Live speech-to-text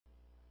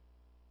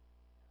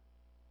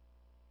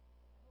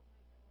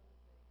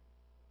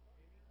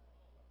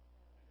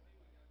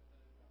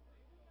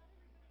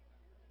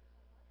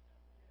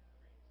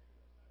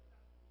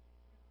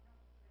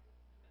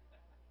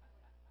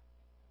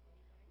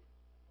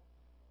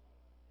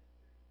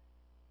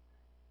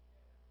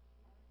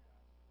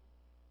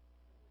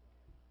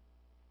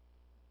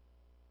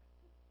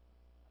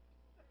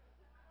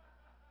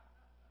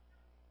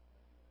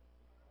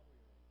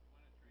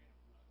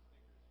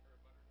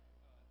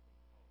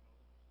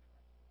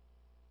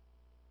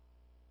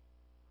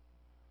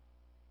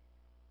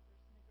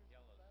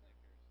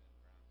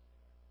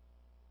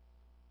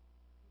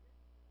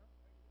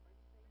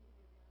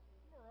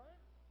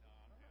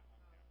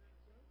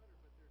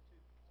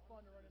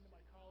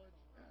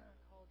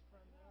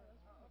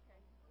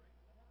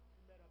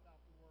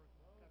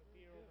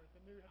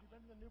Have you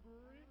been to the new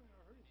brewery?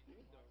 I heard it's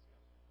good though.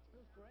 It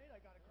was great. I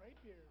got a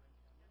great beer,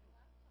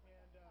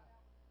 and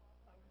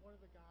one of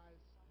the guys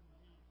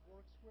he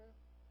works with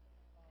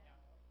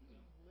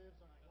lives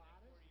on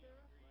Gladys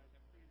there.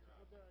 He's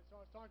lived there. So I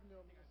was talking to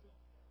him. And I said,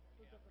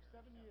 lived there for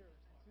 7 years,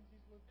 and since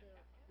he's lived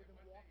there, within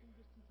walking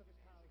distance of his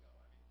house,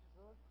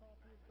 Verve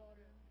Coffee has gone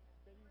in,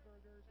 Betty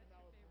Burgers, and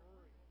now a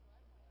brewery.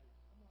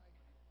 I'm like,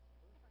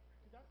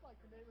 dude, that's like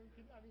the neighborhood.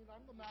 I mean,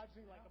 I'm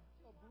imagining like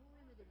a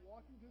brewery within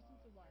walking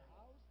distance of my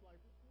house. Like,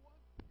 what?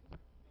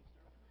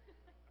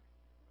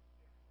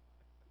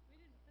 We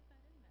didn't put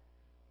that in there.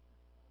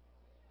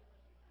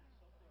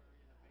 Somewhere in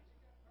the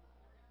basement.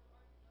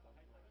 The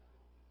highlights.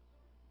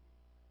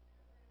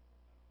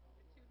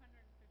 A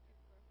 250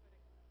 square foot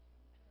extension.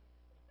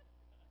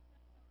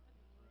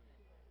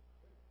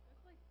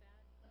 That's like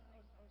bad.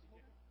 I was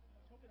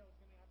hoping I was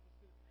going to have to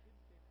sit at the kids'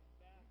 table in the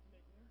back to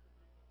make room for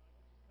people. I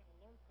could just kind of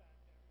lurk back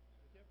there.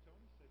 You have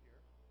Tony sit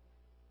here.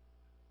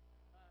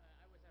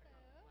 I was at a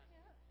conference Hello,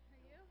 last yeah.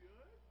 week. Are you?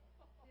 Good?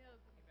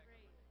 Feels Came back on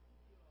great. Monday.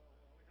 Well,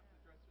 we have to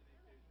dress for the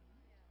occasion.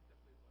 Yeah. It's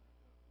definitely fun.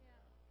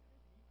 Yeah.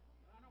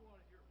 I don't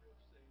want to hear Rich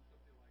saying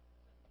something like,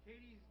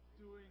 Katie's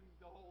doing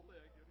the whole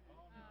thing.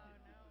 Oh,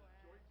 no way.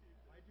 Joy team.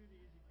 I do the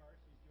easy part,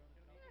 she's doing the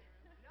tough part.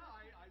 Yeah,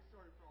 I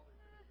started probably.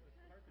 The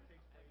part that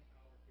takes place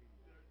in our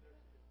Katie. There she is.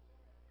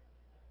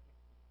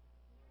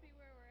 Let's see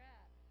where we're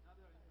at. Now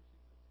that I know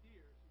she's a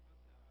skier, she must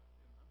have,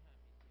 I'm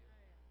happy too.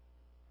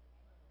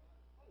 Oh, yeah.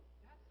 Oh,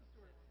 that's the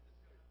story I wanted to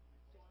tell you.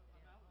 So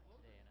I'm out in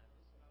Logan Today, and I'm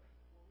just about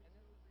 4 weeks And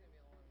this ago. is gonna be a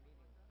long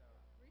meeting, so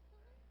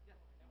Recently? Yeah.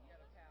 you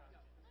gotta pass.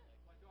 Yeah.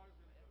 My daughter's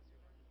going to go to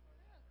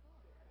Oh, cool.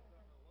 So because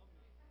I'm an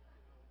alumnus, she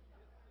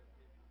gets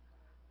Katie.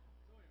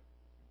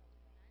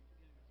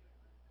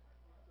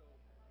 So anyway,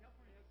 so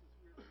California has this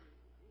weird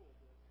rule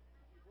that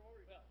if you've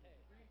already Well, gotten hey,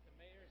 a degree, the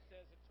mayor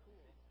says it's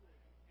cool. you can't.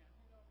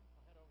 I'll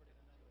head over to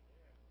Capitola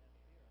there and have a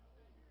beer on the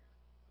way to here.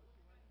 So she went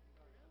and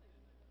got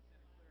accepted in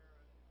Santa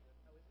Clara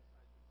and How is it?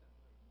 Santa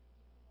Clara.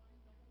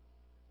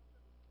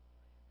 Really?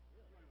 So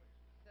anyway,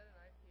 Is that an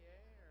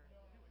IPA or?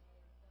 anyway,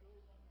 so some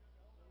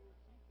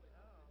places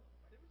Oh.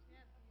 they were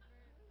Yeah, Beaver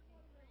Free. Is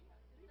that it? Or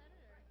Beaver? Yeah.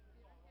 yeah,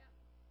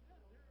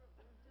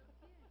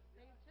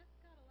 Still here. They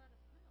just got a lot of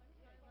snow.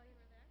 While you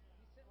were there.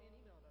 He sent me an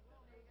email about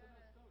that. They it's in got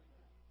the a. snow.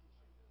 You could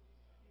easily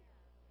see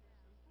the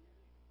ski Yeah.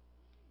 area.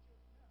 Yeah.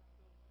 Yeah,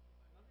 so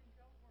Northern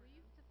We California.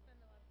 used to spend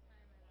a lot of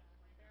time at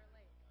Bear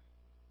Lake,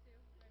 too,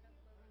 right up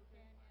Logan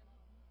Canyon.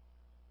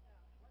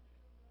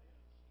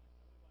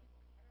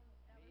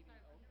 That was Maybe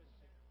our, open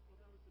to. Well,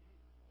 that was the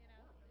you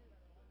know,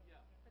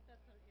 yeah. but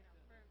that's what, for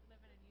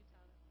living in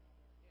Utah.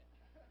 Yeah.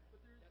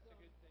 But there's That's a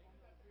good thing. on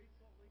that Great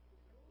Salt Lake.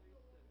 There's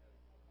a place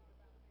that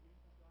has balloon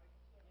design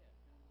stuff.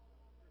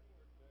 Yeah.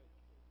 Good.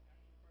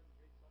 Actually, part of the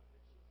Great Salt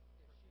Lake.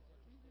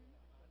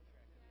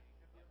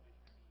 If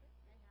she's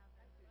interested in contracting,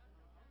 Have you ever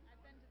been? I haven't.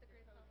 I've been to the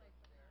Great Salt Lake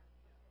before.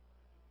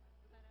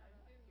 But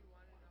If you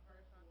wanted a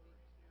hard copy.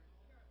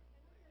 yeah.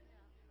 I'm still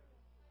trying to gauge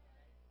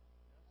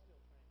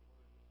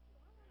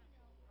what our needs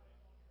are.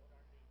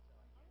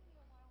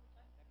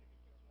 That could be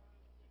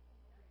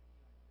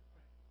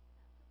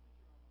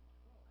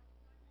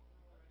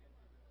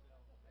tricky.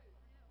 We're ready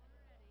to sell.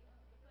 Yeah, we're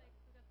ready.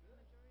 Looks like we got the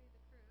majority of the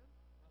crew.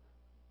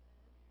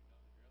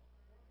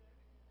 You know the drill.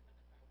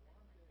 A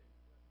long day.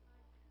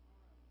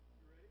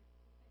 You ready?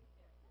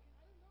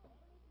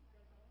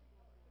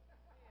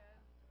 Yeah.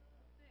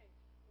 Let's see.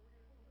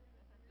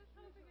 I'm just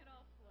hoping it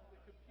all flows.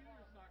 The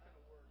computer's not going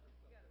to work or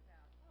You gotta something.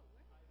 pass. Oh,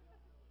 where?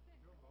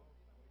 You're both.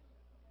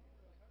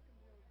 How come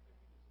you always give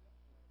me the stuff?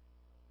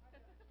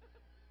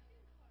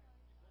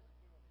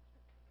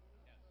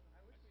 Yes.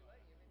 I wish we let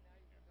you, but now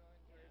you can go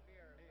enjoy a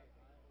beer or Hey,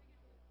 something.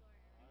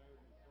 I would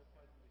be so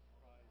pleasantly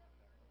surprised if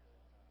that goes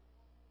like that.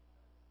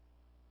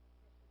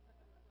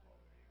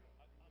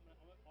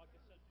 I'll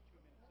get set to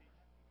 2 minutes each.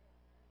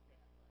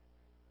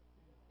 See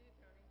you, Tony.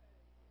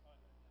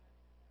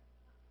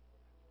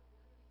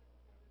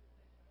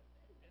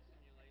 Missing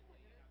you lately.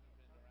 You haven't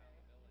been around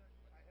the village.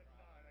 What's I the have problem?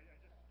 not.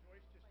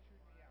 Joyce just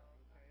chewed me out.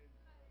 Okay.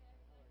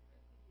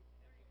 Have you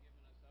given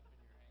us up and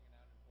you're hanging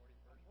out in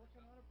 41st I'm or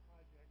working on a something?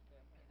 project.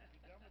 I'm going to be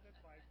done with it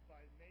by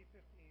May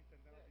 15th,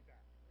 and then I'll be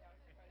back. Yeah, I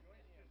was surprised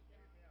Joyce seeing you. just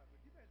chewed me out. But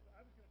you guys,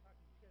 I was going to talk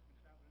to you guys in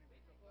town anyway.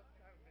 So Look,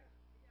 I haven't been.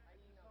 I I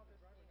saw emailed the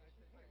driver, Christine and I and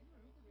said, she's "Hey, are like, you an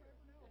Uber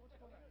driver now? What's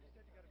going on?" You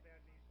said you got a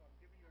bad knee, so I'm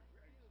giving you an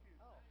excuse.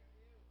 oh.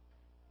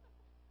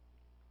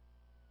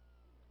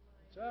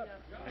 What's up?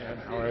 And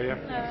how are you?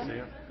 See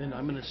ya. And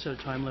I'm going to set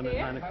a time limit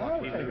at 9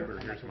 o'clock.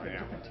 Here's who I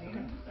am.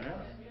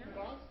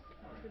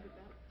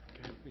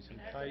 Okay, be some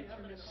tight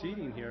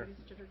seating here.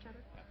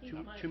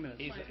 2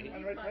 minutes.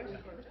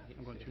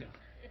 I'm going 2 minutes.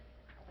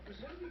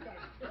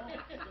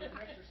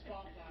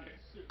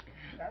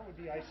 That would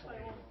be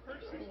isolating.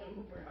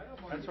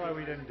 That's why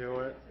we didn't do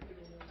it.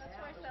 That's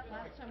why I said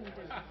last time we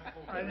did it.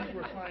 I think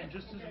we're fine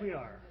just as we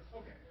are.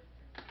 Okay.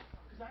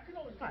 Because I can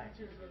always Hi.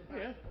 volunteer to go to the back.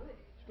 Yeah.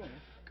 What's going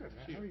on? Good.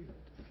 How are you?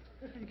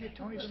 You get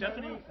Tony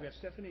Stephanie, we have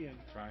Stephanie and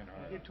Trying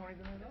hard. get Tony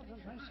the night off.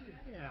 That's nice of you.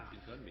 Yeah. He's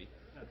gonna be.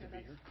 Not to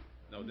be here.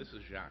 No, this is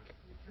Jacques.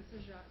 This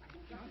is Jacques.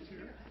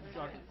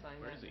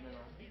 Where is he?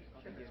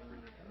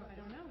 I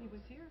don't know, he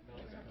was here.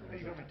 Hey,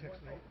 you got my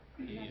text, right?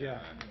 He's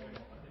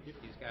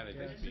gotta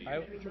just be.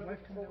 Did your wife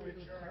come down with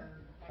her car?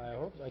 I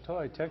hope, I told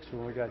her I'd text her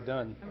when we got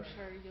done. I'm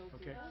sure you'll do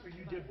Okay, that. so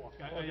you did walk.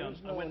 I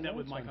went and met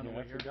with Mike on the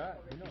way I here. forgot.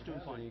 He's doing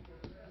fine.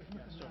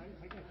 Yeah, so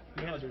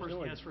he No, had there's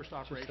no his first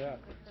operation that.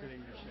 today,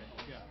 you say.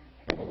 Yeah.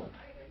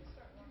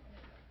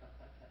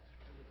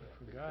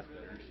 Forgot.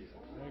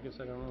 I guess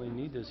I don't really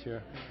need this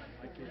here.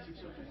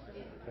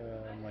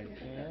 My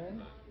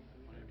pen.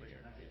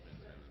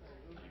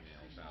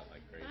 Emails out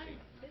like crazy.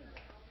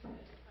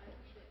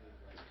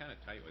 It's kinda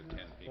tight with 10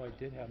 Oh, I people.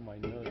 did have my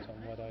notes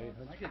on what I.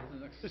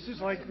 This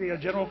is like the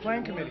general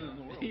plan committee.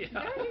 Yeah.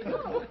 There you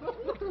go.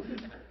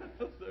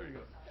 There you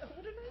go.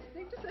 What a nice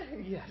thing to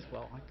say. Yes,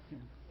 well, You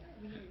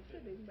ain't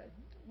kidding, but.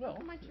 well,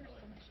 My chair's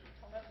so much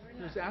taller.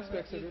 there's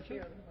aspects of it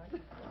too.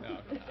 No, I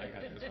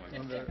got this one. You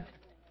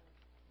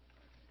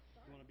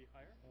wanna be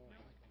higher?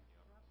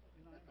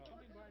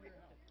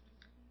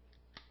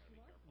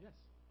 Yes.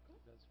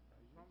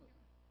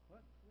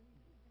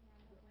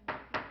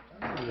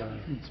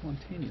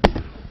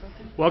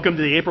 Welcome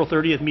to the April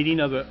 30th meeting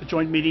of the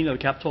joint meeting of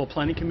the Capitola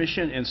Planning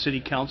Commission and City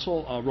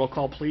Council. Roll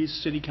call, please.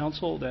 City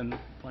Council, then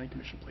Planning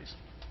Commission, please.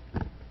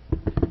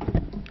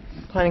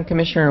 Planning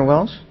Commissioner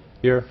Welsh,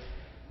 Here.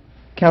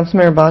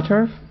 Councilmember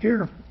Bottorff,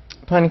 Here.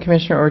 Planning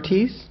Commissioner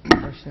Ortiz,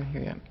 Ortiz not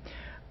here yet.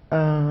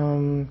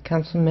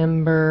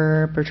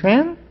 Councilmember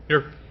Bertrand,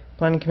 Here.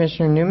 Planning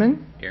Commissioner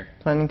Newman, Here.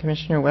 Planning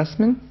Commissioner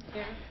Westman,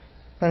 Here.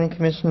 Planning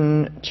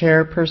Commission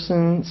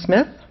Chairperson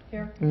Smith,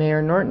 Here.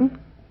 Mayor Norton,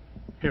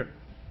 Here.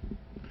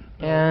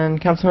 and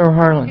Councilmember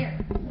Harlan.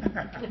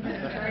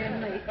 Sorry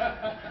I'm late.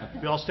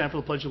 We all stand for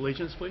the Pledge of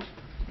Allegiance, please.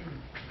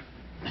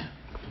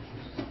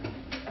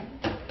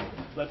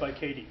 Led by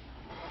Katie.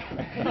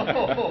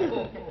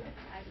 I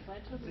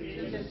pledge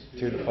allegiance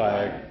To the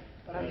flag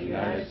of the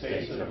United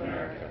States of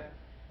America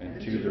and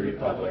to the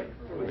republic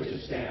for which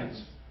it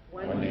stands,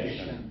 one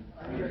nation,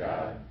 under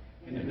God,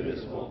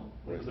 indivisible,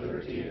 with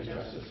liberty and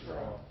justice for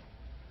all.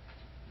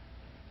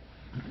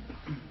 You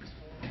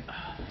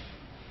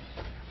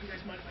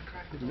guys mind if I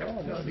crack the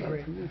No, that'd be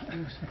great.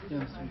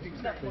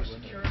 It's that most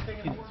secure thing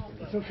in the world.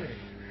 It's okay.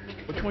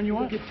 Which one you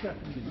want? The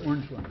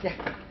orange one.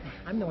 Yeah,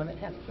 I'm the one that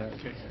has it.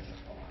 Okay.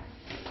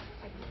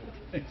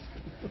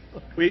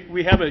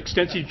 We have an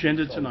extensive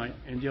agenda tonight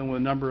and dealing with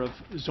a number of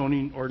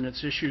zoning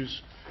ordinance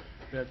issues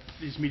that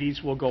these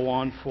meetings will go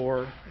on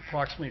for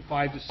approximately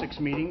 5 to 6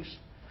 meetings,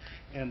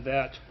 and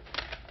that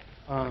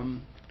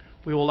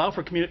we will allow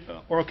for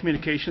oral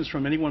communications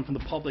from anyone from the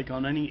public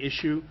on any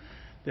issue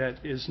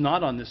that is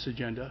not on this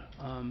agenda.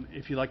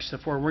 If you'd like to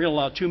step forward, we're going to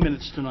allow 2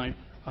 minutes tonight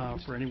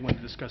for anyone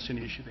to discuss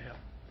any issue they have.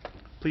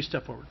 Please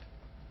step forward.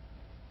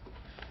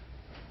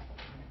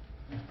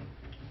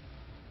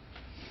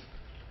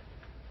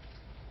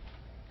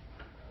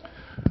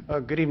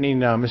 Good evening,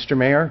 Mr.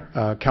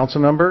 Mayor, council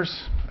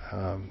members,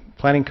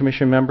 Planning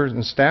Commission members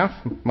and staff.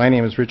 My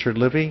name is Richard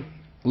Lippy.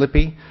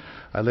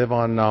 I live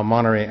on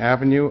Monterey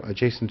Avenue,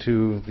 adjacent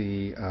to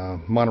the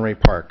Monterey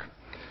Park.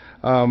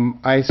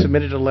 I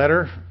submitted a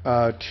letter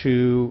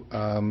to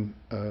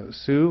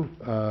Sue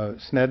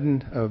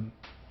Snedden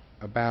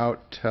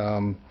about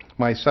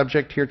my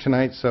subject here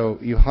tonight, so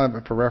you'll have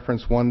it for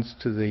reference. One's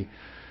to the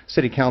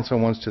City Council,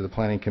 one's to the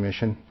Planning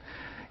Commission.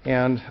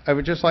 And I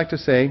would just like to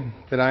say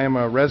that I am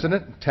a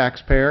resident,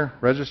 taxpayer,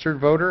 registered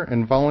voter,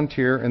 and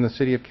volunteer in the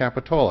city of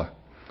Capitola.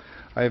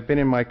 I have been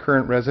in my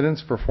current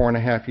residence for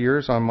 4.5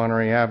 years on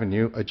Monterey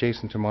Avenue,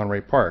 adjacent to Monterey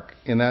Park.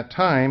 In that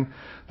time,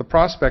 the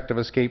prospect of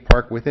a skate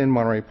park within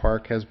Monterey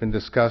Park has been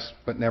discussed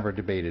but never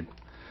debated.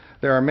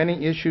 There are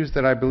many issues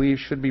that I believe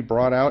should be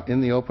brought out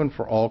in the open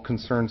for all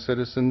concerned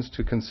citizens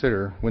to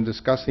consider when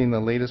discussing the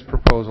latest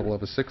proposal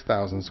of a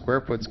 6,000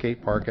 square foot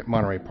skate park at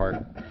Monterey Park.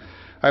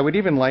 I would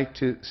even like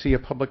to see a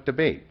public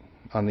debate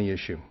on the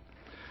issue.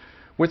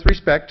 With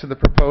respect to the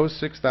proposed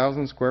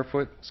 6,000 square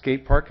foot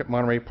skate park at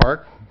Monterey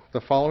Park,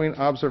 the following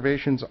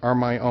observations are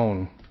my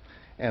own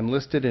and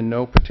listed in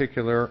no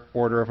particular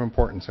order of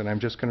importance, and I'm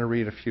just going to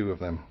read a few of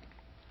them.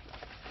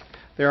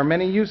 There are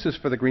many uses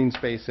for the green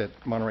space at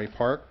Monterey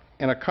Park,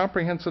 and a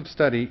comprehensive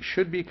study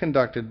should be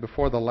conducted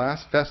before the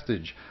last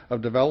vestige of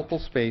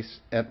developable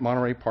space at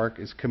Monterey Park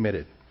is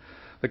committed.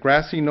 The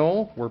grassy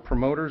knoll, where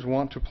promoters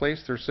want to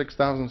place their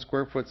 6,000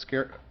 square foot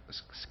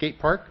skate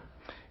park,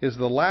 is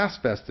the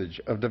last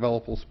vestige of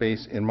developable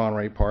space in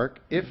Monterey Park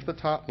if the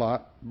tot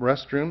lot,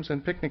 restrooms,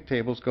 and picnic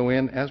tables go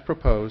in as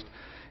proposed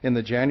in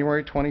the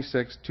January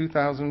 26,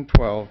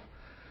 2012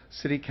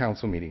 City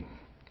Council meeting.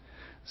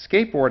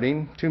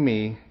 Skateboarding, to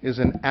me, is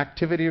an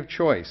activity of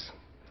choice.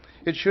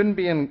 It shouldn't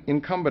be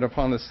incumbent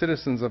upon the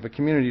citizens of a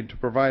community to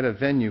provide a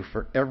venue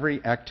for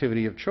every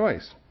activity of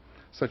choice,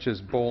 such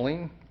as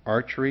bowling,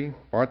 archery,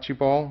 bocce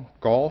ball,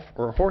 golf,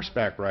 or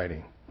horseback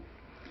riding.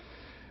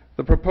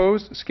 The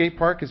proposed skate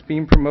park is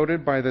being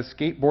promoted by the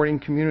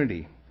skateboarding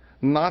community,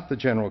 not the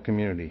general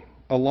community.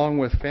 along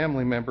with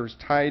family members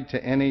tied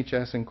to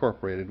NHS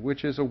Incorporated,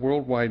 which is a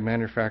worldwide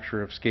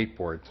manufacturer of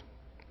skateboards.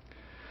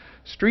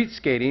 Street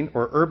skating,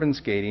 or urban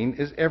skating,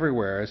 is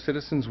everywhere, as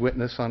citizens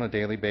witness on a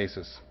daily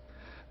basis.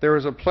 There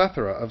is a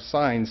plethora of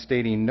signs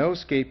stating no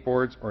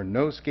skateboards or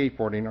no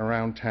skateboarding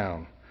around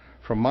town.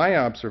 From my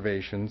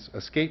observations,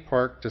 a skate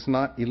park does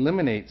not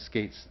eliminate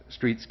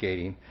street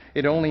skating.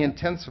 It only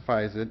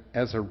intensifies it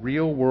as a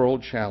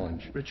real-world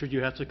challenge. Richard,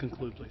 you have to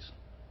conclude, please.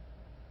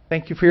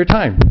 Thank you for your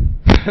time.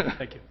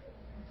 Thank you.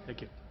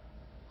 Thank you.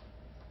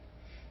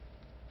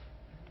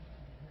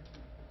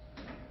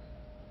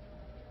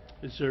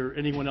 Is there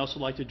anyone else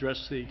who'd like to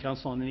address the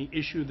council on any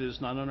issue that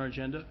is not on our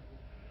agenda?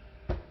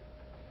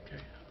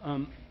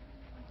 Okay.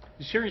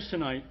 These hearings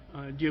tonight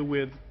deal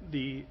with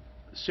the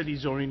city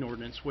zoning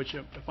ordinance, which,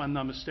 if I'm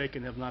not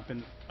mistaken, have not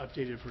been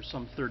updated for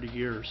some 30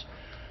 years.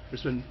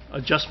 There's been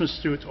adjustments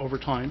to it over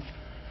time,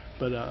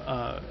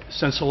 but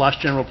since the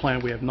last general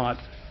plan, we have not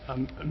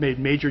made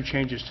major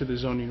changes to the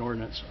zoning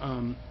ordinance.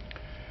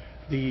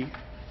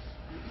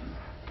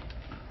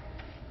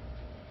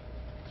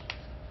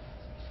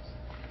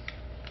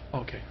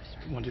 Okay,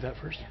 you want to do that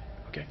first?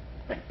 Okay.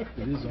 It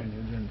is on the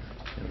agenda.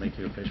 It'll make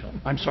it official.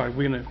 I'm sorry,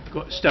 we're going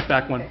to step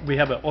back one. We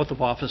have an oath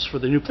of office for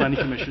the new planning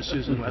commissioner,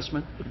 Susan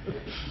Westman.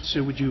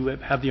 Sue, would you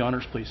have the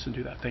honors, please, and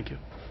do that? Thank you.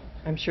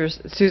 I'm sure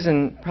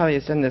Susan probably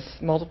has done this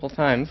multiple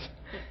times,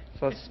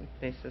 so let's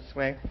face this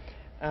way.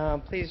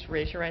 Please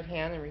raise your right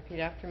hand and repeat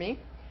after me.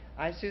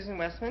 I, Susan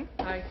Westman,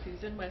 I,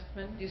 Susan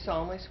Westman, do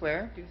solemnly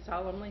swear do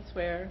solemnly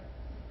swear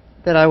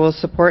that I will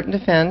support and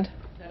defend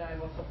that I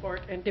will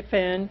support and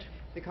defend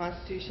the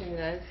Constitution of the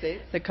United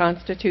States the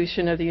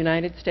Constitution of the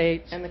United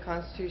States and the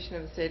Constitution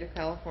of the State of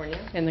California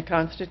and the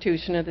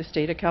Constitution of the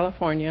State of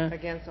California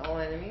against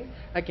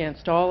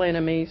all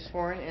enemies,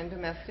 foreign and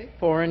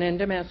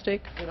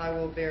domestic, that I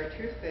will bear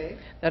true faith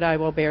that I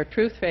will bear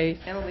true faith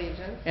and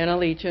allegiance and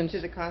allegiance to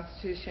the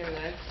Constitution of the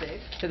United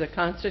States to the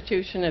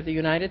Constitution of the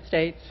United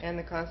States and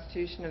the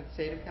Constitution of the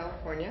State of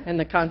California, and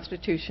the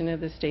Constitution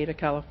of the State of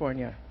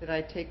California, that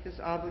I take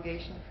this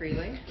obligation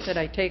freely that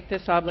I take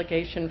this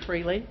obligation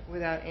freely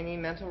without any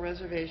mental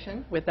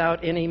reservation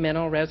without any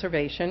mental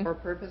reservation or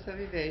purpose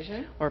of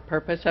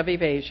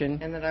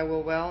evasion, and and that I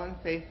will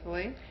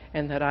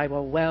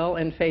well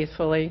and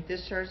faithfully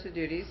discharge the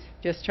duties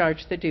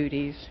discharge the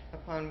duties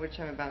upon which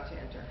I'm about to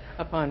enter.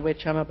 upon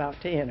which I'm about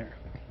to enter.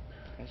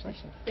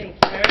 Congratulations. Thank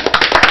you very much.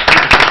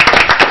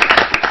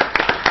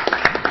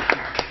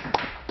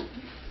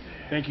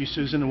 Thank you,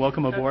 Susan, and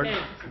welcome aboard.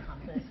 Okay.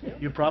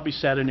 You probably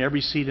sat in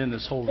every seat in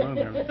this whole room.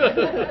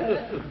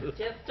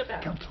 Just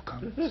about. Council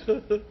comments.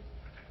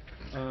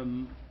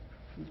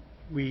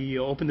 We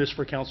open this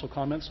for council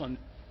comments on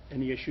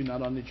any issue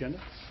not on the agenda.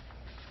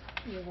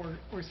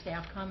 Or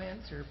staff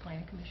comments or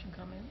planning commission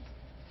comments?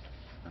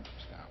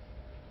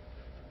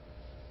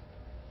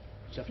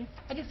 Stephanie?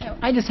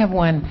 I just have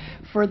one.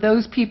 For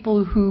those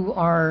people who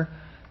are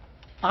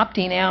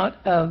opting out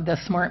of the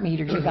smart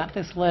meters, you got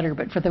this letter,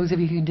 but for those of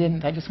you who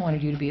didn't, I just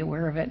wanted you to be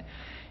aware of it.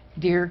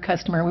 Dear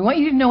customer, we want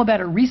you to know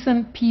about a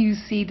recent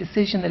PUC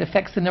decision that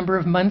affects the number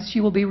of months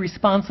you will be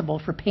responsible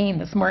for paying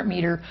the smart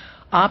meter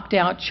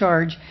opt-out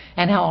charge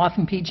and how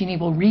often PG&E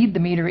will read the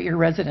meter at your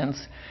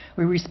residence.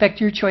 We respect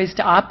your choice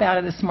to opt out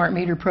of the smart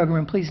meter program,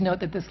 and please note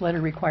that this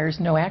letter requires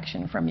no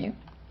action from you.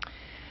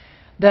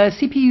 The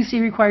CPUC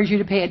requires you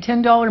to pay a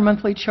 $10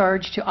 monthly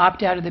charge to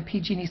opt out of the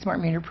PG&E smart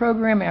meter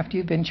program. After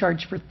you've been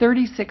charged for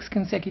 36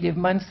 consecutive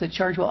months, the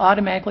charge will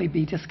automatically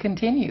be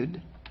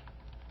discontinued.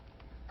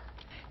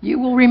 You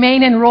will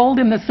remain enrolled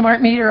in the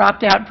smart meter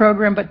opt-out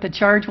program, but the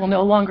charge will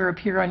no longer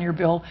appear on your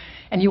bill,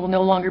 and you will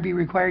no longer be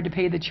required to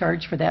pay the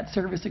charge for that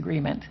service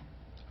agreement.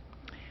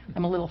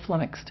 I'm a little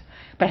flummoxed,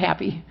 but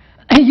happy.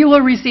 You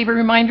will receive a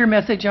reminder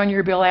message on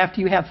your bill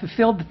after you have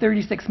fulfilled the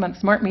 36-month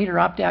smart meter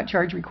opt-out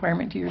charge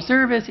requirement to your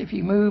service, if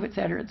you move, et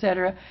cetera, et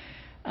cetera.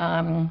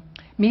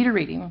 Meter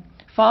reading.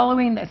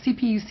 Following the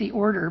CPUC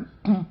order,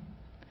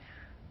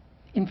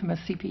 infamous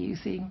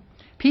CPUC,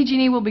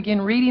 PG&E will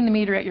begin reading the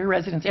meter at your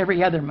residence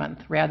every other month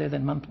rather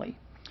than monthly.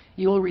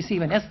 You will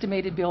receive an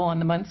estimated bill on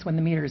the months when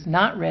the meter is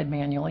not read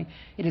manually.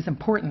 It is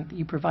important that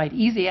you provide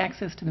easy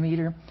access to the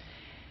meter,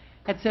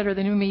 etc.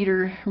 The new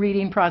meter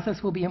reading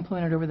process will be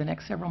implemented over the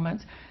next several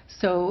months.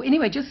 So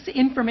anyway, just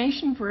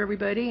information for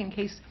everybody in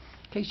case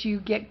you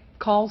get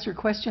calls or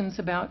questions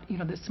about,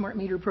 the smart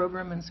meter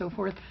program and so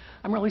forth.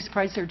 I'm really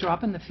surprised they're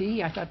dropping the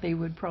fee. I thought they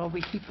would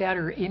probably keep that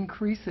or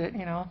increase it.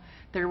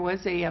 There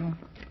was a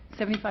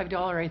 $75,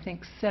 I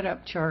think,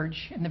 setup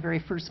charge in the very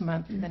first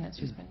month, and then it's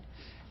just been.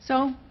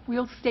 So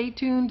we'll stay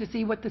tuned to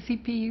see what the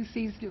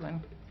CPUC is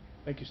doing.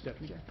 Thank you,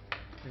 Stephanie.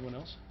 Anyone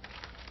else?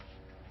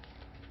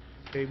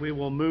 Okay, we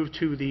will move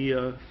to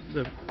the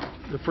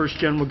first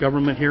general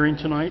government hearing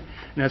tonight,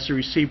 and that's the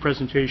received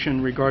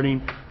presentation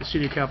regarding the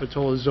City of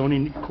Capitola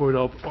zoning code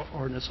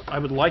ordinance. I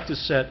would like to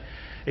set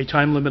a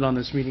time limit on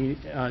this meeting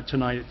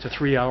tonight to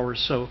 3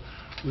 hours, so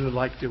we would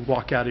like to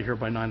walk out of here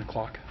by 9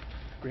 o'clock.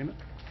 Agreement?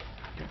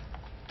 Okay.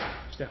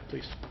 Staff,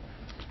 please.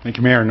 Thank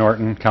you, Mayor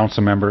Norton,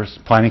 council members,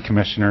 planning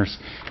commissioners,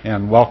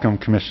 and welcome,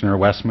 Commissioner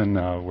Westman.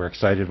 We're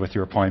excited with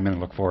your appointment and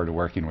look forward to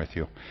working with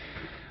you.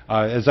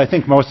 As I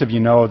think most of you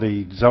know,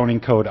 the zoning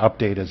code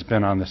update has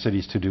been on the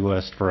city's to-do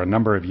list for a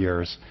number of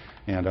years,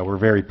 and we're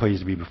very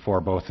pleased to be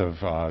before both of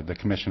the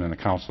commission and the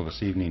council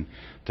this evening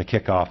to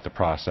kick off the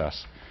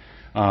process.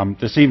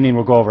 This evening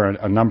we'll go over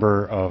a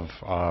number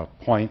of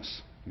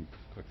points.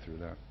 Click through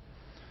that.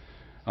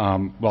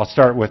 Well, I'll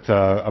start with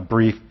a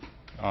brief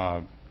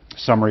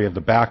summary of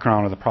the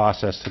background of the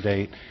process to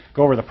date,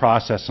 go over the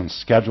process and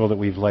schedule that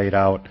we've laid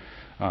out,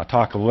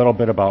 talk a little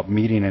bit about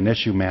meeting and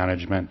issue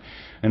management,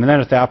 and then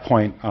at that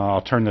point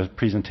I'll turn the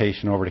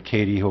presentation over to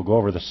Katie, who will go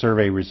over the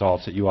survey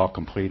results that you all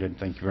completed,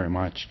 thank you very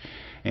much,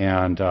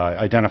 and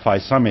identify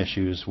some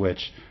issues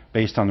which,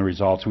 based on the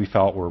results, we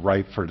felt were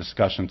ripe for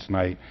discussion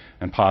tonight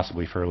and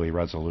possibly for early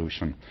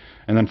resolution.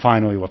 And then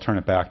finally we'll turn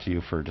it back to you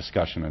for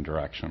discussion and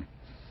direction.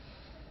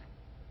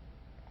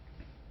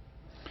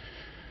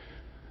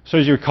 So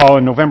as you recall,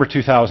 in November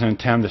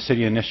 2010, the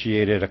city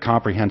initiated a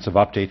comprehensive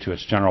update to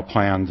its general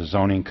plan, the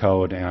zoning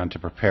code, and to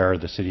prepare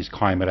the city's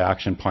climate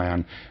action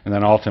plan, and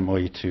then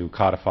ultimately to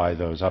codify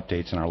those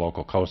updates in our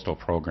local coastal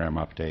program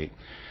update.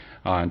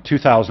 In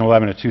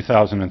 2011 to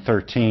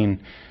 2013,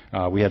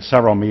 we had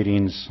several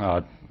meetings,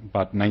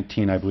 about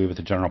 19, I believe, with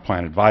the General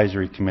Plan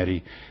Advisory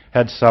Committee,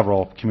 had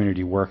several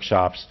community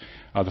workshops.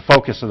 The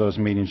focus of those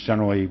meetings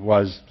generally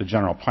was the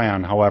general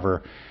plan.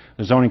 However,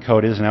 the zoning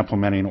code is an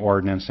implementing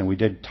ordinance, and we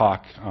did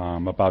talk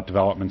about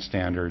development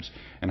standards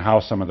and how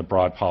some of the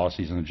broad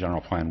policies in the general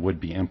plan would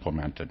be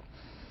implemented.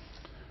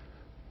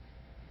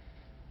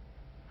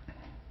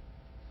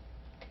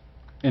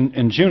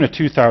 In June of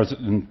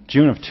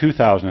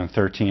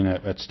 2013,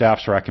 at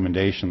staff's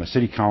recommendation, the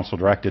City Council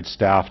directed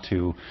staff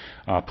to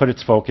put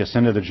its focus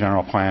into the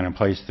general plan and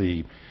place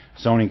the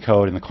zoning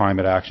code and the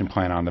climate action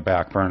plan on the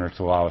back burner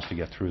to allow us to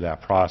get through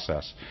that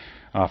process.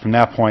 From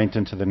that point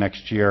into the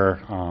next year,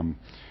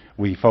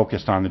 we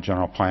focused on the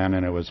general plan,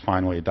 and it was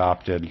finally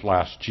adopted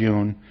last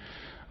June.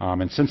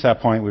 And since that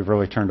point, we've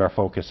really turned our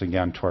focus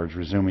again towards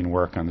resuming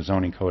work on the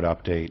zoning code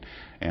update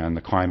and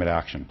the climate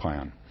action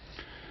plan.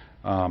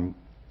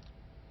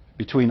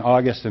 Between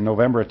August and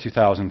November of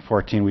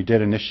 2014, we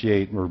did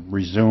initiate or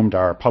resumed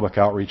our public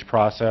outreach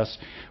process.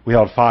 We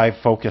held 5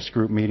 focus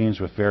group meetings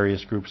with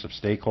various groups of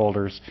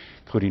stakeholders,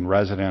 including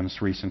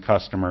residents, recent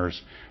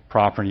customers,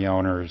 property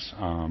owners,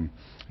 and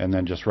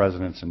then just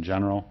residents in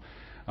general.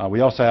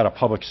 We also had a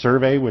public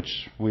survey,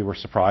 which we were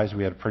surprised.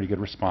 We had a pretty good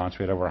response.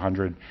 We had over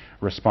 100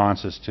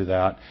 responses to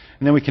that.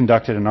 And then we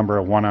conducted a number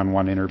of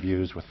one-on-one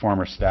interviews with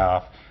former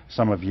staff,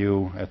 some of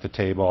you at the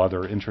table,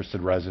 other interested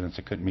residents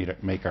that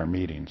couldn't make our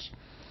meetings.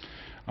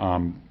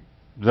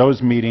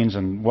 Those meetings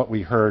and what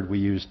we heard, we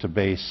used to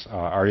base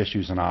our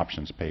issues and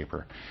options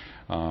paper.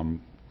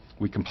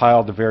 We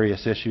compiled the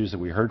various issues that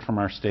we heard from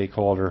our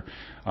stakeholder,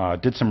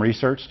 did some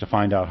research to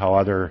find out how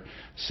other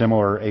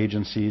similar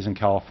agencies in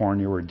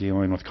California were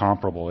dealing with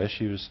comparable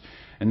issues,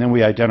 and then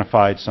we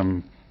identified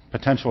some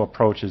potential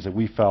approaches that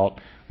we felt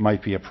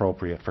might be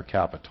appropriate for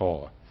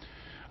Capitola.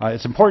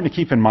 It's important to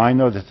keep in mind,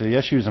 though, that the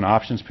issues and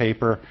options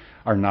paper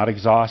are not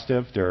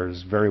exhaustive.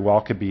 There's very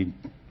well could be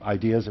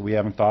ideas that we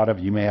haven't thought of.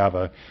 You may have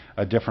a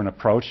different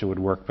approach that would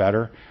work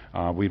better.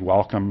 We'd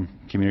welcome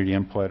community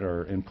input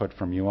or input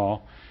from you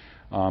all.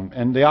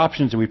 And the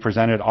options that we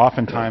presented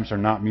oftentimes are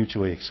not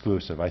mutually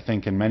exclusive. I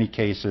think in many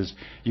cases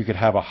you could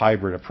have a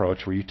hybrid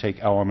approach where you take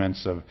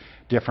elements of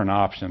different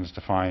options to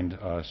find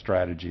a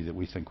strategy that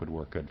we think would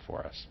work good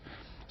for us.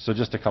 So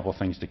just a couple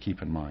things to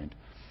keep in mind.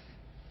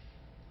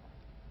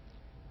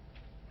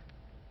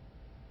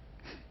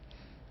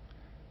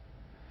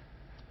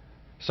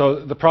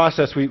 So the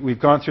process,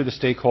 we've gone through the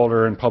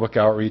stakeholder and public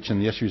outreach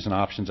and the issues and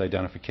options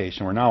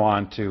identification. We're now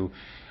on to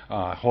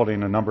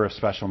holding a number of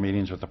special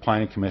meetings with the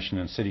Planning Commission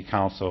and City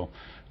Council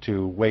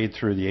to wade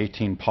through the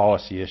 18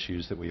 policy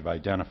issues that we've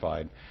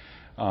identified.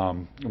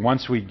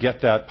 Once we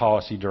get that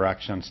policy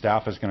direction,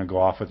 staff is going to go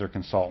off with their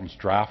consultants,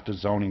 draft a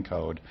zoning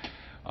code,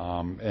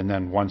 and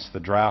then once the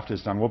draft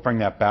is done, we'll bring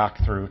that back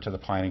through to the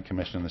Planning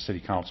Commission and the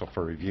City Council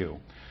for review.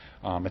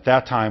 At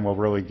that time, we'll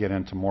really get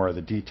into more of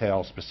the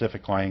detailed,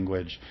 specific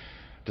language,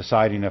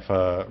 deciding if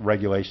a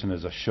regulation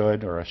is a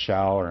should or a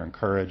shall or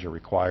encourage or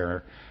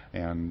require,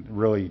 and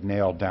really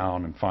nail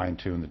down and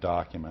fine-tune the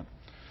document.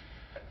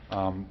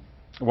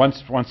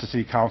 Once the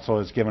City Council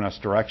has given us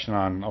direction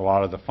on a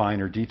lot of the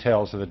finer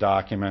details of the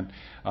document,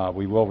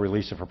 we will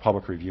release it for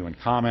public review and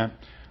comment,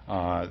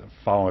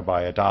 followed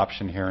by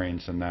adoption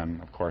hearings, and then,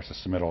 of course,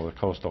 a submittal to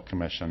the Coastal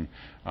Commission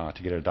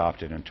to get it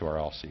adopted into our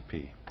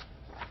LCP.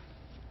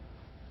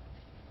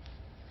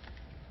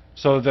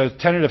 So the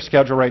tentative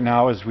schedule right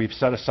now is we've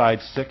set aside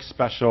 6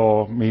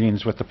 special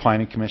meetings with the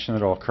Planning Commission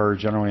that will occur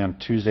generally on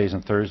Tuesdays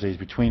and Thursdays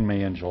between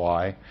May and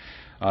July.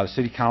 The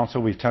City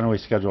Council, we've tentatively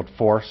scheduled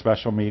 4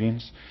 special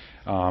meetings.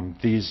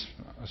 These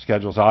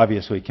schedules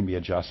obviously can be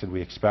adjusted.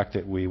 We expect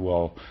that we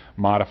will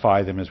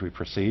modify them as we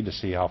proceed to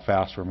see how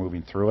fast we're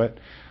moving through it.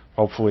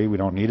 Hopefully we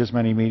don't need as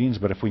many meetings,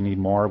 but if we need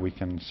more, we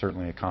can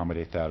certainly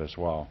accommodate that as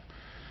well.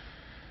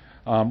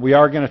 We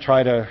are going to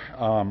try to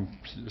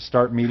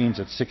start meetings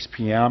at 6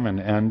 p.m. and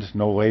end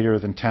no later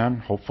than 10,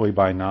 hopefully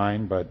by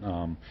 9, but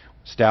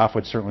staff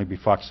would certainly be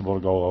flexible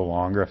to go a little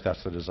longer if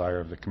that's the desire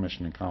of the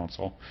Commission and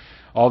Council.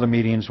 All the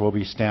meetings will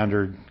be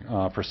standard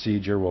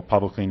procedure. We'll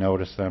publicly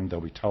notice them.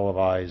 They'll be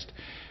televised,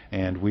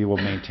 and we will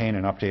maintain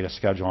and update a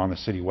schedule on the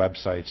city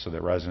website so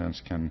that residents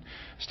can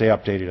stay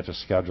updated if the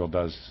schedule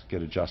does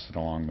get adjusted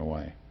along the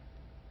way.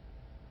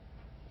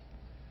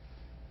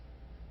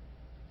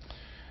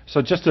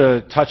 So just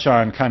to touch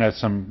on kind of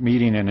some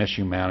meeting and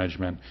issue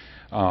management,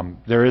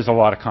 there is a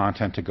lot of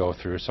content to go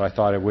through, so I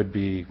thought it would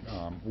be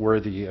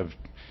worthy of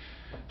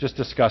just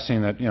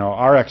discussing that,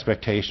 our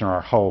expectation or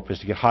our hope is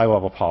to get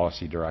high-level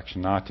policy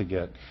direction, not to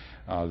get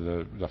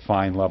the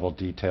fine-level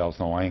details,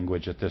 the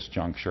language at this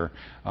juncture.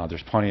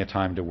 There's plenty of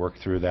time to work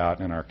through that,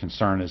 and our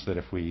concern is that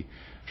if we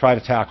try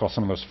to tackle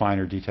some of those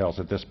finer details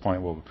at this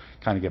point, we'll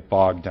kind of get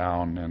bogged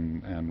down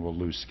and we'll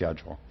lose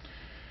schedule.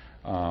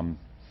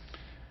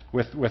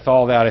 With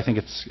all that, I think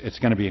it's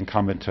going to be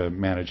incumbent to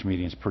manage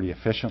meetings pretty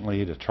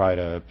efficiently, to try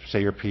to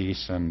say your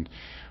piece, and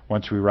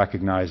once we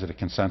recognize that a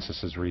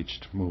consensus is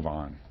reached, move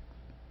on.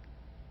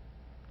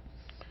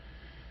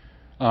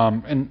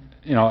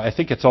 I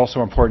think it's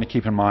also important to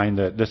keep in mind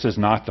that this is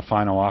not the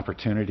final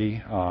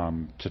opportunity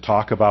to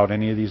talk about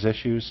any of these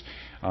issues.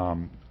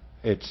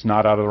 It's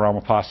not out of the realm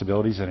of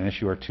possibilities that an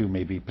issue or two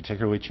may be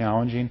particularly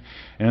challenging.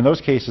 And in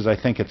those cases,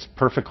 I think it's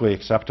perfectly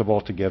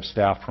acceptable to give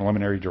staff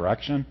preliminary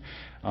direction.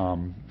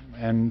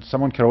 And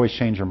someone could always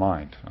change their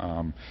mind.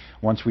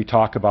 Once we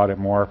talk about it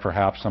more,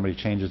 perhaps somebody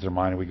changes their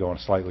mind and we go in a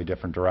slightly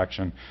different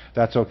direction.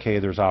 That's okay.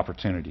 There's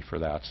opportunity for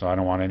that. So I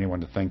don't want anyone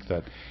to think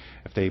that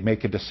if they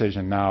make a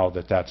decision now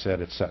that that's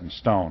it, it's set in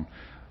stone.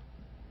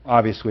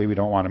 Obviously, we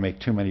don't want to make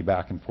too many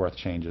back and forth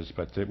changes,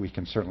 but that we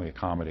can certainly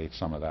accommodate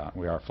some of that.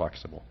 We are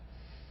flexible.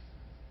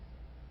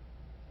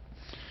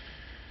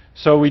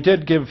 So we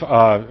did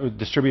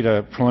distribute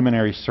a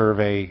preliminary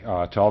survey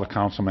to all the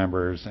council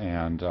members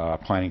and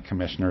planning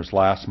commissioners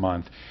last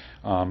month.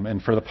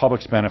 And for the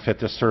public's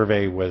benefit, this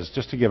survey was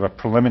just to give a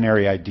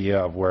preliminary idea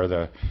of where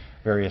the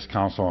various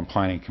council and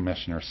planning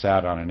commissioners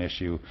sat on an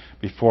issue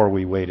before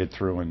we waded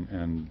through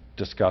and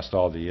discussed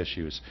all the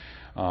issues.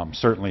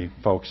 Certainly,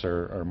 folks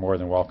are more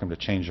than welcome to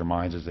change their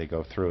minds as they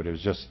go through it. It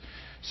was just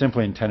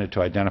simply intended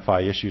to identify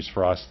issues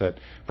for us that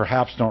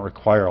perhaps don't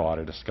require a lot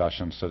of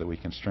discussion so that we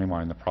can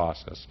streamline the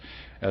process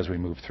as we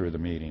move through the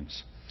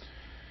meetings.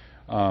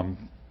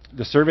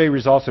 The survey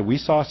results that we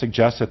saw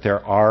suggest that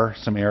there are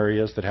some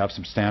areas that have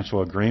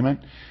substantial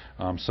agreement.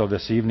 So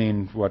this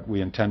evening, what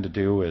we intend to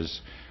do is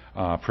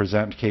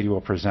Katie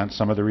will present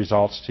some of the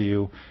results to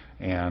you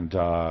and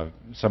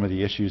some of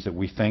the issues that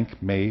we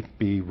think may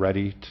be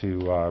ready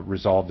to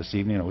resolve this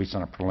evening, at least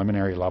on a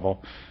preliminary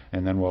level,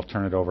 and then we'll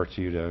turn it over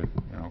to you to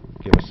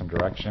give us some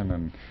direction,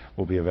 and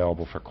we'll be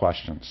available for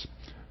questions.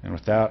 And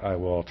with that, I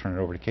will turn it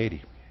over to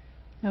Katie.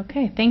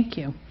 Okay, thank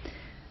you.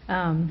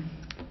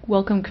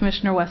 Welcome,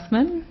 Commissioner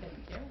Westman.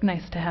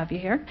 Nice to have you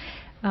here.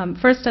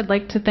 First, I'd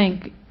like to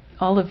thank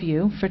all of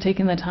you for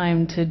taking the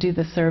time to do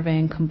the survey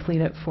and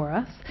complete it for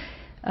us.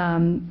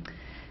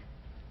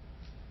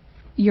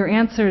 Your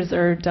answers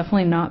are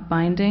definitely not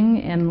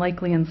binding and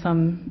likely in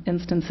some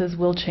instances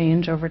will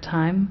change over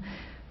time,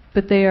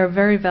 but they are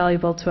very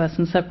valuable to us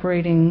in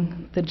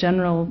separating the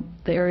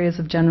areas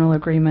of general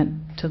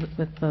agreement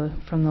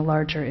from the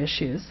larger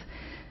issues.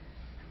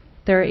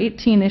 There are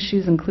 18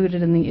 issues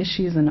included in the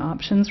Issues and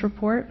Options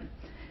report.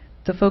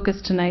 The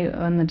focus tonight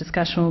on the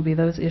discussion will be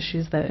those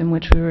issues in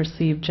which we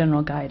received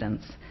general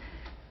guidance.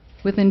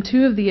 Within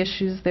 2 of the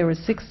issues, there was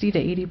 60 to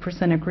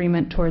 80%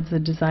 agreement towards the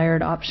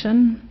desired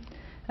option.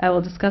 I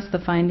will discuss the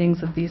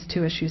findings of these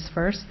 2 issues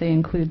first. They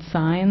include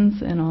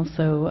signs and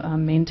also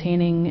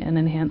maintaining and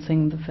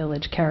enhancing the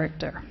village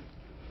character.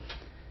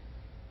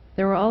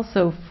 There were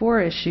also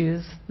 4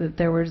 issues that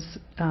there was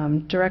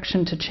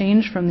direction to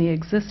change from the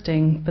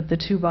existing, but the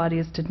 2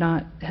 bodies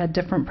had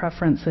different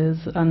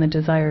preferences on the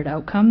desired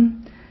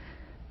outcome.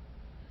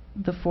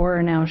 The 4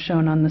 are now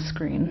shown on the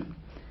screen.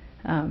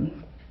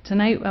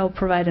 Tonight I'll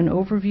provide an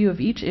overview of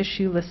each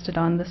issue listed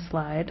on this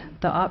slide,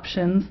 the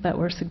options that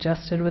were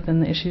suggested within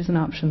the Issues and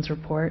Options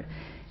report,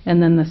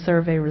 and then the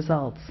survey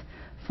results.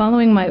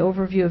 Following my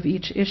overview of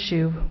each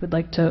issue, we'd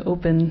like to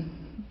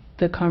open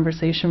the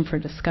conversation for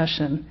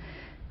discussion.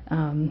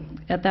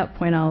 At that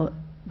point, I'll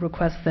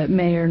request that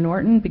Mayor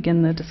Norton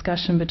begin the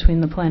discussion between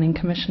the Planning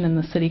Commission and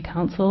the City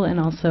Council, and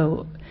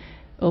also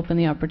open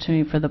the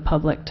opportunity for the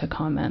public to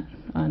comment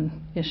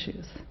on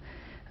issues.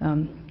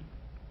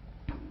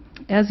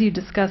 As you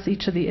discuss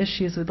each of the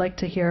issues, we'd like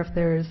to hear if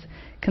there is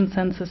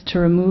consensus to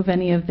remove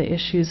any of the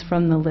issues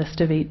from the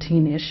list of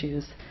 18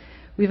 issues.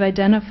 We've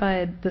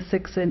identified the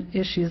 6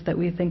 issues that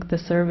we think the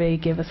survey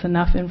gave us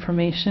enough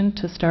information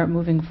to start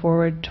moving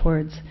forward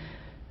towards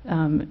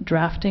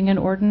drafting an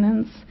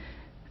ordinance.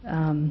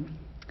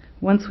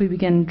 Once we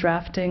begin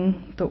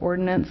drafting the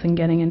ordinance and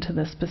getting into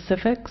the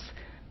specifics,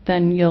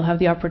 then you'll have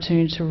the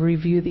opportunity to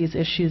review these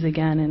issues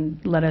again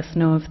and let us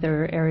know if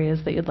there are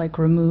areas that you'd like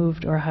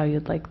removed or how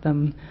you'd like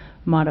them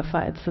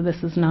modified. So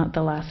this is not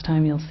the last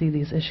time you'll see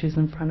these issues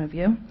in front of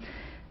you.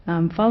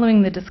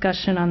 Following the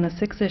discussion on the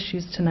 6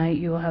 issues tonight,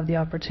 you will have the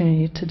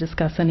opportunity to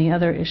discuss any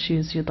other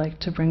issues you'd like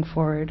to bring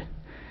forward.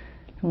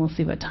 And we'll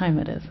see what time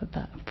it is at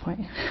that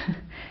point.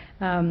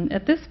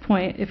 At this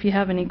point, if you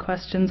have any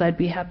questions, I'd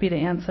be happy to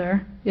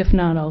answer. If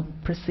not, I'll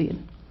proceed.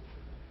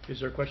 Is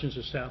there questions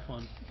of staff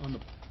on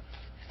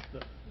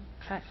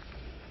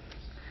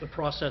the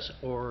process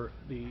or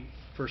the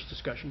first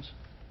discussions?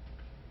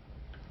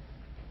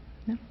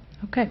 No?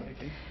 Okay.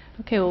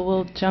 Okay, well,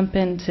 we'll jump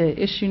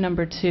into issue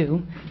number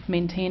 2,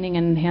 maintaining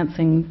and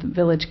enhancing the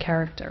village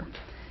character.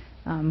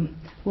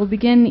 We'll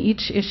begin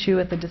each issue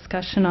with a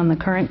discussion on the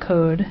current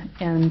code,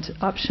 and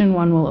option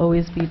 1 will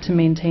always be to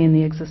maintain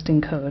the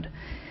existing code.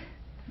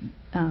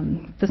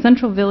 The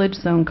Central Village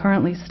Zone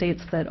currently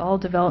states that all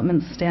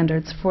development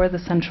standards for the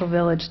Central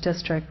Village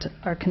District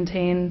are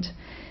contained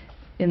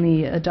in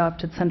the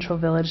adopted Central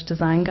Village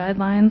Design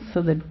Guidelines,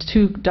 so the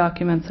 2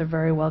 documents are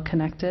very well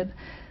connected.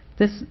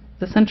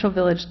 The Central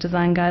Village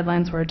Design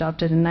Guidelines were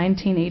adopted in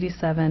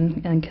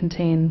 1987 and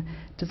contain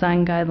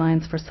design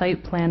guidelines for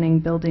site planning,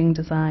 building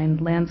design,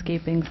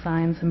 landscaping,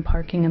 signs, and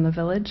parking in the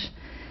village.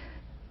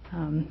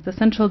 The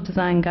Central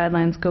Design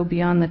Guidelines go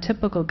beyond the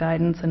typical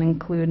guidance and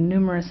include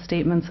numerous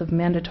statements of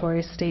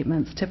mandatory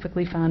statements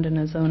typically found in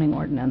a zoning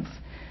ordinance.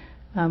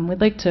 We'd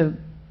like to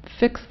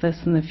fix this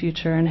in the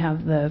future and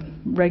have the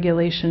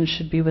regulations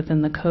should be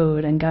within the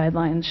code and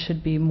guidelines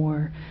should be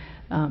more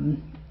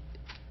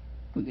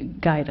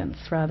guidance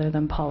rather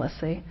than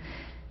policy.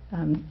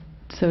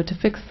 So to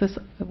fix this,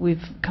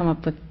 we've come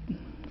up with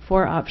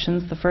 4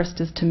 options. The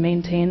first is to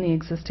maintain the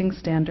existing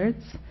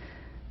standards.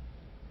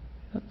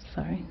 Oops,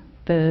 sorry.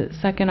 The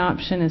second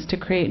option is to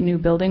create new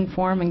building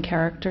form and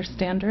character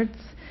standards.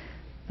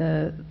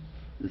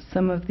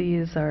 Some of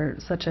these are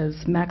such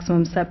as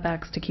maximum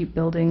setbacks to keep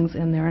buildings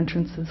and their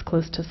entrances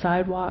close to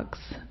sidewalks.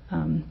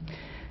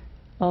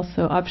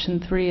 Also, option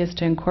 3 is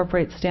to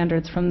incorporate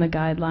standards from the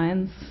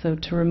guidelines, so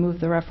to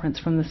remove the reference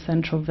from the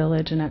Central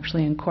Village and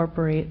actually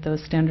incorporate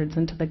those standards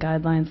into the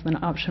guidelines. And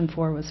then option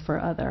 4 was for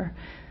other.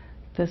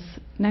 This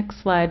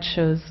next slide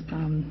shows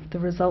the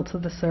results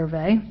of the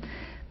survey.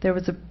 There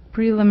was a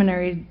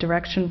preliminary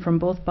direction from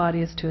both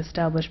bodies to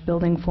establish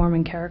building form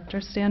and character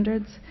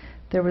standards.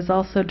 There was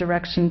also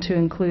direction to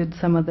include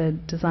some of the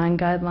design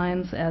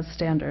guidelines as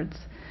standards.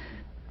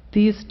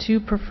 These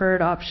 2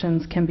 preferred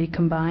options can be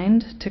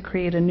combined to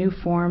create a new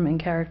form and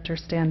character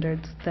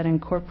standards that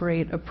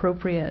incorporate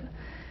appropriate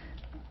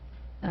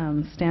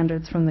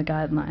standards from the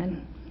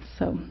guideline.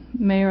 So,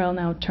 Mayor, I'll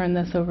now turn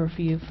this over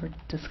for you for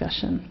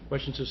discussion.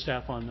 Questions of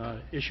staff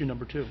on issue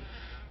number 2?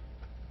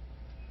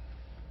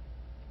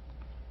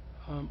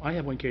 I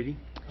have one, Katie.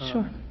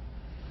 Sure.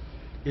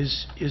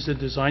 Is the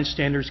design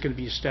standards going to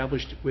be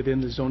established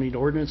within the zoning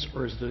ordinance,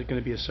 or is it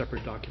going to be a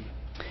separate document?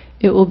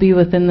 It will be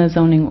within the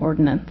zoning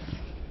ordinance.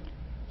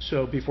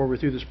 So before we're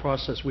through this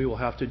process, we will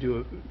have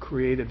to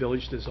create a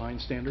village design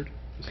standard?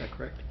 Is that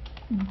correct?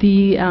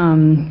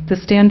 The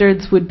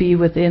standards would be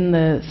within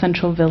the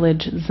Central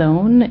Village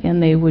Zone,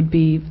 and they would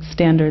be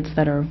standards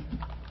that are,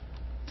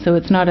 so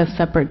it's not a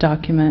separate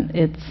document.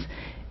 It's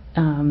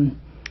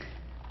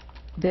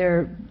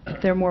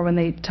they're more when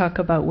they talk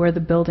about where the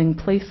building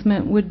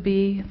placement would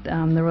be,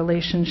 the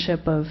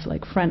relationship of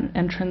like front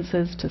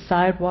entrances to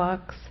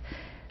sidewalks,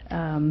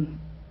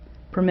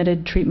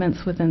 permitted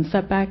treatments within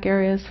setback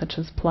areas such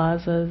as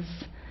plazas.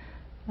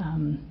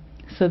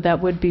 So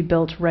that would be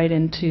built right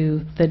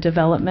into the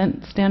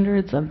development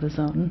standards of the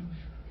zone.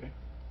 Okay.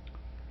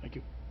 Thank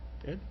you.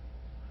 Ed?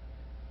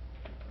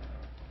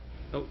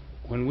 So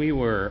when we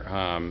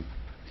were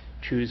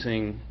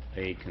choosing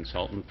a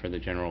consultant for the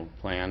general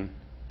plan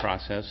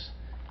process,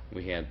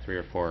 we had 3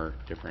 or 4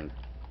 different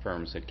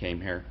firms that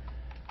came here,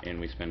 and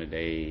we spent a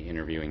day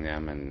interviewing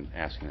them and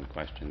asking them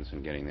questions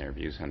and getting their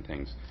views on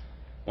things.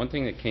 One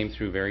thing that came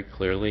through very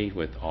clearly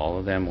with all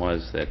of them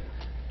was that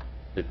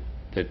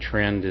the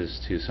trend is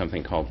to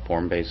something called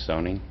form-based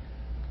zoning,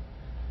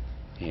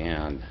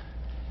 and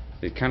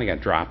it kind of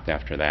got dropped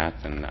after that,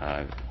 and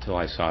until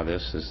I saw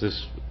this. Is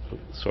this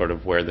sort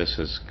of where this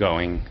is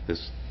going,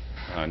 this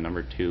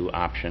number 2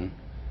 option?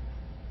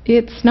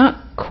 It's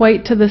not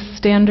quite to the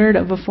standard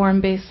of a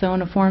form-based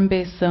zone. A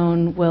form-based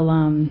zone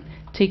will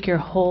take your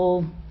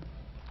whole,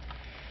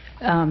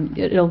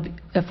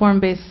 a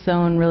form-based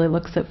zone really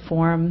looks at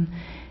form,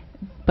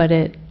 but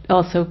it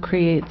also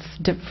creates,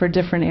 for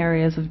different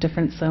areas of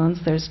different zones,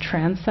 there's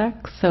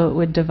transects, so it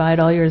would divide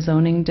all your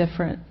zoning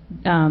different,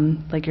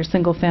 like your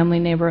single-family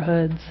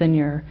neighborhoods and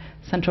your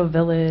Central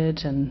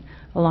Village and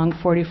along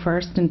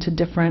 41st into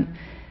different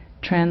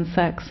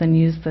transects and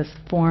use this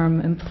form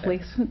and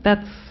placement.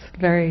 That's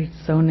very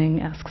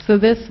zoning-esque. So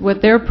this,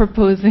 what they're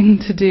proposing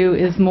to do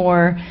is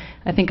more,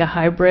 I think, a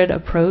hybrid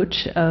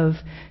approach of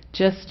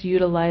just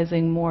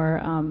utilizing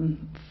more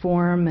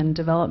form and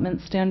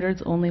development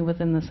standards only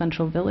within the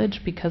Central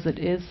Village, because it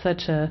is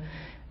such a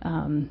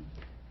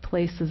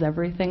place as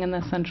everything in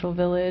the Central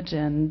Village,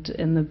 and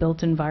in the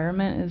built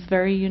environment is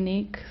very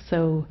unique.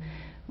 So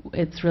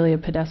It's really a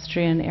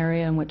pedestrian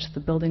area in which the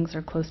buildings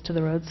are close to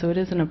the road, so it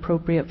is an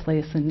appropriate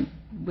place in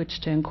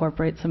which to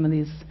incorporate some of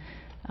these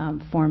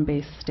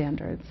form-based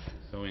standards.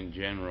 So in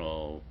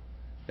general,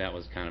 that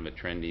was kind of a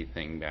trendy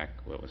thing back,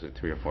 what was it,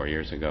 3 or 4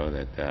 years ago,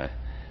 that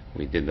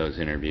we did those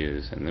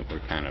interviews, and that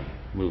we're kind of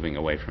moving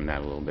away from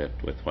that a little bit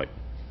with what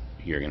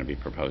you're going to be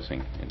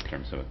proposing in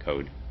terms of a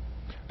code.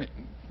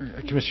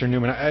 Commissioner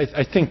Newman,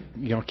 I think,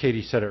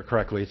 Katie said it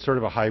correctly. It's sort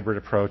of a hybrid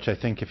approach. I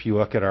think if you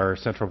look at our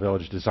Central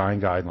Village design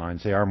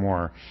guidelines, they are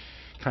more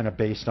kind of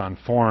based on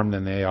form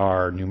than they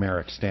are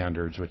numeric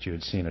standards, which you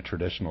would see in a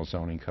traditional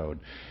zoning code.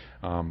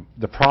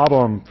 The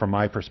problem, from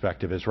my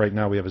perspective, is right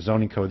now we have a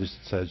zoning code that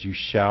says you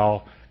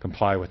shall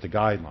comply with the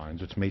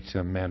guidelines, which makes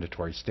them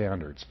mandatory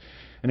standards.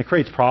 And it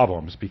creates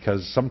problems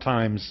because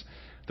sometimes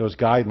those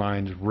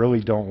guidelines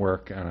really don't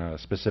work in a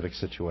specific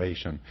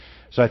situation.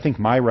 So I think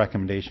my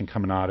recommendation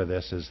coming out of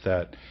this is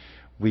that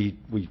we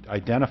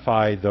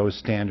identify those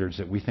standards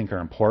that we think are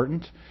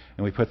important,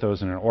 and we put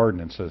those in an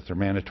ordinance so that they're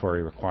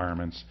mandatory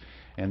requirements.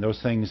 And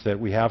those things that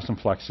we have some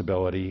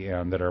flexibility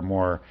and that are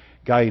more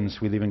guidance,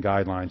 we leave in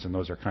guidelines, and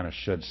those are kind of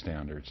should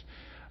standards.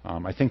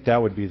 I think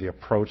that would be the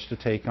approach to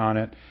take on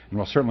it, and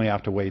we'll certainly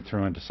have to wade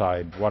through and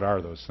decide what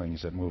are those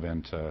things that move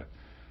into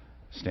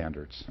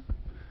standards.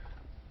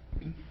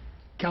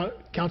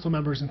 Council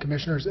members and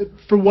commissioners,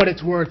 for what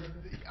it's worth,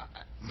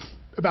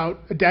 about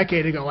a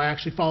decade ago, I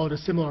actually followed a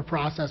similar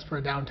process for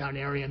a downtown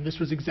area, and this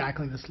was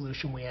exactly the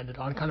solution we ended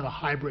on, kind of a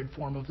hybrid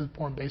form of the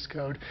form-based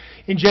code.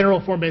 In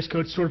general, form-based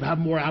codes sort of have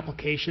more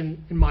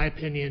application, in my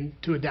opinion,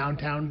 to a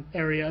downtown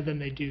area than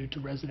they do to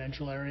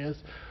residential areas,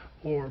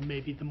 or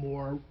maybe the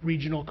more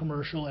regional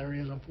commercial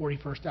areas on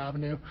 41st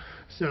Avenue.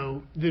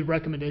 So the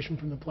recommendation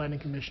from the Planning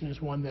Commission is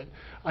one that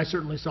I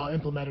certainly saw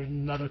implemented in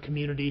another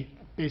community,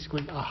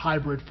 basically a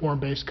hybrid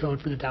form-based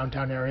code for the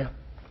downtown area.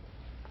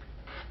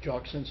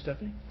 Jackson,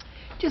 Stephanie?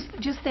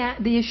 Just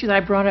that, the issue that I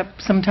brought up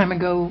some time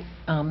ago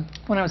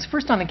when I was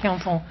first on the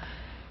council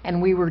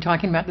and we were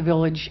talking about the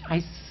village,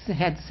 I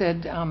had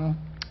said,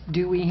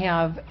 do we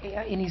have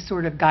any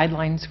sort of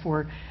guidelines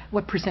for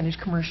what percentage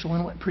commercial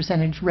and what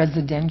percentage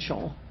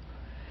residential?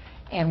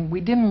 And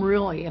we didn't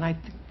really, and I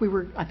think we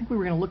were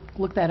going to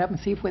look that up and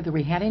see whether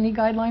we had any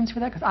guidelines for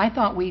that, because I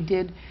thought we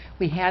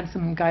had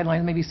some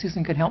guidelines. Maybe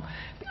Susan could help.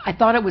 I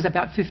thought it was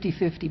about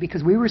 50-50,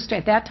 because we were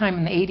at that time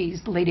in the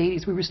 80s, the late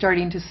 80s, we were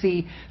starting to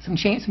see some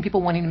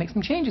people wanting to make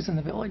some changes in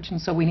the village,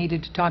 and so we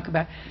needed to talk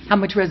about how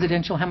much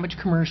residential, how much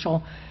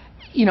commercial,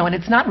 and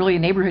it's not really a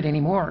neighborhood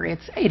anymore.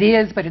 It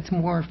is, but it's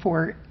more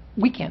for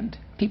weekend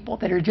people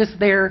that are just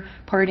there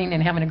partying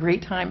and having a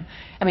great time.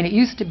 I mean, it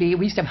used to be,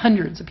 we used to have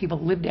hundreds of people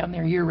that lived down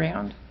there year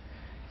round,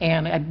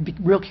 and I'd be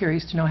real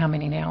curious to know how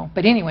many now.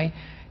 But anyway,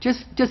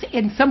 just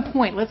at some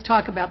point, let's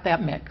talk about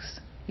that mix,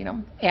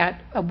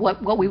 at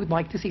what we would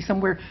like to see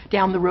somewhere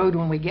down the road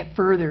when we get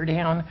further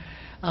down.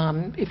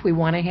 If we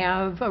want to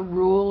have a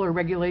rule or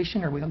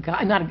regulation, or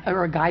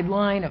or a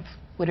guideline of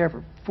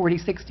whatever,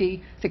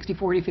 40-60, 60-40,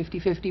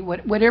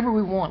 50-50, whatever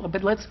we want.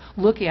 But let's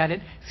look at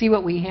it, see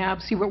what we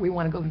have, see where we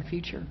want to go in the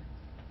future.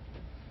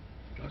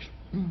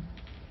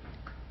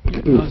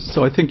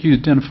 So I think you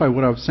identify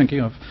what I was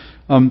thinking of.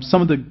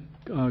 Some of the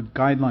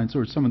guidelines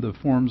or some of the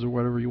forms or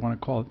whatever you want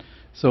to call it.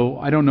 So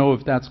I don't know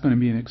if that's going to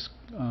be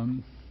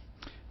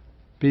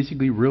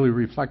basically really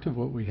reflective of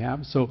what we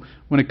have. So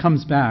when it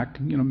comes back,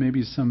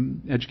 maybe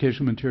some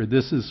educational material,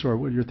 this is sort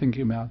of what you're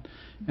thinking about.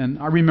 And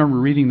I remember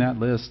reading that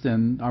list,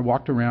 and I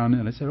walked around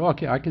and I said,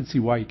 okay, I can see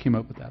why you came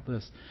up with that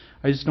list.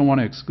 I just don't want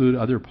to exclude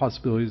other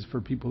possibilities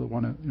for people that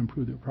want to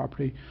improve their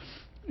property.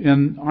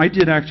 And I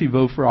did actually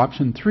vote for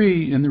option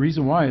 3, and the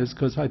reason why is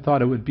because I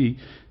thought it would be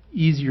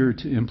easier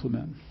to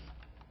implement,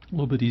 a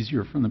little bit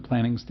easier from the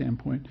planning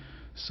standpoint.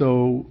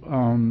 So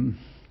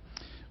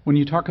when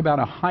you talk about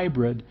a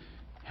hybrid,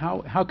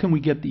 how can we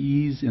get the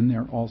ease in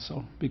there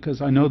also?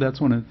 Because I know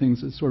that's one of the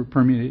things that sort of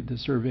permeated the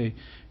survey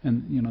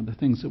and the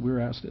things that we were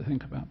asked to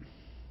think about.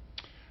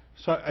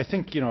 So I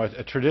think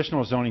a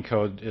traditional zoning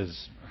code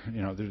is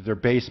they're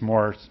based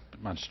more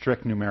on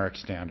strict numeric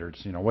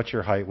standards. What's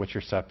your height, what's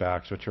your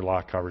setbacks, what's your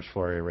lot coverage,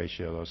 floor area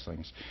ratio, those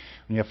things.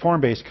 When you have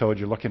form-based code,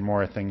 you're looking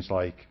more at things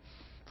like,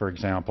 for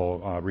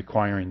example,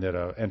 requiring that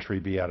an entry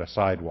be at a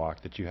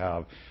sidewalk, that you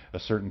have a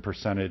certain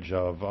percentage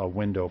of a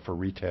window for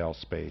retail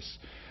space,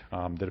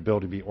 that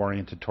ability to be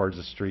oriented towards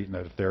the street, and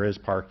that if there is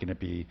parking, it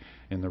be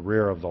in the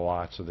rear of the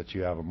lot so that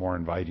you have a more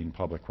inviting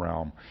public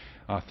realm.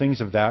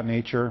 Things of that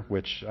nature,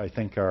 which I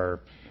think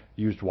are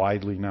used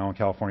widely now in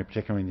California,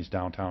 particularly in these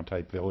downtown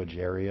type village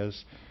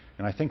areas,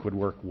 and I think would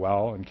work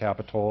well in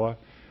Capitola.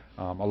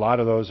 A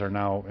lot of those are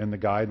now in the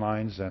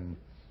guidelines and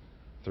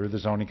through the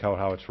zoning code,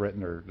 how it's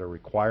written, they're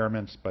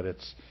requirements, but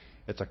it's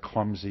a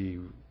clumsy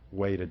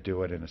way to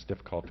do it, and it's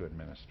difficult to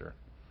administer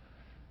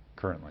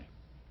currently.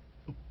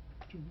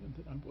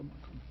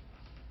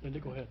 Linda,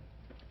 go ahead.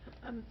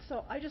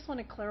 So I just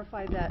want to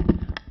clarify that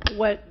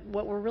what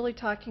we're really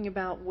talking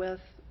about with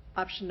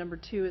option number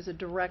 2 is a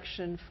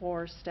direction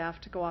for staff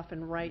to go off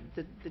and write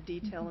the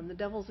detail, and the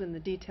devil's in the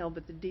detail,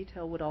 but the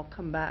detail would all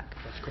come back.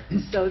 That's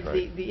correct. So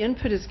Right. the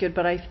input is good,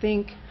 but I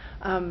think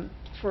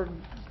for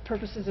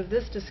purposes of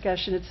this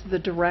discussion, it's the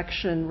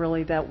direction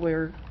really that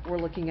we're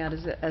looking at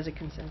as a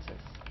consensus.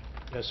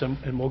 Yes,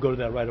 and we'll go to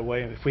that right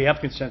away. If we have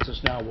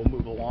consensus now, we'll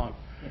move along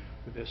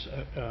with this.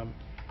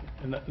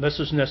 Unless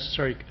there's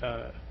necessary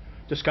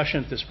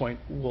discussion at this point,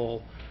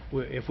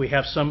 if we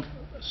have some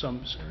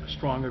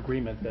strong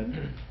agreement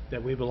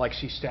that we would like to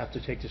see staff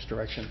to take this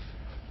direction,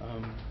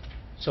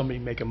 somebody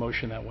make a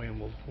motion that way, and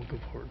we'll go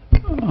forward.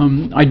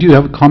 I do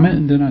have a comment,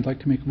 and then I'd like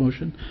to make a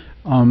motion.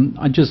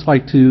 I'd just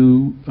like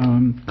to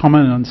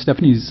comment on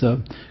Stephanie's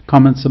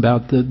comments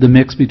about the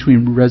mix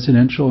between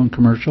residential and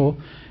commercial.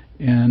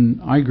 And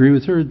I agree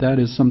with her. That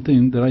is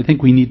something that I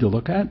think we need to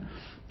look at.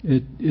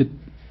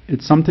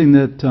 It's something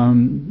that,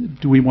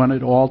 do we want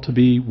it all to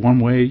be one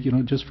way,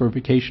 just for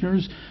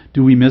vacationers?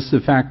 Do we miss the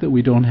fact that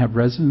we don't have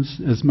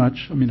residents as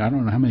much? I mean, I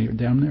don't know how many are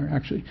down there,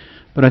 actually.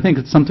 But I think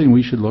it's something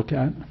we should look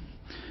at.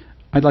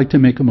 I'd like to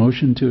make a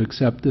motion to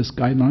accept this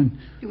guideline.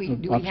 Do we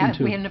option have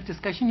 2. enough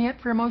discussion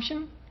yet for a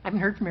motion? I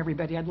haven't heard from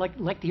everybody. I'd like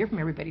to hear from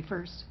everybody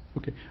first.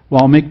 Okay.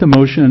 Well, I'll make the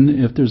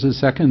motion. If there's a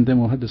second, then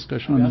we'll have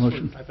discussion on the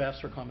motion. I've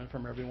asked for comment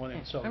from everyone,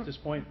 and so at this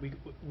point,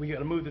 we got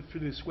to move it through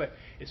this way.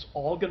 It's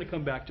all going to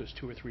come back to us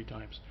 2 or 3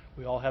 times.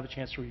 We all have a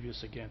chance to review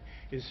this again.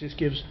 It just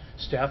gives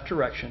staff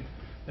direction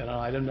that on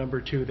item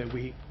number 2 that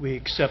we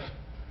accept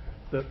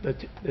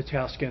the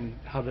task and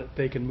how that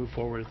they can move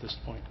forward at this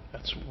point.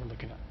 That's what we're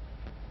looking at.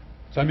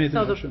 So I made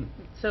the motion.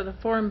 So the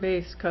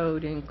form-based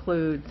code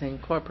includes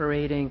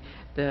incorporating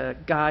the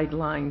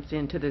guidelines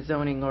into the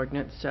zoning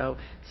ordinance, so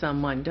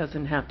someone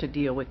doesn't have to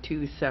deal with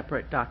 2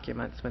 separate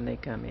documents when they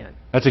come in.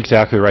 That's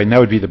exactly right, and that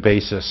would be the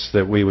basis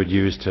that we would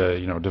use to,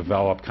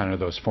 develop kind of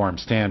those form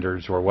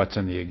standards, or what's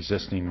in the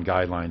existing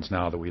guidelines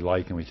now that we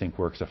like and we think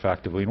works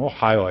effectively. And we'll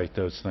highlight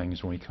those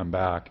things when we come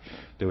back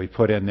that we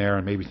put in there,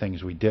 and maybe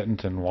things we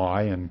didn't and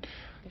why, and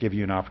give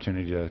you an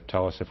opportunity to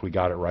tell us if we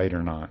got it right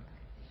or not.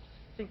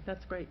 I think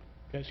that's great.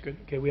 Okay, that's good.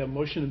 Okay, we have a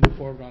motion to move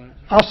forward on it.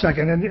 I'll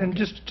second, and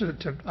just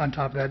to on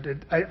top of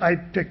that, I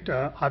picked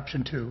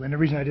option 2, and the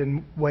reason I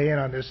didn't weigh in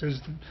on this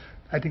is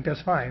I think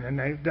that's fine, and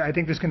I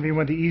think this can be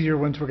one of the easier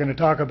ones we're going to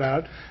talk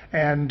about,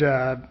 and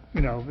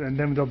and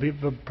then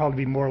there'll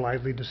probably be more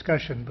lively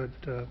discussion,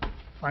 but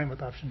fine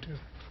with option 2.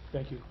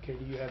 Thank you,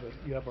 Katie.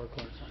 You have our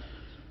clearance on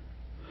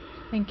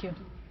that. Thank you.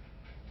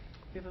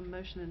 We have a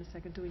motion and a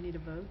second. Do we need a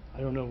vote?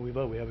 I don't know if we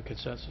vote. We have a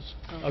consensus.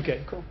 Oh,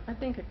 Okay, cool. I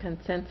think a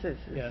consensus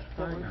is Yeah,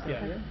 fine.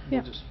 yeah. Yeah.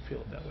 We'll just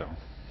feel it that way.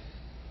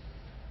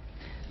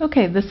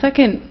 Okay, the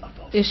second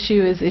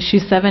issue is issue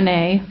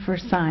 7A for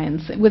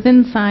signs.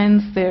 Within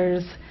signs,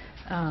 there's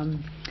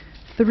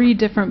 3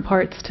 different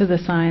parts to the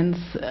signs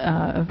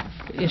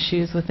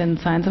issues within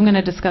signs. I'm going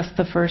to discuss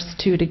the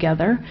first 2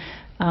 together.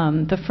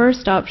 The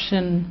first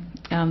option,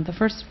 the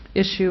first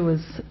issue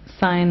was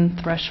sign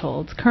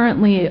thresholds.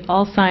 Currently,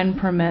 all sign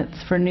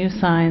permits for new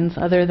signs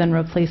other than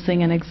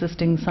replacing an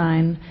existing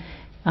sign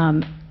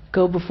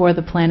go before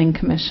the Planning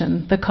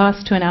Commission. The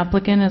cost to an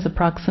applicant is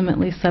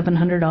approximately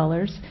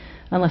 $700.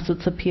 Unless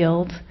it's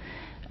appealed,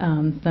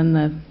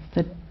 then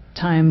the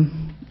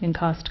time and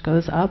cost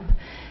goes up.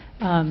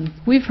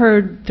 We've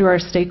heard through our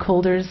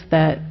stakeholders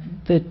that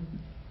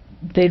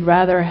they'd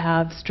rather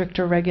have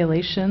stricter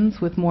regulations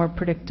with more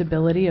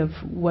predictability of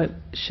what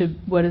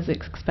is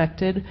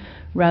expected,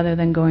 rather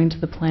than going to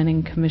the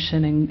Planning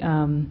Commission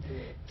and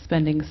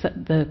spending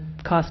the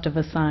cost of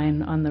a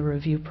sign on the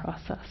review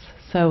process.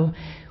 So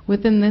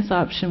within this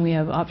option, we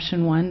have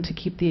option 1 to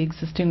keep the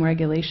existing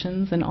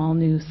regulations, and all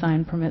new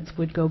sign permits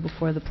would go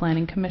before the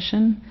Planning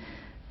Commission.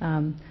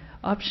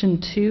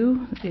 Option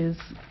 2 is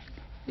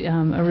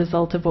a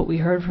result of what we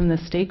heard from the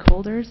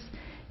stakeholders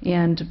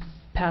and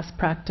past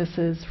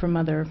practices from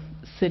other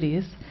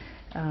cities.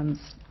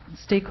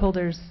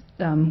 Stakeholders,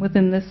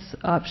 within this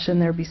option,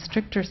 there would be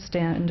stricter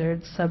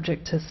standards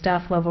subject to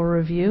staff level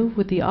review,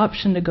 with the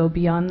option to go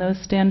beyond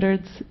those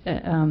standards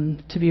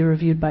to be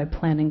reviewed by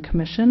Planning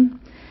Commission.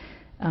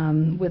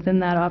 Within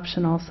that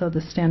option also,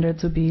 the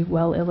standards would be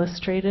well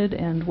illustrated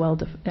and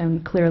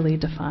and clearly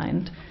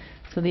defined.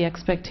 So the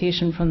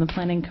expectation from the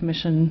Planning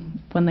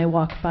Commission, when they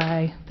walk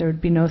by, there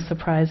would be no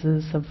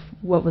surprises of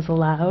what was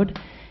allowed.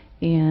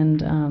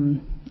 And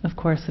of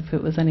course, if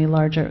it was any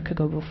larger, it could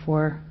go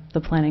before the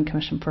Planning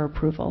Commission for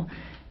approval.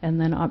 And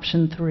then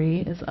option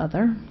 3 is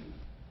other.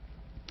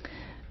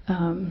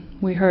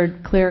 We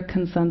heard clear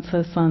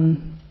consensus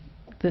on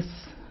this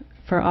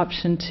for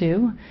option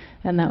 2,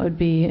 and that would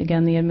be,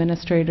 again, the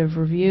administrative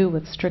review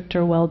with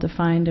stricter,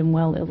 well-defined, and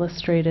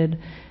well-illustrated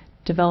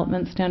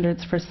development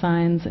standards for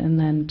signs, and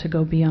then to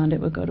go beyond it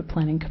would go to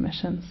Planning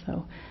Commission.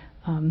 So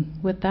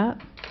with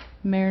that,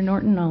 Mayor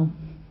Norton, I'll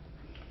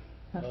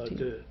ask you.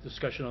 The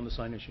discussion on the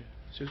sign issue.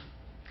 Susan?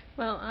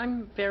 Well,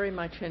 I'm very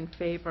much in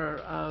favor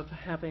of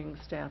having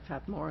staff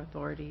have more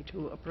authority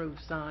to approve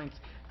signs,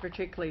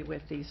 particularly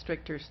with these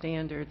stricter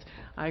standards.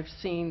 I've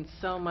seen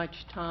so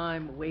much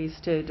time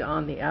wasted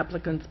on the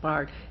applicant's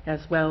part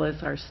as well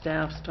as our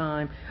staff's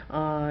time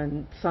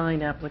on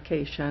sign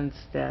applications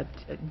that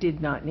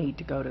did not need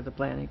to go to the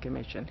Planning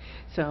Commission.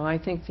 So I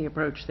think the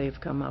approach they've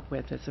come up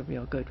with is a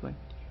real good one.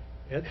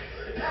 Ed?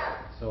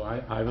 So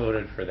I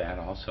voted for that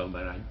also,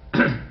 but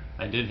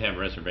I did have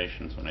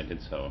reservations when I did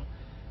so,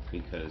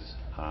 because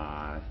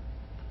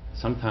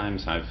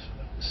sometimes I've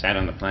sat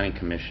on the Planning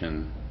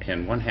Commission,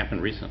 and one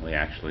happened recently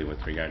actually with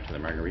regard to the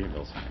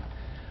Margaritaville sign,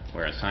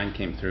 where a sign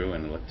came through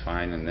and it looked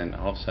fine, and then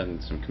all of a sudden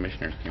some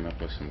commissioners came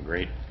up with some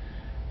great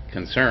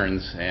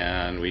concerns,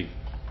 and we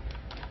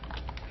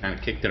kind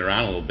of kicked it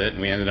around a little bit,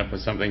 and we ended up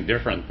with something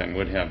different than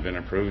would have been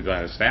approved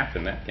by the staff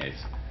in that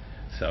case.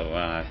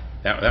 So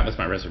that was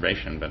my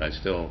reservation, but I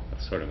still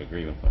sort of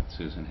agree with what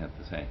Susan had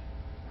to say.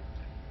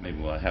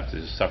 Maybe we'll have to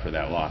just suffer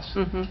that loss.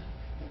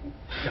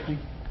 Mm-hmm.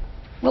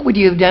 What would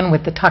you have done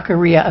with the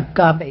Taqueria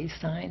Agave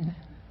sign?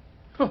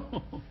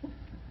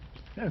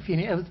 If you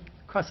knew, it was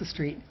across the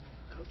street.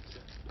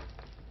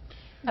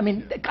 I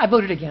mean, I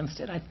voted against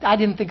it. I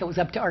didn't think it was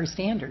up to our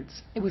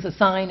standards. It was a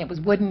sign. It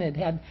was wooden. It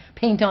had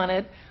paint on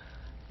it.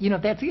 You know,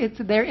 it's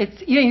there.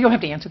 It's, you know, you don't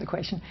have to answer the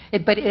question.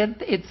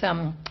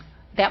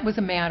 That was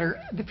a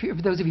matter.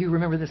 For those of you who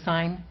remember the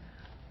sign,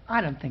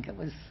 I don't think it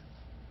was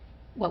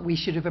what we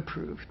should have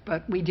approved,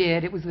 but we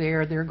did. It was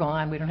there. They're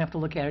gone. We don't have to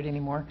look at it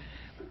anymore.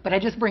 But I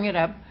just bring it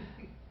up.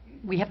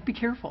 We have to be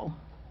careful.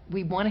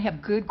 We want to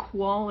have good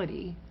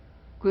quality,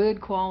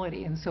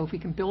 and so if we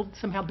can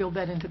somehow build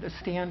that into the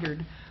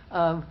standard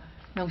of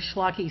no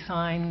schlocky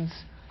signs,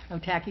 no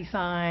tacky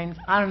signs.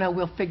 I don't know.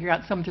 We'll figure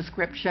out some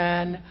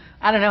description.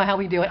 I don't know how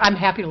we do it. I'm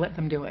happy to let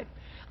them do it.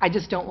 I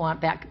just don't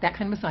want that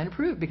kind of a sign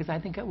approved, because I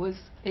think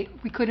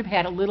we could have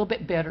had a little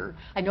bit better.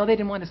 I know they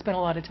didn't want to spend a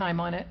lot of time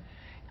on it.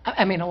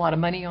 I mean, a lot of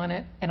money on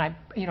it, and I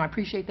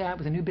appreciate that. It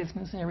was a new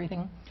business and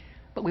everything,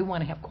 but we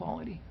want to have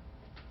quality.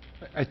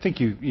 I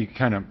think you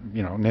kind of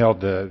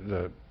nailed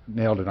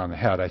it on the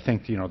head. I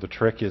think the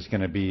trick is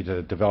going to be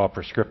to develop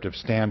prescriptive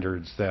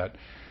standards that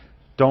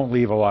don't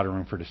leave a lot of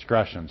room for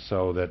discretion,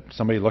 so that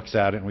somebody looks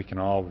at it and we can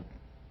all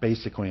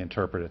basically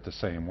interpret it the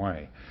same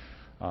way,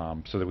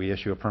 so that we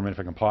issue a permit if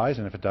it complies,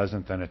 and if it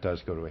doesn't, then it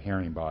does go to a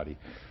hearing body.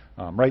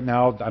 Right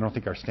now, I don't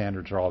think our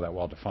standards are all that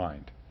well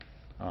defined.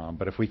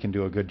 But if we can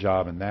do a good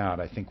job in that,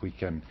 I think we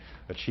can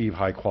achieve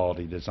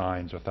high-quality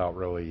designs without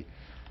really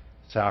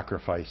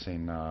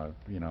sacrificing,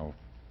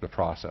 the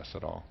process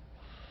at all.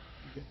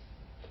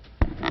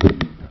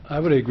 I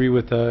would agree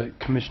with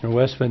Commissioner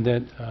Westman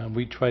that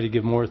we try to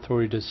give more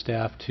authority to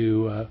staff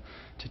to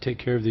take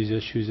care of these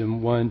issues,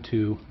 and one,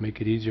 to make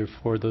it easier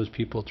for those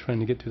people trying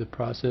to get through the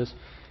process,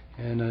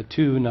 and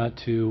two, not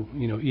to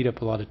eat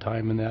up a lot of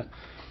time in that.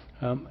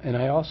 And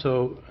I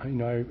also, I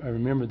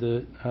remember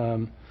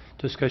the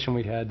discussion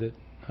we had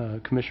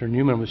that Commissioner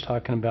Newman was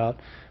talking about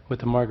with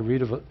the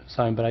Margarita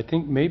sign, but I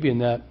think maybe in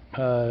that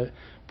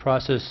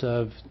process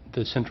of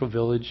the Central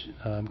Village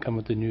come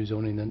with the new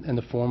zoning and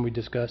the form we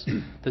discussed,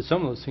 that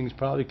some of those things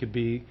probably could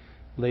be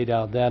laid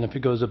out then. If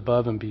it goes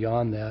above and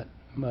beyond that,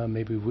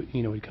 maybe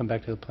we come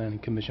back to the Planning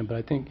Commission. But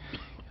I think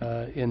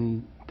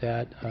in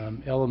that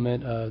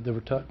element that we're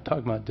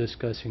talking about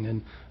discussing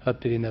and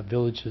updating that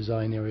village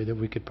design area, that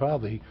we could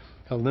probably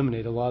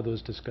eliminate a lot of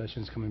those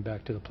discussions coming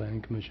back to the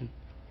Planning Commission.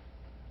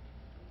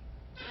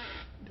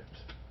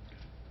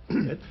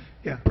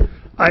 Yeah,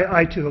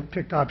 I too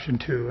picked option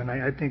 2, and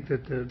I think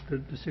that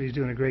the city's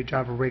doing a great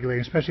job of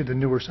regulating, especially the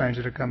newer signs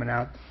that are coming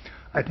out.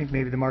 I think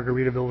maybe the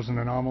Margaritaville was an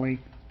anomaly.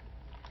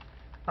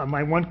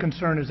 My one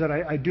concern is that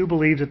I do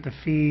believe that the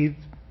fee,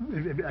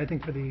 I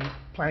think for the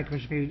Planning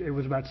Commission fee, it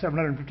was about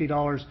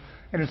 $750,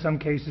 and in some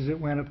cases it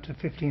went up to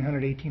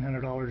 $1,500,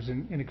 $1,800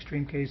 in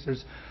extreme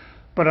cases.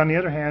 But on the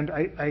other hand,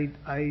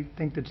 I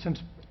think that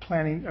since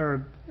planning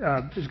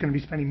is going to be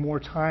spending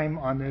more time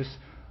on this,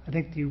 I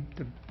think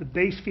the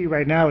base fee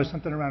right now is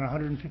something around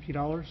 $150.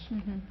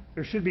 Mm-hmm.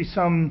 There should be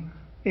some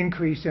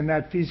increase in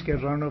that fee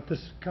schedule. I don't know if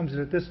this comes in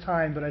at this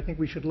time, but I think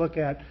we should look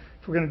at,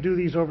 if we're going to do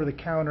these over the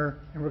counter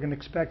and we're going to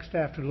expect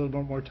staff to do a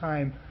little bit more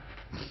time,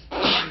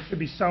 there should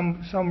be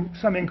some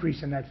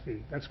increase in that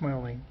fee. That's my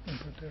only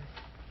input there.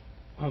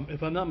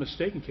 If I'm not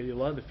mistaken, Katie, a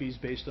lot of the fees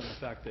based on the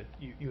fact that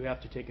you have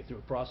to take it through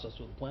a process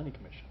with the Planning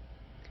Commission.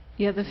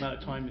 Yeah, the amount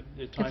of time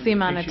it's the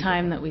amount of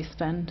time that we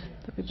spend,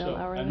 that we bill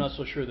hourly. I'm not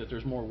so sure that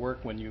there's more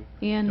work when you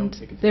and don't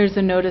take it. There's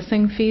a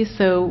noticing fee,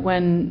 so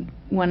when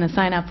a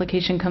sign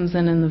application comes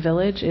in the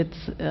village,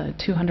 it's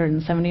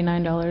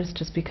 $279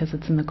 just because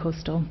it's in the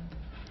coastal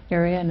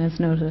area and is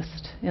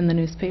noticed in the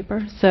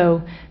newspaper.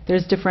 So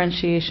there's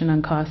differentiation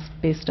on costs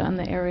based on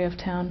the area of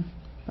town.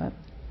 But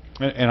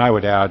And I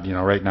would add,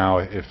 right now,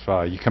 if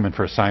you come in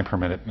for a sign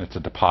permit, it's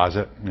a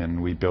deposit,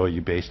 and we bill you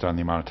based on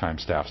the amount of time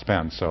staff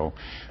spends. So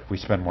if we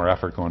spend more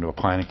effort going to a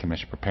Planning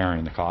Commission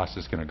preparing, the cost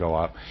is going to go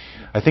up.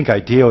 I think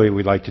ideally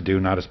we'd like to do,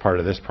 not as part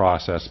of this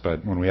process,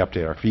 but when we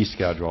update our fee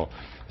schedule,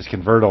 is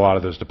convert a lot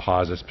of those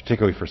deposits,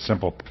 particularly for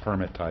simple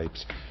permit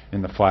types,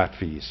 in the flat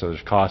fees. So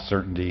there's cost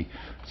certainty.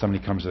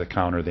 Somebody comes to the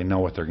counter, they know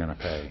what they're going to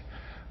pay.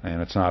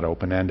 And it's not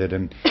open-ended.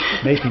 And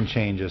making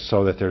changes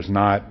so that there's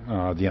not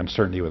the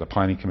uncertainty with a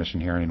planning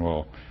commission hearing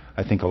will,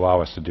 I think,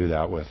 allow us to do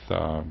that with,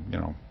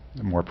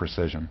 more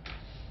precision.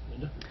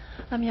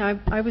 Yeah,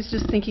 I was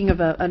just thinking of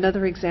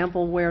another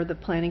example where the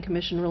Planning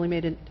Commission really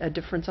made a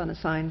difference on a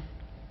sign,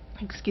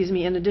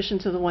 in addition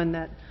to the one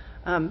that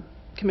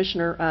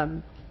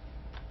Commissioner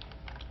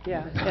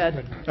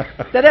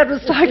Ed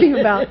was talking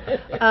about.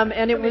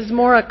 And it was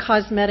more a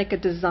cosmetic, a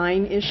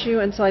design issue,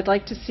 and so I'd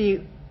like to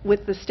see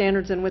with the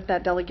standards and with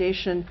that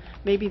delegation,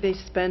 maybe they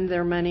spend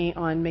their money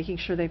on making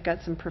sure they've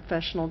got some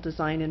professional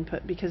design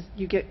input, because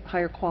you get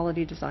higher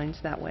quality designs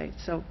that way.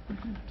 So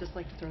just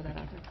like to throw that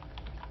out there.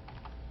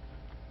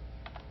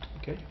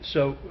 Okay,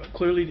 so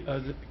clearly,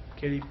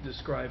 Katie,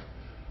 describe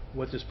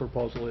what this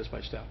proposal is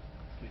by staff,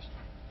 please.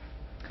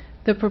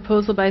 The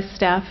proposal by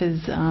staff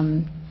is,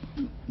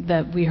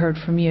 that we heard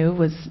from you,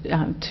 was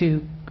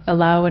to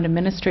allow an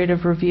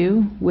administrative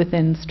review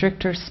within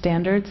stricter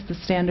standards. The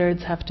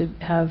standards have to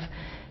have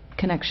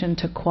connection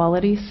to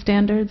quality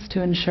standards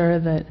to ensure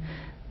that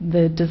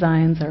the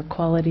designs are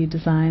quality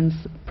designs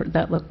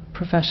that look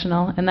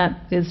professional, and that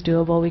is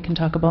doable. We can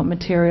talk about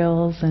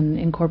materials and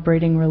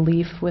incorporating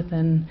relief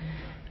within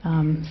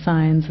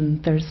signs,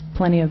 and there's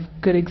plenty of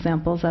good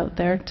examples out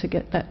there to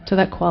get that to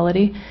that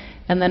quality.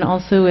 And then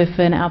also, if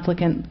an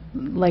applicant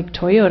like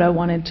Toyota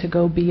wanted to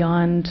go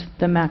beyond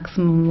the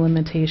maximum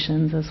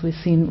limitations, as we've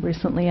seen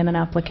recently in an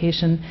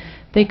application,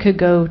 they could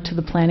go to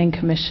the Planning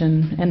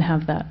Commission and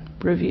have that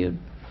reviewed.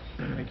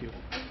 Thank you.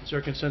 Is there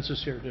a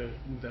consensus here to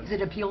move that? Is it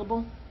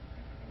appealable?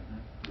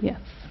 Yes.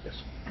 Yes.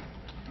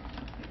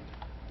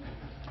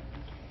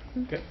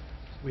 Okay.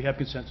 We have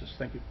consensus.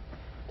 Thank you.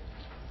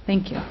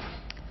 Thank you.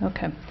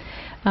 Okay.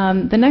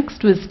 The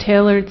next was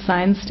tailored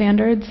sign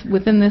standards.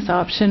 Within this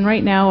option,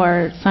 right now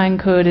our sign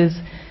code is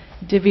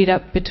divvied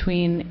up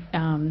between,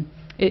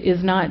 it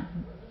is not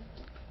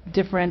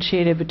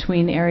differentiated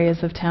between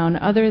areas of town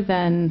other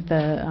than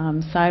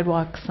the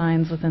sidewalk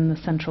signs within the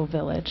central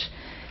village.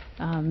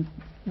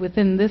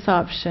 Within this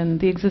option,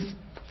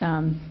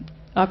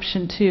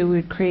 option 2, we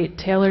would create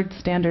tailored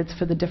standards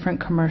for the different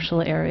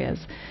commercial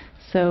areas.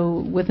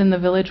 So within the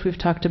village, we've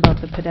talked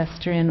about the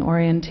pedestrian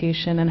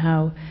orientation and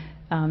how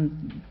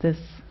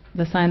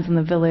the signs in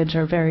the village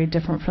are very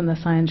different from the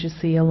signs you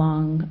see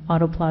along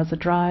Auto Plaza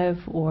Drive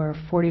or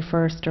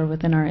 41st or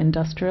within our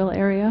industrial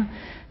area.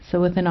 So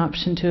within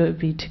option 2, it would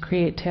be to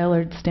create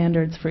tailored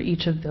standards for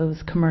each of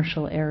those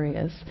commercial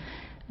areas.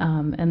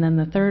 And then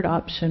the third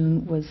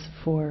option was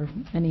for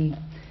any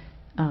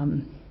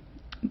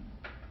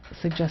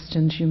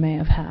suggestions you may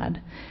have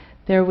had.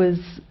 There was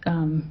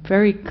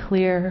very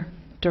clear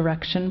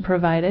direction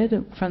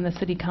provided from the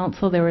City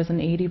Council. There was an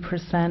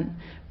 80%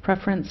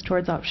 preference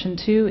towards option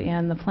 2,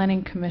 and the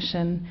Planning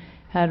Commission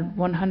had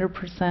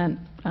 100%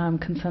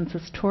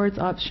 consensus towards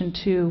option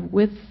 2,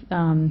 with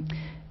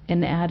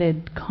an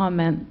added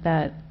comment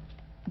that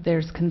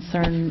there's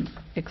concern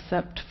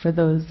except for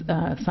those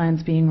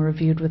signs being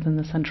reviewed within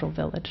the central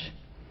village.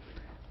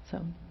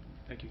 So,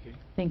 thank you, Katie.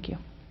 Thank you.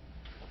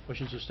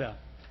 Questions of staff?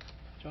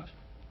 Josh?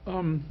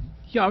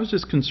 Yeah, I was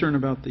just concerned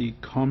about the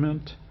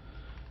comment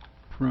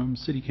from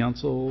City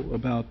Council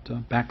about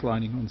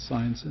backlighting on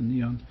signs and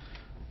neon.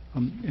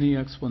 Any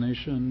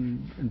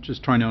explanation? I'm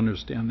just trying to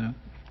understand that,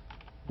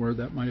 where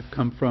that might have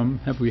come from.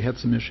 Have we had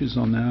some issues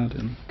on that?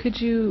 And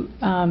could you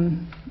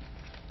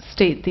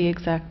state the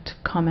exact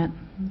comment?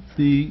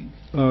 The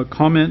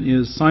comment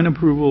is sign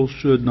approval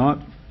should not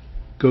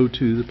go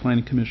to the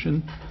Planning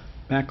Commission.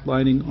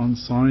 Backlighting on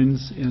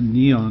signs and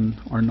neon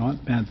are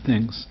not bad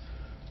things.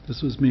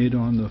 This was made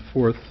on the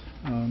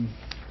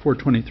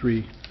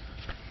 4/23.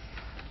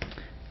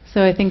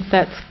 So I think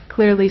that's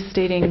clearly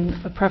stating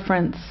a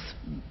preference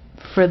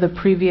for the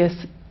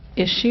previous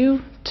issue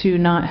to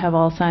not have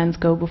all signs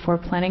go before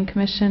Planning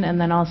Commission, and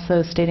then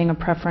also stating a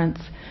preference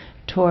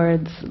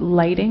towards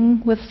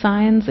lighting with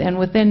signs. And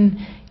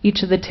within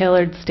each of the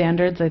tailored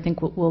standards, I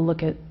think we'll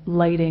look at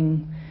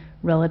lighting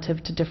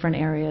relative to different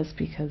areas,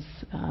 because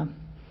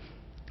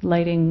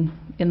lighting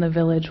in the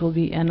village will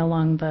be, and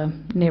along the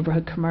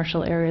neighborhood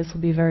commercial areas,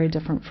 will be very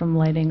different from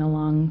lighting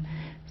along,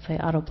 say,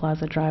 Auto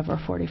Plaza Drive or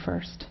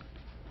 41st.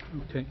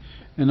 Okay.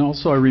 And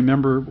also, I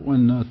remember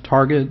when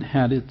Target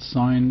had its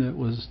sign that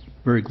was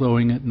very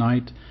glowing at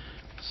night.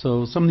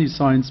 So some of these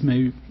signs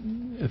may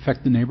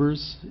affect the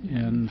neighbors,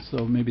 and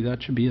so maybe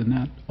that should be in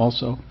that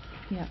also.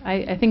 Yeah,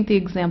 I think the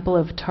example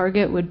of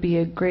Target would be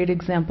a great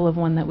example of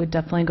one that would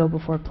definitely go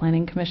before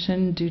Planning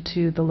Commission due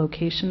to the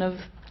location of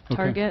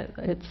Target.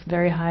 Okay. It's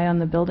very high on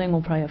the building.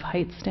 We'll probably have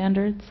height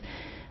standards.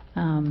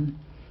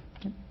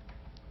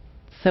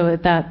 So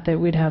at that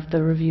we'd have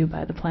the review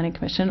by the Planning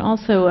Commission.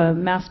 Also, a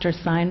master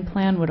sign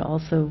plan would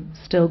also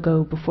still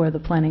go before the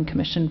Planning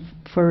Commission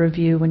for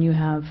review when you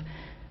have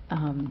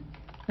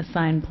a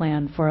sign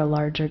plan for a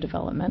larger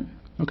development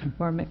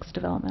or a mixed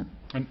development.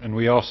 And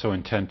we also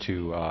intend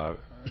to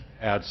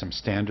add some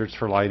standards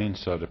for lighting,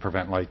 so to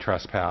prevent light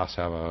trespass,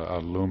 have a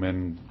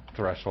lumen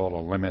threshold, a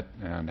limit,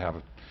 and have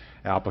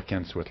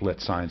applicants with lit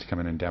signs come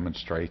in and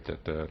demonstrate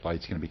that the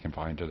light's going to be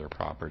confined to their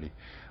property.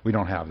 We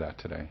don't have that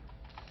today.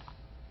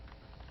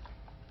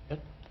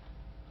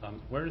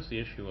 Where does the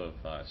issue of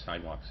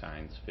sidewalk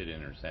signs fit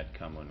in, or does that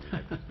come when we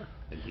get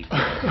the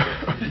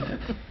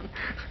details?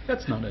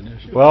 That's not an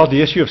issue. Well,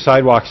 the issue of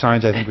sidewalk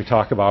signs, I think we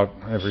talk about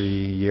every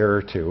year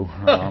or two.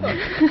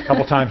 A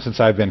couple times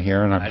since I've been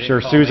here, and I'm sure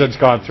Susan's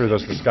gone through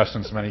those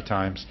discussions many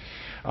times.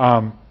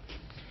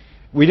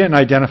 We didn't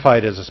identify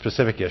it as a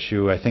specific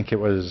issue. I think it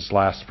was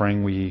last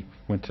spring we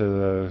went to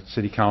the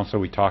City Council.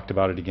 We talked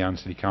about it again.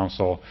 City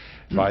Council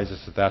advised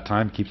us at that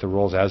time, keep the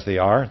rules as they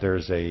are.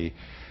 There's an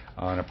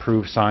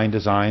approved sign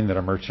design that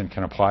a merchant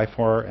can apply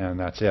for, and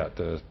that's it.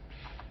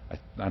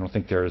 I don't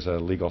think there is a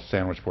legal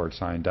sandwich board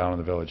sign down in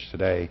the village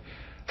today.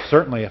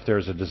 Certainly, if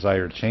there's a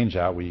desire to change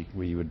that, we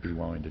would be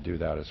willing to do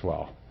that as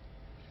well.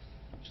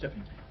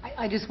 Stephanie?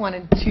 I just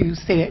wanted to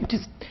say,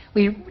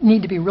 we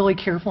need to be really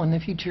careful in the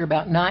future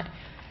about not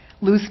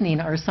loosening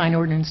our sign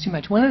ordinance too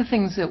much. One of the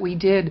things that we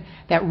did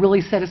that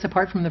really set us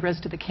apart from the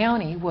rest of the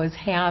county was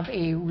have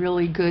a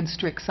really good,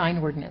 strict sign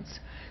ordinance.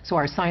 So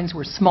our signs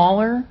were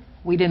smaller.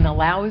 We didn't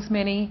allow as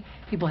many.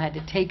 People had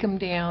to take them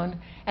down,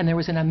 and there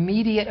was an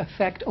immediate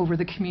effect over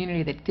the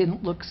community that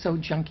didn't look so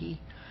junky.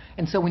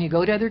 And so when you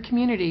go to other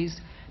communities,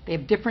 they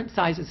have different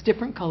sizes,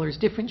 different colors,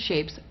 different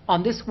shapes,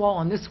 on this wall,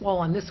 on this wall,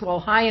 on this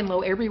wall, high and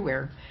low,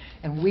 everywhere.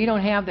 And we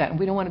don't have that, and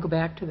we don't want to go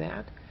back to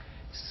that.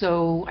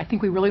 So I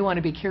think we really want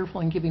to be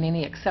careful in giving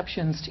any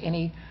exceptions to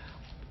any,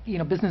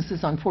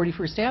 businesses on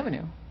 41st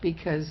Avenue,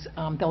 because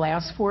they'll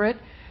ask for it.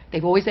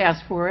 They've always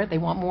asked for it. They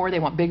want more.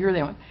 They want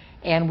bigger.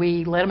 And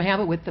we let them have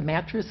it with the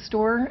mattress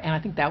store, and I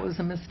think that was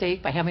a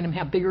mistake by having them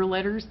have bigger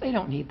letters. They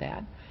don't need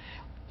that.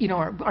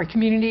 Our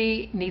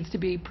community needs to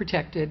be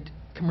protected,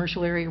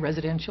 commercial area,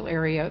 residential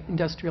area,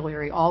 industrial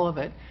area, all of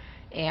it,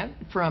 and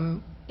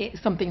from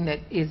something that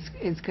is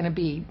going to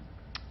be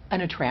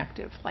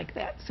unattractive like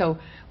that. So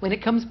when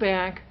it comes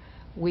back,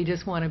 we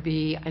just want to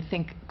be, I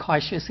think,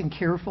 cautious and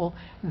careful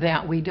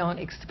that we don't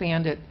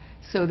expand it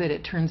so that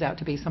it turns out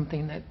to be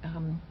something that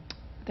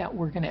that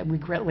we're going to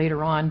regret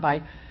later on by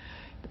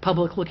the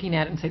public looking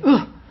at it and say,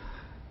 "Oh,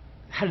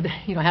 how did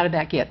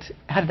that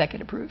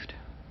get approved?"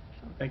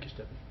 Thank you,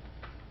 Stephanie.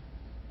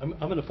 I'm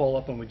going to follow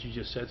up on what you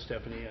just said,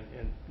 Stephanie.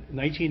 In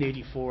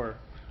 1984,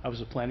 I was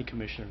a planning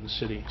commissioner in the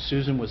city.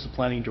 Susan was the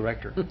planning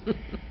director.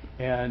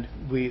 And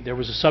there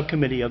was a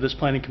subcommittee of this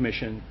planning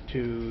commission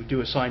to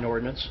do a sign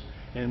ordinance.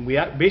 And we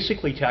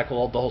basically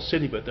tackled the whole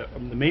city, but the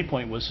main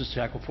point was to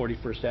tackle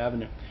 41st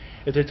Avenue.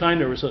 At the time,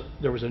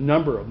 there was a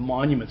number of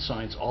monument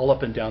signs all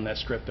up and down that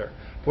strip there.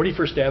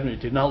 41st Avenue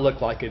did not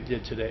look like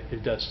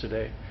it does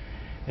today.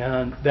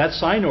 And that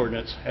sign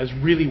ordinance has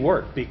really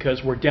worked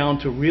because we're down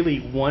to really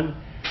one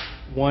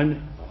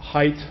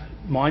height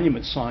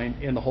monument sign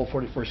in the whole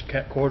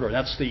 41st corridor.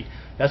 That's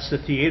the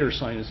theater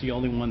sign is the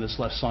only one that's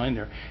left signed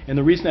there. And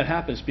the reason that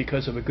happens is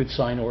because of a good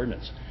sign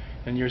ordinance.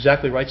 And you're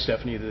exactly right,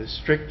 Stephanie. The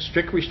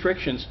strict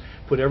restrictions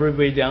put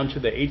everybody down to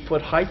the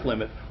 8-foot height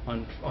limit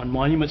on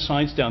monument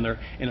signs down there,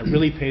 and it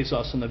really pays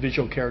us on the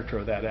visual character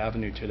of that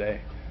avenue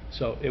today.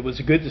 So it was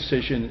a good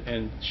decision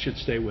and should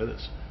stay with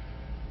us.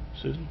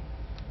 Susan?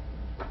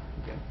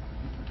 Okay.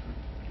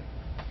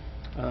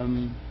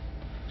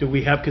 Do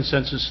we have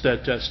consensus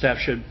that staff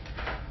should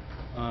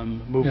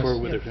move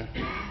forward with it?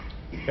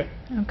 Okay.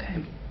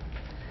 Okay.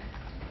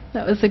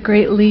 That was a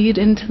great lead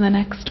into the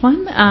next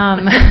one.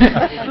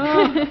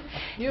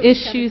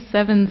 Issue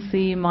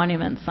 7C,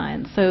 monument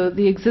signs. So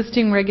the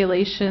existing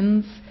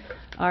regulations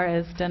are,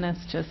 as Dennis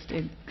just,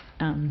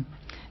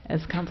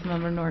 as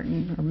Councilmember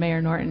Norton or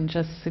Mayor Norton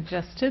just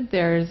suggested,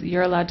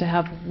 you're allowed to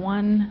have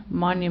one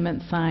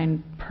monument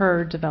sign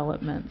per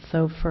development,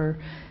 so per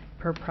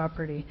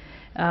property.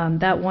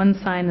 That one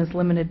sign is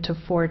limited to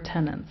 4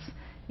 tenants,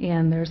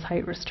 and there's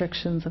height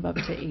restrictions of up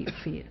to 8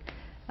 feet.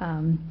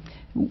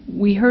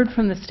 We heard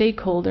from the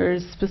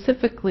stakeholders,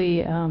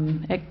 specifically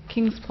at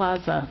Kings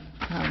Plaza,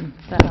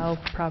 the Howe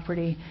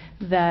property,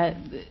 that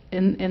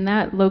in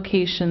that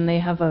location they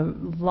have a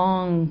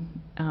long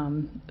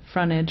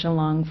frontage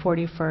along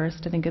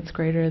 41st. I think it's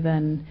greater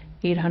than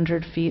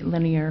 800 feet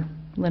linear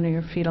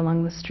feet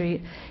along the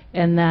street,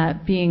 and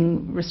that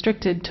being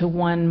restricted to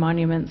one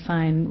monument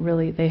sign,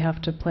 really they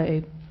have to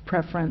play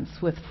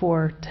preference with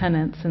 4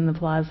 tenants in the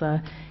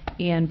plaza,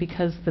 and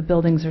because the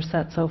buildings are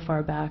set so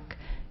far back,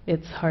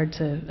 it's hard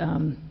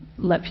to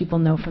let people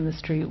know from the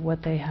street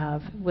what they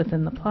have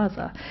within the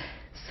plaza.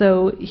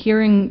 So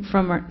hearing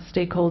from our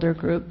stakeholder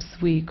groups,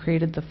 we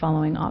created the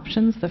following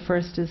options. The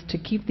first is to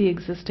keep the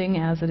existing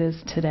as it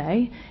is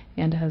today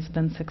and has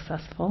been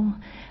successful.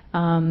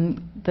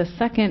 The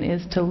second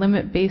is to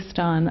limit based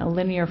on a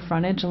linear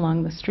frontage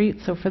along the street.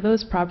 So for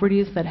those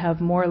properties that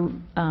have more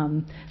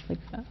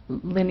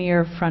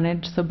linear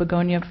frontage, so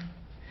Begonia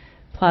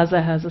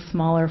Plaza has a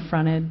smaller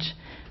frontage,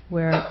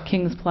 where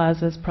Kings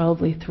Plaza is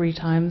probably 3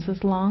 times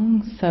as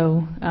long.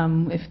 So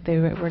if they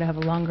were to have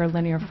a longer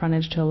linear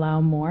frontage, to allow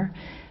more.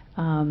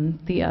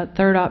 The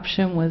third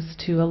option was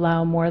to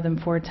allow more than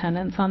 4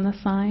 tenants on the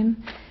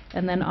sign.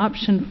 And then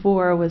option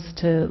 4 was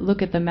to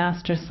look at the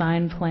master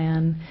sign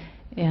plan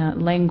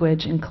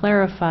language and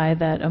clarify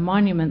that a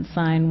monument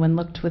sign, when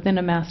looked within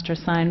a master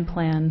sign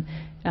plan,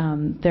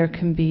 there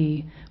can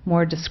be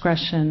more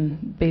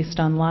discretion based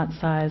on lot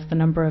size, the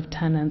number of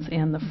tenants,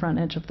 and the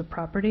frontage of the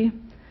property.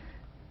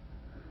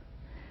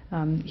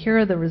 Here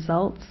are the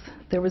results.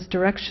 There was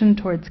direction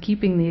towards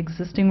keeping the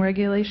existing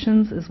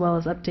regulations as well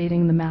as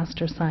updating the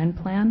master sign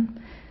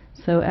plan.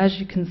 So as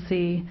you can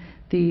see,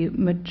 the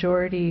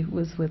majority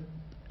was with,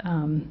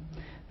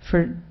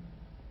 for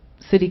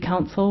City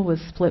Council was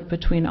split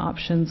between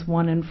options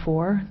 1 and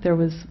 4. There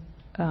was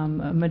a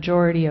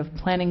majority of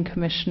planning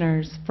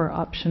commissioners for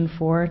option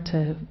 4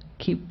 to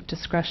keep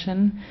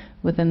discretion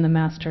within the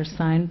master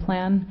sign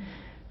plan.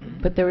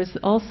 But there was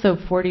also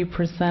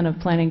 40% of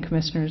planning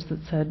commissioners that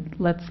said,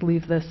 let's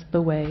leave this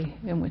the way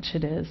in which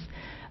it is.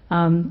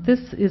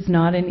 This is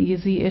not an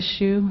easy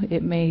issue.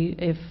 It may,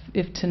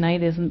 if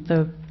tonight isn't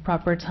the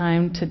proper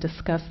time to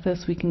discuss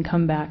this, we can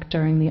come back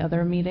during the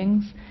other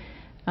meetings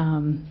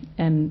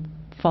and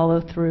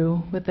follow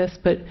through with this.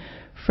 But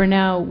for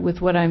now, with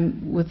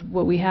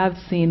what we have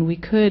seen, we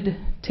could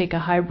take a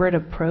hybrid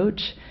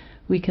approach.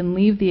 We can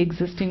leave the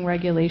existing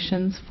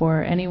regulations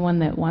for anyone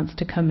that wants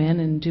to come in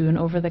and do an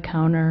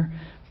over-the-counter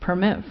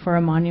permit for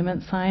a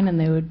monument sign, and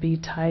they would be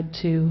tied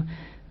to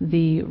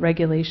the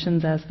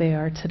regulations as they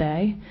are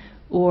today.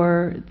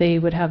 Or they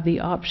would have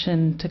the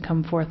option to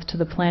come forth to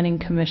the Planning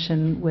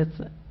Commission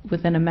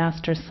within a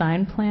master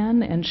sign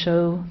plan and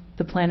show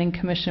the Planning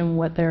Commission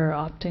what they're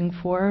opting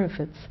for,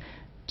 if it's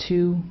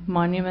 2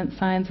 monument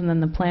signs, and then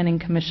the Planning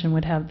Commission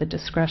would have the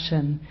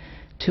discretion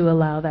to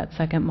allow that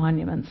second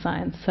monument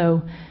sign.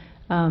 So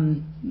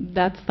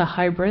that's the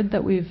hybrid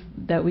that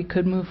we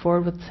could move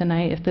forward with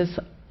tonight. If this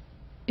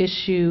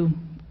issue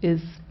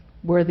is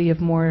worthy of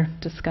more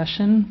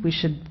discussion, we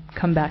should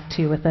come back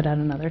to you with it at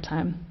another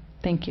time.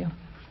 Thank you.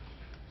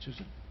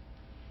 Susan?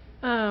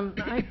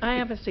 I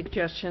have a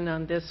suggestion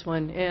on this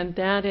one, and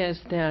that is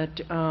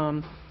that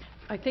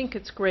I think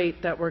it's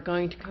great that we're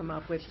going to come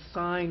up with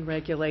sign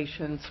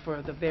regulations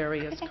for the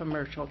various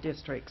commercial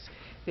districts,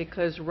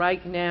 because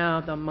right now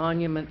the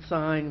monument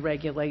sign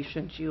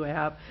regulations you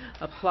have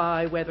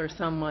apply whether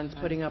someone's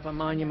putting up a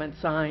monument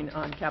sign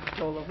on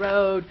Capitola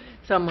Road,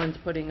 someone's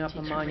putting up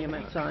a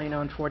monument sign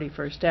on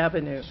 41st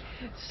Avenue.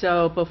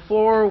 So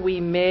before we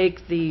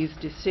make these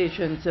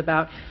decisions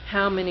about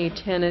how many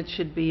tenants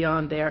should be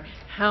on there,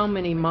 how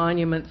many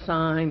monument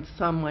signs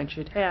someone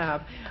should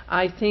have,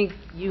 I think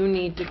you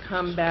need to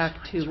come back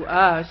to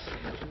us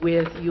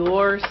with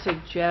your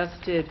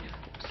suggested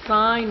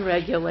sign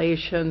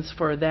regulations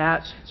for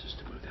that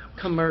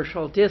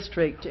commercial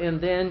district,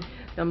 and then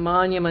the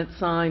monument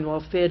sign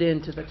will fit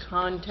into the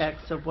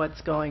context of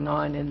what's going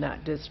on in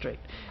that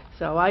district.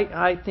 So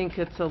I think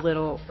it's a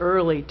little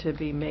early to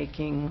be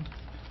making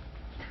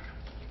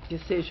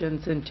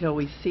decisions until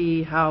we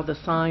see how the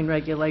sign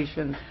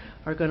regulations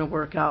are going to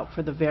work out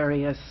for the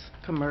various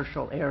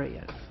commercial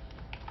areas.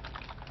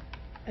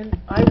 And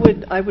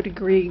I would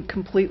agree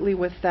completely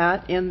with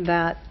that, in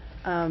that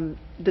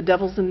the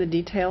devil's in the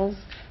details,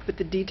 but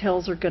the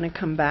details are going to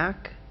come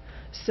back.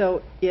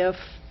 So if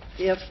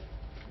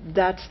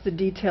that's the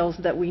details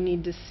that we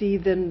need to see,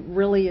 then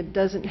really it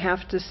doesn't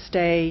have to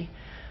stay.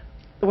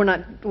 We're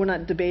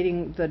not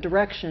debating the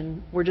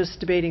direction. We're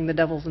just debating the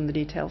devil's in the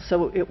details.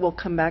 So it will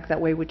come back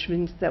that way, which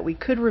means that we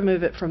could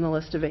remove it from the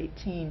list of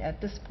 18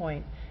 at this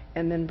point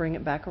and then bring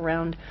it back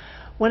around.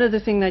 One other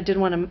thing I did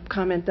want to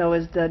comment, though,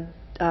 is the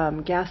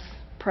gas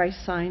price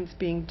signs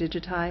being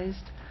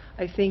digitized.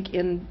 I think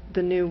in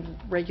the new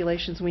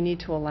regulations we need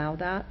to allow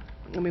that.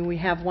 I mean, we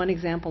have one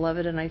example of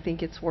it, and I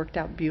think it's worked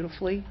out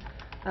beautifully.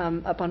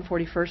 Up on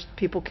 41st,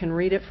 people can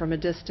read it from a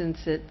distance.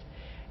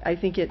 I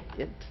think it's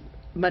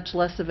much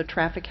less of a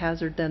traffic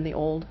hazard than the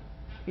old,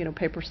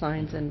 paper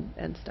signs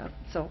and stuff.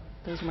 So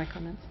those are my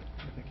comments.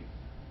 Thank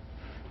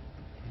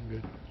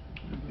you. Good.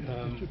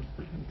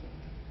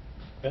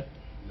 Beth?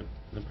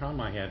 The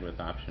problem I had with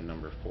option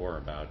number 4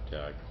 about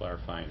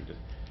clarifying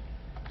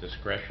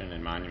discretion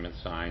in monument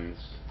signs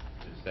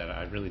is that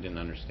I really didn't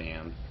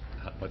understand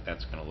what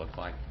that's going to look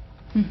like.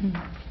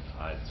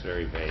 It's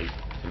very vague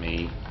to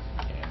me,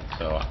 and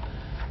so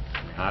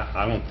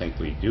I don't think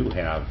we do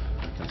have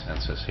a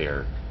consensus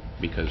here,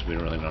 because we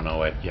really don't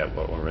know yet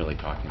what we're really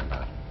talking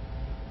about.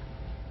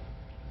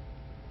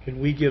 Can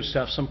we give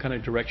staff some kind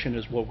of direction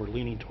as what we're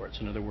leaning towards?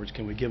 In other words,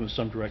 can we give them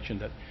some direction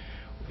that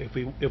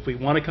if we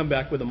want to come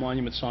back with the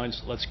monument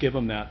signs, let's give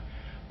them that.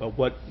 But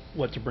what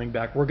to bring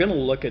back? We're going to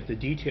look at the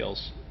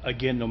details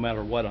again, no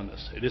matter what, on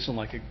this. It isn't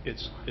like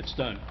it's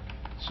done.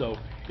 So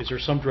is there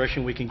some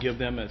direction we can give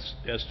them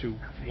as to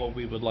what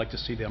we would like to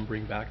see them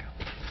bring back?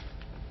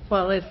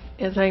 Well,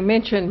 as I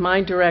mentioned,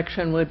 my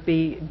direction would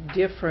be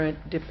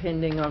different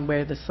depending on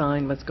where the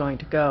sign was going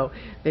to go,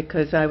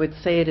 because I would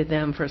say to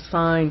them, for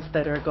signs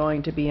that are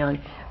going to be on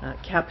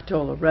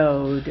Capitola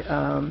Road,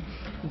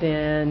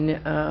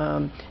 then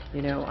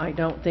You know, I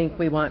don't think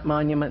we want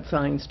monument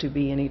signs to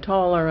be any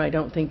taller. I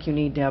don't think you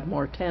need to have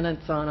more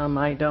tenants on them.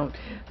 I don't,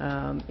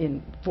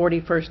 in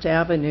 41st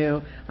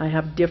Avenue, I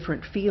have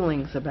different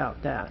feelings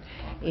about that.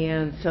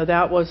 And so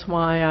that was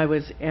why I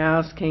was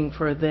asking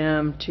for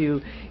them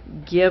to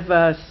give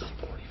us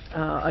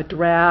a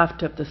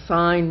draft of the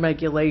sign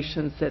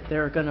regulations that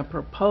they're going to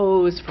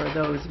propose for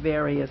those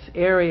various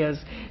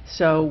areas,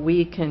 so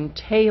we can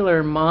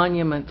tailor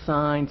monument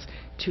signs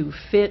to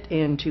fit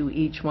into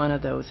each one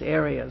of those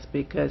areas,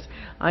 because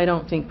I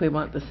don't think we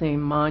want the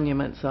same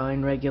monument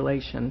sign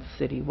regulations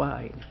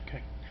citywide.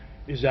 Okay.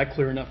 Is that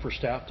clear enough for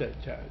staff to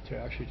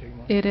actually take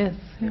them on? It is.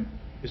 Yeah.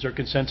 Is there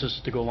consensus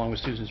to go along with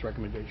Susan's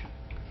recommendation?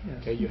 Yes.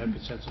 Okay, you have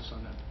consensus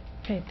on that.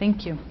 Okay,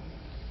 thank you.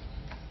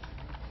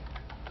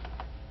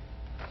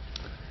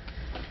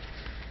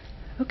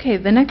 Okay,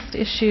 the next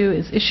issue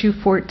is issue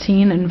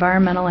 14,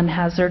 environmental and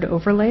hazard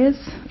overlays.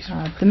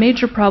 The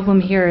major problem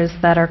here is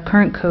that our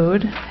current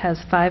code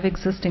has 5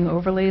 existing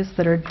overlays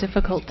that are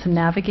difficult to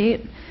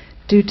navigate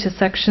due to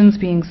sections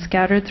being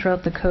scattered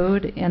throughout the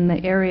code and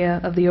the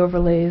area of the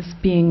overlays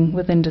being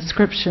within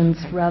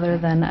descriptions rather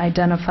than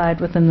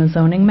identified within the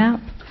zoning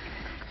map.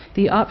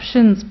 The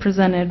options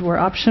presented were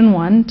option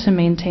 1, to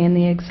maintain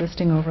the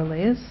existing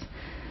overlays.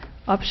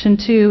 Option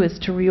 2 is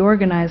to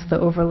reorganize the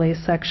overlay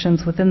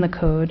sections within the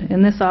code.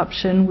 In this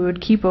option, we would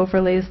keep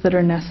overlays that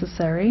are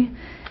necessary,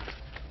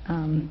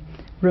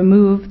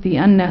 remove the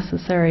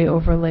unnecessary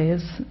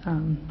overlays,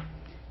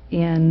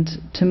 and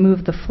to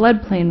move the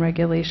floodplain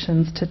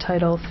regulations to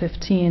Title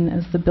 15,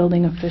 as the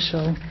building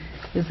official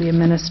is the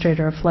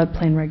administrator of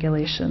floodplain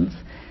regulations.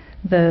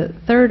 The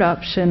third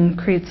option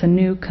creates a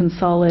new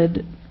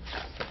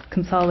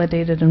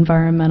consolidated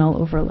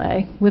environmental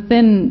overlay.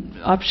 Within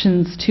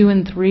options 2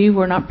 and 3,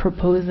 we're not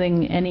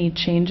proposing any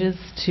changes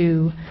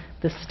to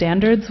the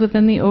standards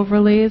within the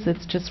overlays.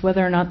 It's just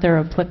whether or not they're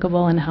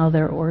applicable and how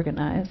they're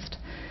organized.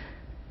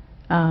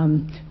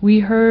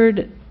 We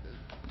heard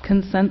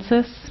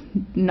consensus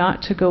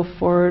not to go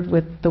forward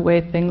with the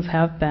way things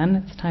have been.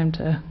 It's time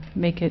to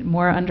make it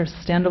more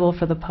understandable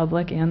for the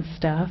public and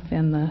staff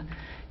and the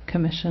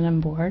commission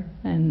and board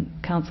and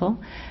council.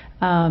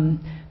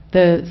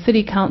 The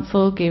City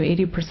Council gave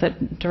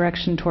 80%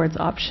 direction towards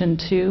option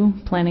 2.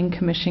 Planning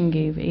Commission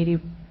gave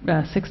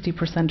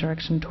 60%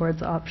 direction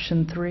towards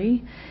option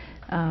 3.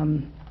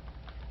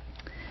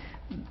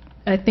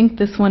 I think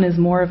this one is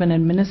more of an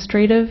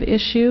administrative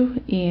issue,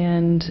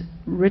 and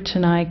Rich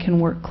and I can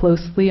work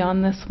closely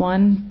on this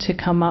one to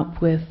come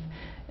up with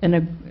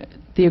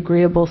the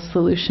agreeable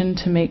solution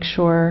to make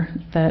sure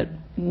that,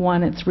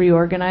 one, it's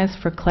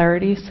reorganized for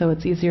clarity so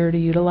it's easier to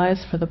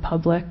utilize for the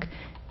public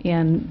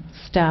and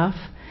staff,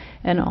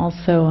 and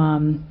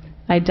also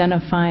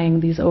identifying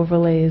these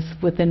overlays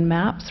within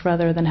maps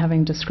rather than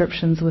having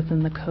descriptions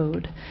within the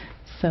code.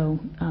 So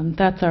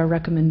that's our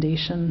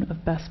recommendation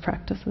of best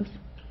practices.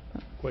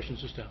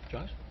 Questions to staff.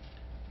 Josh?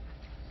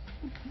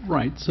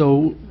 Right.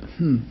 So,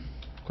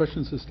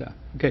 questions to staff.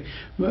 Okay.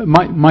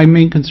 My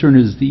main concern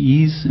is the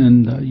ease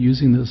in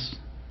using this.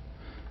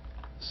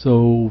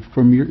 So,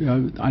 from your,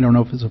 I don't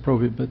know if it's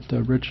appropriate, but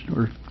Rich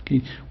or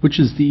Kate, which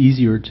is the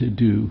easier to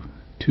do,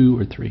 2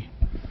 or 3?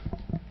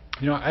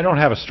 You know, I don't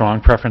have a strong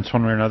preference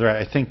one way or another.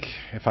 I think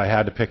if I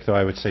had to pick, though,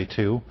 I would say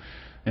 2.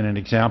 And an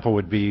example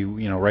would be,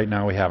 you know, right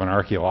now we have an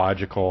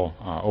archaeological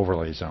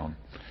overlay zone.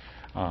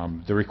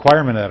 The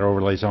requirement of that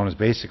overlay zone is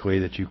basically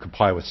that you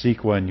comply with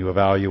CEQA and you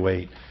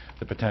evaluate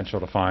the potential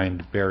to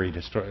find buried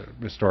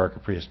historic or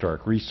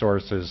prehistoric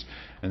resources,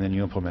 and then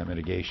you implement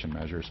mitigation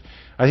measures.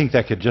 I think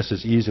that could just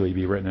as easily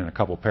be written in a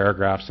couple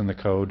paragraphs in the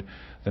code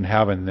than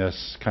having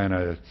this kind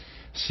of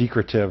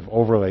secretive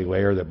overlay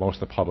layer that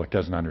most of the public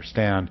doesn't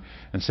understand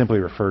and simply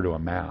refer to a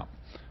map.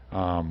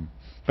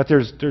 But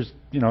there's,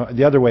 you know,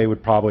 the other way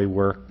would probably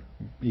work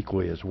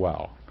equally as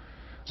well.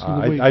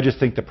 I just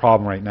think the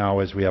problem right now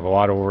is we have a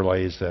lot of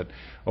overlays that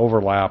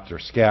overlap, they're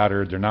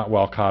scattered, they're not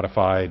well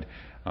codified.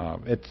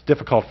 It's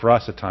difficult for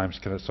us at times,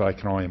 so I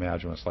can only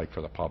imagine what it's like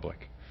for the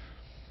public.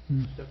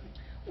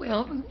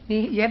 Well,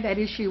 you have that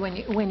issue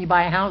when you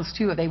buy a house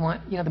too. If they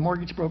want, you know, the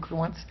mortgage broker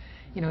wants,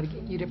 you know, to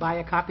get you to buy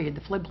a copy of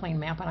the floodplain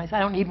map, and I said I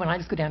don't need one. I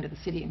just go down to the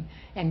city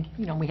and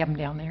you know, we have them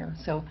down there.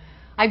 So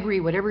I agree.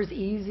 Whatever's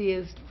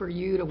easiest for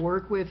you to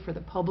work with, for the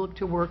public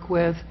to work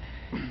with.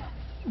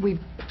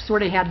 We've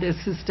sort of had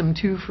this system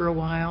too for a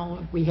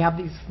while. We have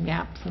these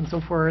maps and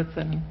so forth,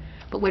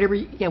 but whatever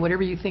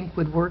you think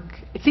would work.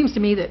 It seems to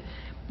me that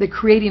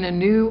creating a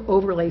new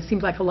overlay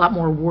seems like a lot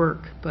more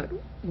work, but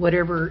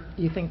whatever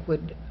you think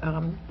would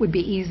be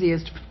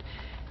easiest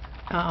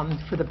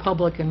for the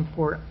public and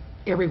for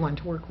everyone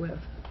to work with.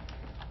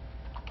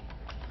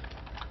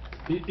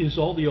 Is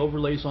all the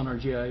overlays on our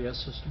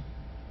GIS system?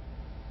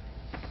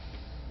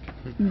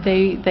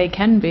 They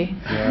can be.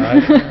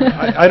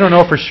 Yeah, I don't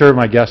know for sure.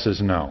 My guess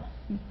is no.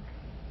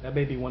 That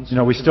may be one. You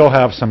know, we still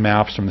have some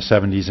maps from the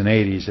 70s and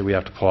 80s that we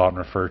have to pull out and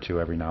refer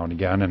to every now and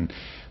again, and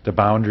the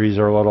boundaries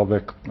are a little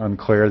bit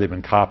unclear. They've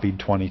been copied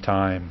 20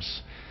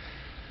 times.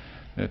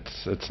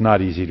 It's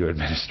not easy to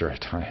administer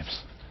at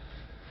times.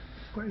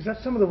 Is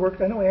that some of the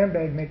work? I know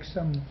AMBAG makes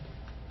some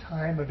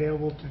time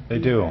available to They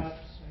do do. maps?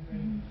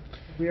 And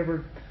have we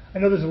ever, I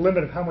know there's a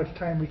limit of how much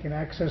time we can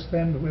access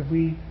them, but have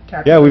we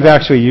tackled Yeah, we've that?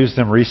 actually used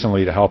them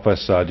recently to help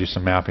us do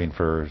some mapping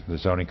for the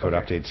zoning code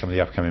update, some of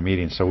the upcoming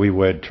meetings. So we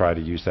would try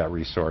to use that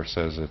resource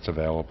as it's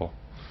available.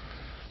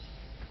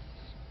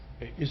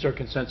 Okay. Is there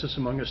consensus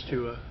among us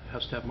to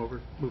have staff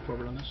move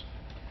forward on this?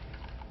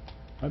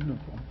 I have no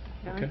problem.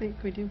 Yeah, Okay. I think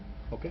we do.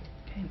 Okay.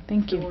 Okay,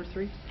 thank 2 you. or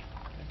 3.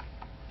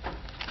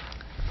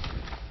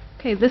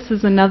 Okay, this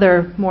is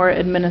another more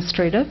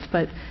administrative,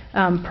 but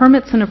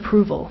permits and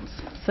approvals.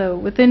 So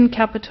within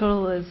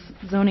Capitola's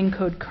zoning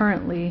code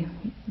currently,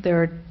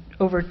 there are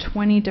over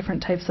 20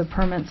 different types of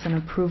permits and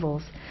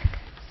approvals,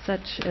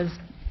 such as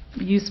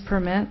use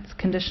permits,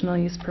 conditional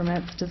use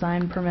permits,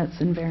 design permits,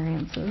 and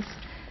variances.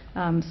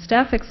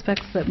 Staff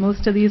expects that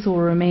most of these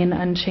will remain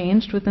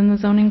unchanged within the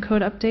zoning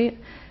code update.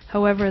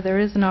 However, there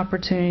is an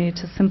opportunity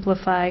to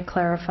simplify,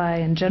 clarify,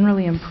 and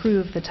generally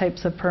improve the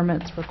types of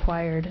permits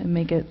required and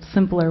make it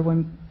simpler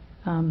when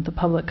the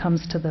public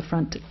comes to the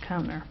front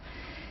counter.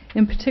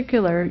 In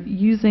particular,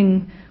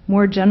 using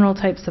more general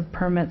types of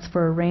permits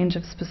for a range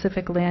of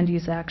specific land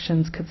use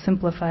actions could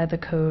simplify the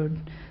code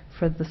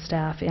for the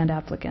staff and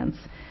applicants.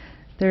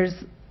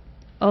 There's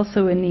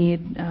also a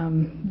need,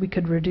 we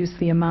could reduce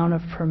the amount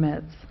of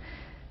permits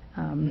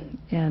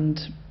and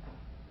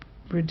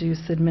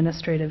reduce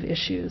administrative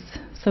issues.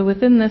 So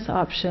within this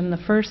option, the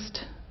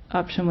first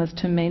option was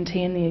to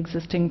maintain the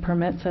existing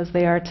permits as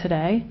they are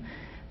today.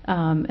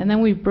 And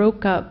then we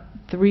broke up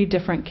 3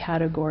 different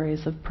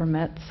categories of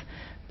permits.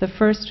 The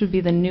first would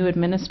be the new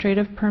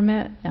administrative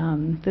permit.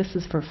 This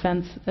is for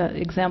fence,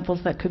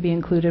 examples that could be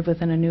included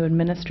within a new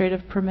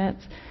administrative permit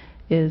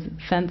is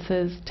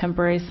fences,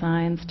 temporary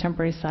signs,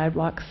 temporary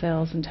sidewalk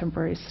sales, and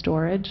temporary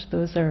storage.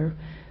 Those are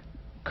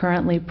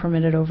currently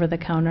permitted over the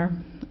counter.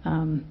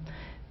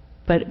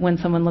 But when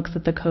someone looks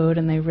at the code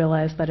and they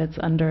realize that it's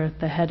under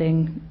the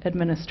heading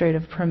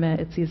administrative permit,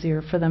 it's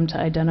easier for them to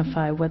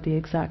identify what the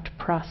exact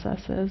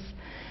process is.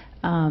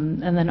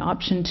 And then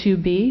option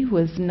 2B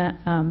was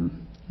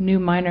new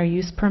minor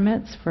use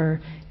permits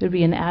for, it would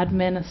be an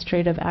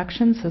administrative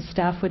action, so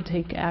staff would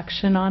take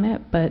action on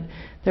it, but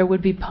there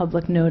would be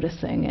public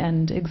noticing.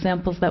 And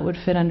examples that would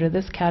fit under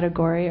this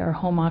category are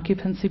home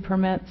occupancy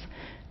permits,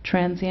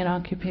 transient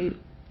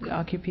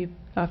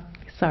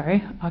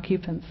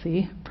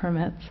occupancy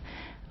permits.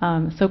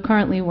 So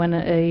currently when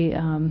a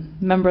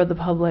member of the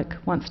public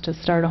wants to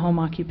start a home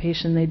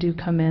occupation, they do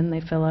come in, they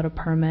fill out a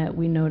permit,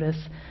 we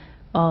notice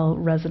all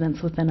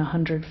residents within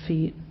 100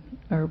 feet,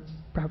 or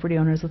property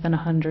owners within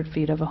 100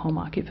 feet of a home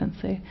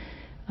occupancy.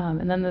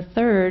 And then the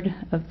third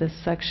of this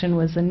section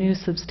was a new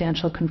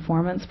substantial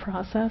conformance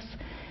process.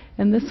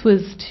 And this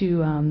was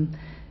to,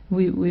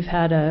 we've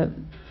had a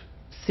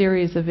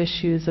series of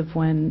issues of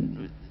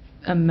when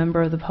a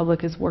member of the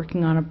public is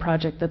working on a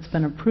project that's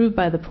been approved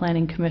by the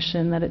Planning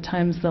Commission, that at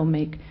times they'll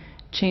make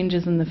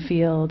changes in the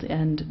field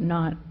and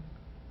not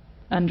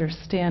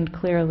understand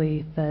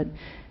clearly that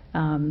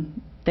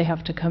they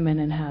have to come in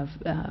and have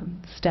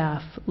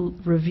staff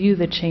review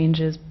the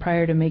changes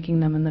prior to making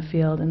them in the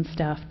field, and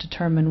staff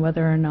determine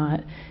whether or not,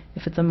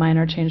 if it's a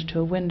minor change to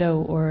a window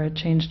or a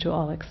change to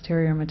all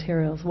exterior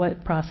materials,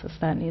 what process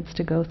that needs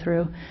to go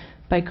through.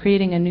 By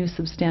creating a new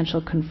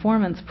substantial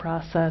conformance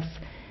process,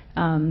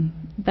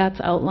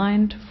 that's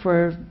outlined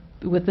for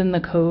within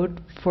the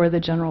code for the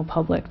general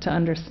public to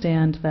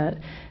understand that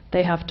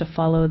they have to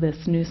follow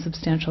this new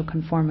substantial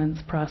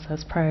conformance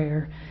process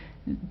prior,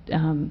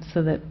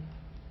 so that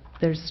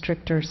there's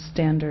stricter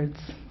standards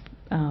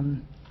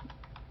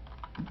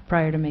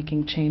prior to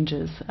making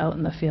changes out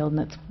in the field,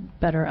 and it's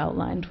better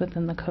outlined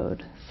within the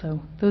code. So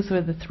those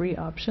were the 3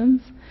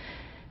 options.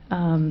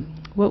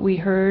 What we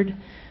heard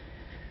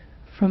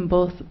from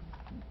both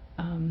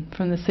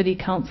from the City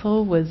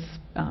Council was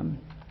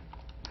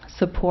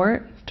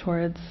support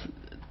towards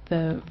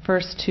the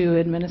first 2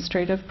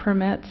 administrative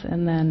permits,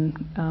 and then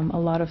a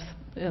lot of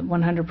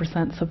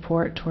 100%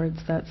 support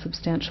towards that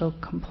substantial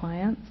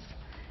compliance.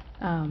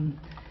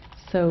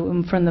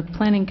 So from the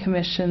Planning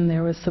Commission,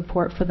 there was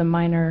support for the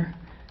minor,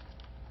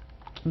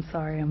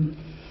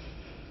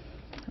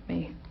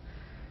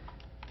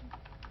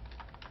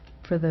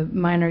 for the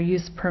minor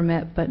use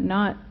permit, but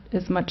not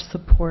as much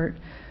support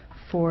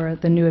for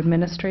the new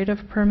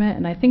administrative permit.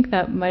 And I think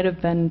that might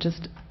have been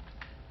just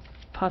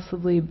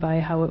possibly by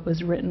how it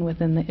was written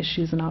within the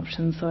issues and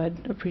options, so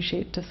I'd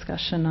appreciate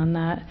discussion on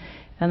that.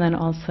 And then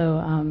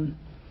also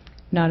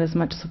not as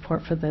much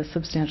support for the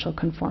substantial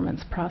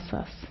conformance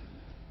process.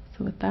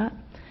 So with that,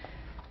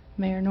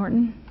 Mayor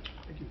Norton.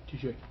 Thank you.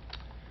 TJ.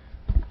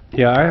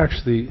 Yeah, I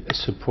actually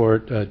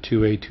support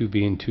 2A,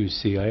 2B, and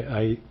 2C.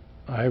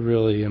 I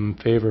really am in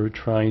favor of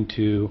trying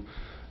to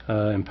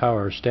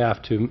empower our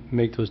staff to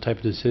make those type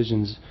of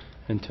decisions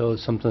until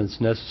it's something that's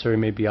necessary,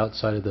 maybe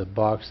outside of the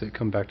box, that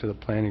come back to the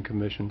Planning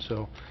Commission.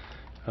 So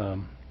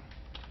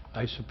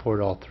I support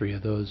all 3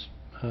 of those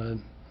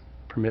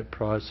permit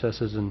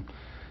processes, and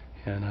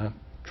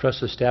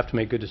trust the staff to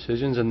make good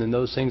decisions, and then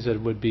those things that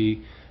would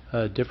be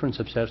different,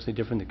 substantially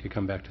different, that could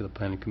come back to the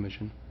Planning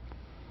Commission.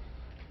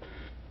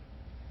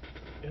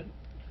 Ed?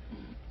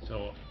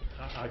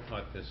 I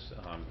thought this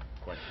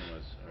question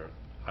was, or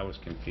I was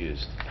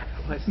confused.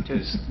 Let's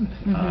just.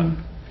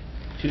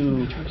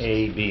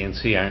 2A, B, and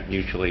C aren't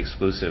mutually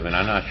exclusive, and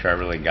I'm not sure I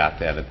really got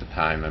that at the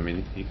time. I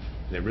mean,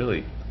 they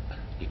really,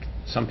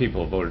 some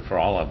people voted for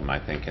all of them,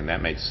 I think, and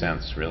that makes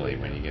sense, really,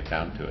 when you get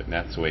down to it. And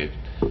that's the way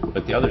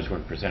but the others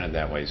weren't presented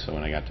that way, so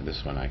when I got to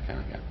this one, I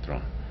kind of got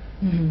thrown.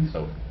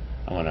 So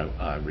I want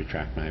to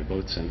retract my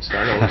votes and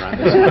start over on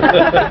this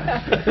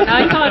one.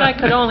 I thought I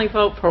could only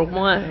vote for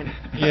one.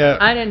 Yeah.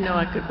 I didn't know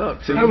I could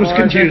vote for That was more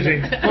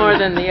confusing. more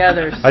than the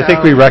others. I think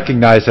so- we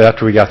recognized that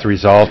after we got the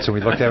results, and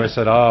we looked at it and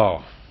said,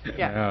 oh,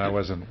 Yeah. that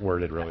wasn't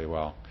worded really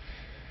well.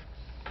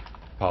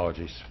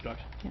 Apologies.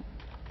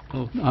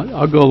 Well,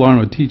 I'll go along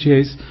with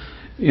TJ's.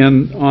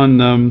 And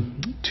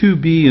on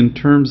 2B, in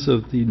terms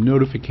of the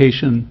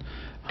notification,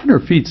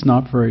 100 feet's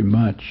not very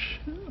much.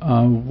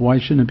 Why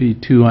shouldn't it be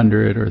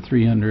 200 or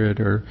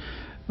 300? Or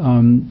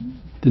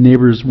the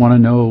neighbors want to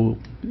know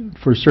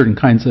for certain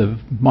kinds of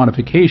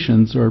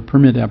modifications or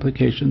permit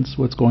applications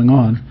what's going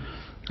on.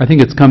 I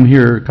think it's come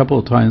here a couple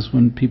of times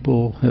when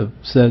people have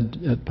said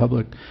at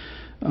public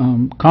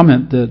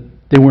comment that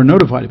they weren't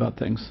notified about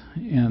things.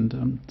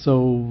 And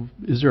so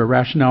is there a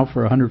rationale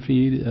for 100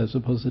 feet as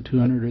opposed to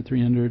 200 or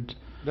 300?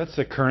 That's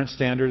the current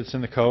standard that's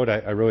in the code.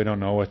 I really don't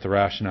know what the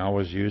rationale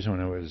was used when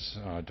it was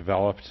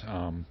developed.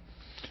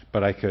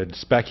 But I could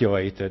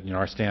speculate that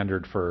our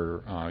standard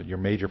for your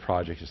major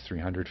project is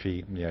 300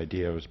 feet, and the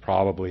idea was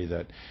probably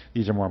that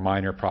these are more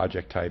minor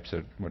project types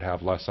that would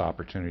have less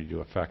opportunity to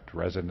affect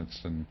residents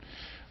and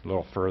a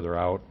little further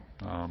out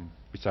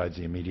besides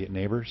the immediate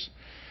neighbors.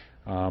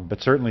 But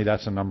certainly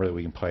that's a number that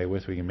we can play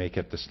with. We can make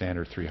it the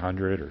standard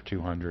 300 or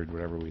 200,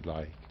 whatever we'd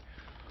like.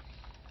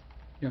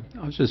 Yeah,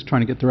 I was just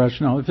trying to get the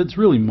rationale. If it's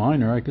really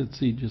minor, I could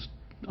see just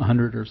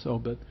 100 or so,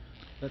 but...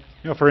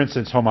 for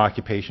instance, home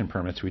occupation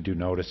permits, we do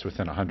notice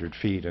within 100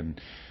 feet,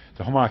 and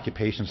the home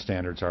occupation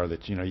standards are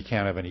that, you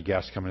can't have any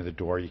guests come into the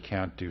door, you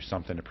can't do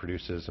something that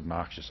produces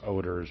obnoxious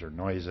odors or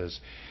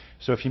noises.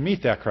 So if you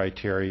meet that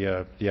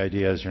criteria, the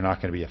idea is you're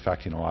not going to be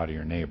affecting a lot of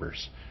your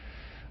neighbors.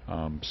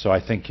 So I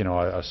think,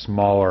 a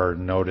smaller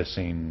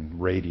noticing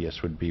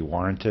radius would be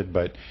warranted,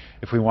 but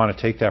if we want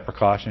to take that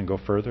precaution and go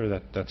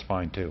further, that's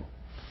fine too.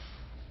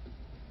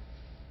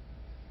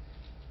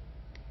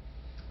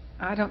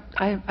 I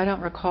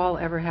don't recall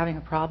ever having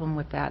a problem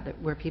with that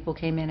where people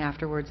came in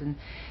afterwards and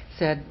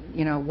said,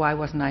 why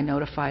wasn't I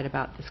notified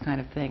about this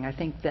kind of thing? I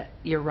think that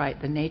you're right.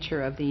 The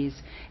nature of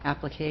these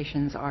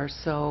applications are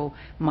so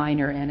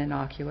minor and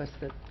innocuous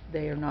that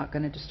they are not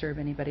going to disturb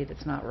anybody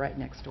that's not right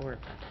next door.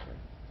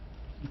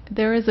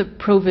 There is a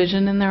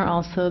provision in there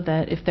also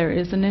that if there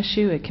is an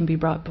issue, it can be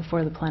brought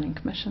before the Planning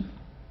Commission.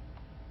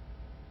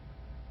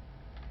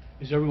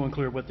 Is everyone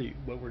clear what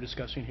we're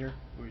discussing here?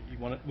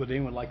 Would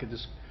anyone like a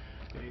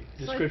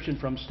description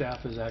from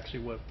staff is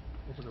actually what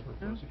we're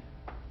proposing?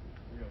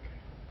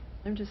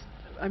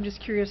 I'm just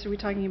curious, are we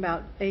talking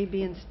about A,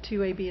 B, and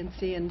 2A, B, and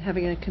C and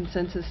having a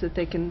consensus that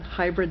they can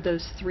hybrid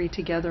those three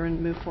together and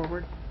move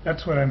forward?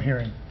 That's what I'm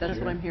hearing. That's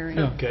what I'm hearing.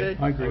 Yeah. Okay, Good.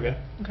 I agree.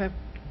 Okay.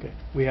 Okay,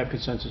 we have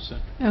consensus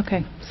then.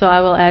 Okay, so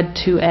I will add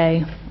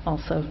 2A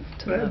also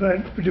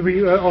to But do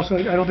we also,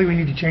 I don't think we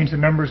need to change the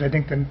numbers. I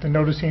think the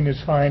noticing is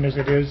fine as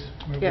it is.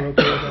 We're okay with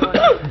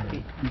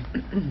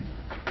that.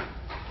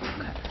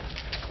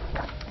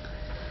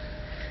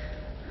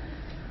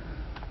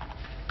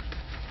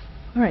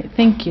 All right,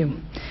 thank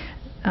you.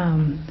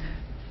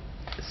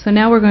 So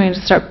now we're going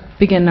to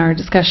begin our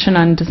discussion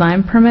on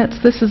design permits.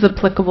 This is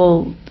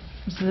applicable,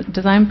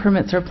 design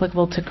permits are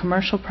applicable to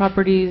commercial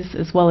properties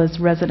as well as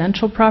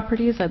residential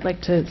properties. I'd like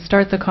to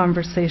start the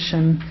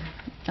conversation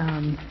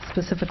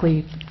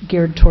specifically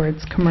geared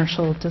towards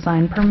commercial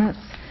design permits.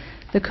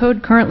 The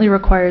code currently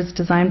requires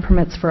design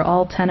permits for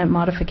all tenant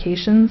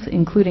modifications,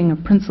 including a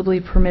principally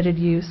permitted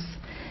use.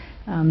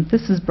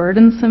 This is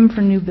burdensome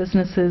for new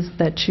businesses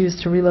that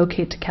choose to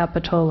relocate to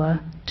Capitola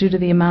due to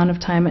the amount of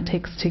time it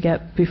takes to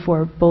get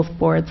before both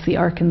boards, the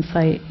Arkin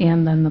site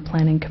and then the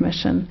Planning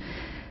Commission.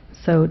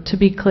 So to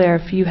be clear,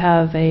 if you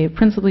have a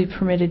principally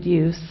permitted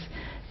use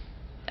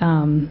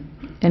and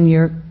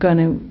you're going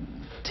to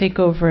take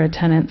over a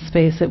tenant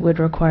space, it would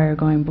require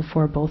going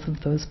before both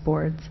of those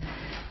boards.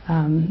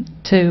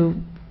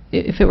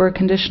 If it were a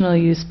conditional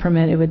use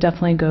permit, it would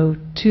definitely go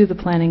to the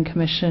Planning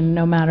Commission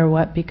no matter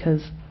what,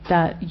 because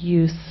that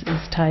use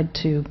is tied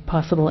to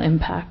possible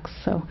impacts.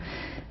 So,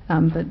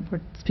 but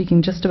we're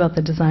speaking just about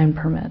the design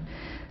permit.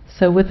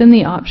 So within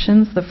the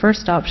options, the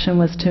first option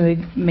was to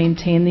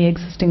maintain the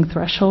existing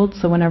threshold.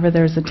 So whenever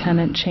there's a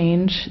tenant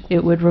change,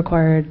 it would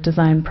require a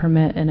design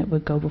permit and it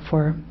would go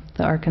before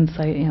the Arkin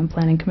site and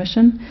Planning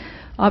Commission.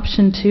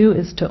 Option 2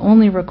 is to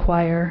only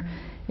require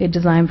a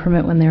design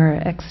permit when there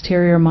are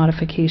exterior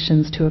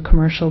modifications to a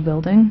commercial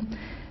building.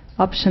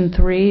 Option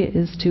 3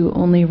 is to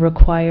only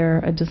require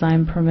a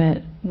design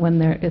permit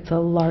when it's a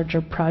larger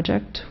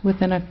project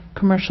within a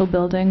commercial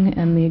building,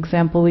 and the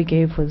example we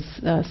gave was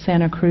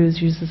Santa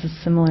Cruz uses a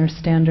similar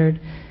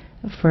standard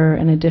for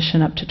an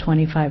addition up to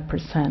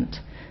 25%,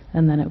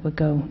 and then it would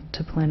go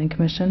to Planning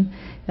Commission.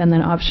 And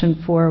then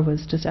option 4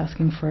 was just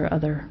asking for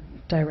other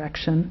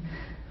direction.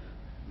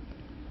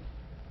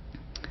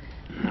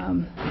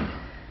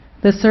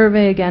 The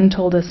survey again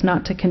told us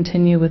not to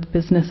continue with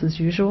business as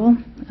usual.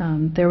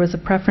 There was a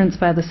preference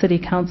by the City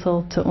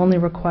Council to only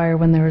require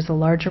when there was a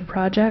larger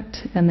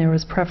project, and there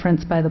was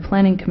preference by the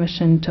Planning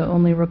Commission to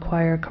only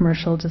require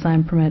commercial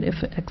design permit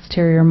if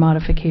exterior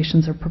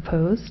modifications are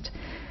proposed.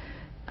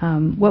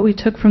 What we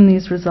took from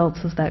these results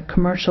is that a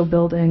commercial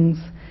building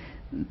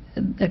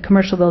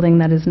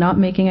that is not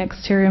making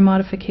exterior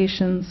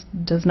modifications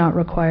should not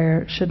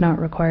require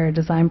a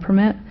design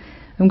permit.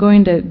 I'm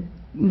going to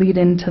lead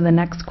into the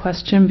next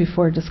question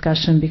before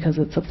discussion because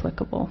it's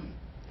applicable.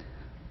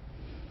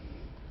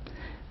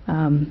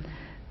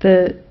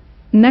 The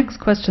next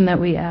question that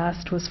we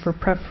asked was for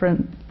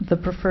the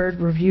preferred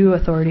review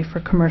authority for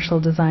commercial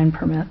design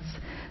permits.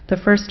 The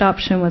first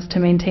option was to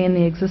maintain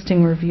the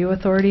existing review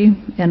authority,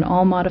 and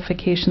all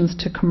modifications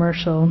to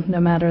commercial,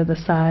 no matter the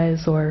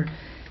size or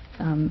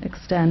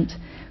extent,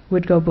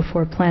 would go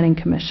before Planning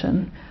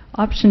Commission.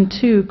 Option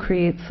 2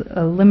 creates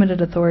a limited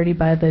authority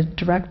by the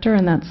director,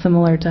 and that's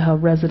similar to how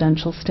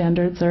residential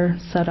standards are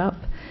set up.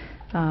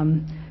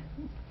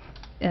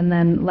 And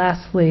then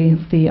lastly,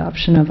 the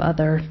option of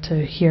other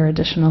to hear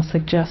additional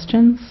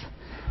suggestions.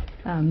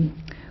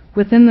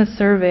 Within the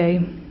survey,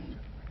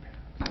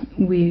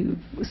 we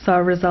saw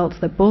results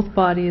that both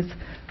bodies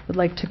would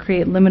like to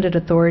create limited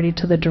authority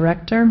to the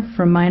director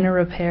for minor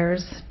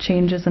repairs,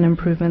 changes and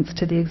improvements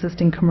to the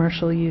existing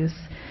commercial use,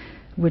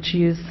 which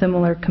use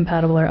similar,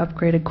 compatible, or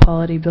upgraded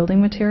quality building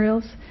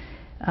materials.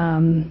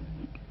 And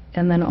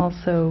then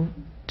also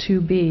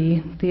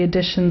 2B, the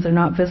additions are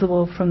not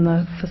visible from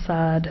the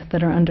facade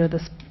that are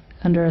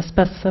under a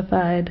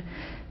specified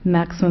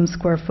maximum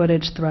square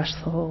footage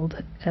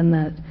threshold, and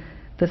that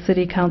the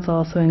City Council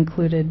also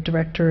included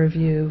director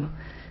review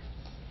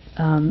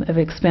of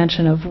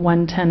expansion of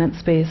one tenant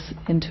space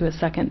into a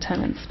second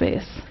tenant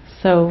space.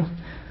 So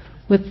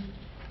with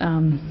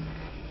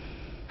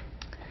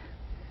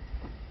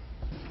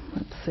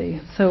let's see.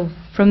 So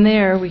from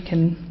there, we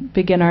can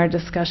begin our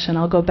discussion.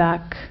 I'll go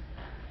back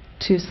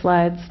 2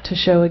 slides to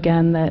show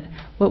again that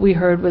what we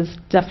heard was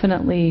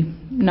definitely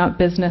not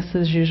business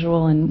as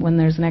usual, and when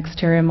there's an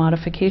exterior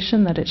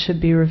modification, that it should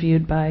be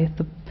reviewed by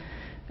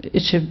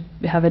it should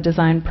have a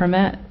design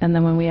permit. And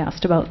then when we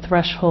asked about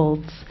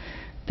thresholds,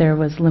 there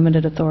was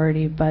limited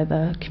authority by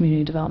the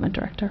Community Development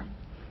Director.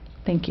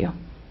 Thank you.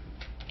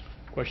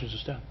 Questions of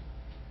staff?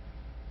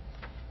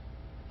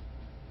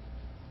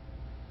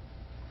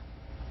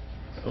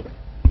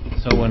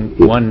 So when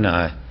one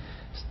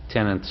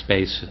tenant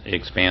space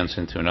expands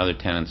into another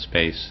tenant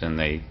space, and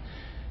they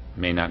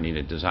may not need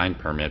a design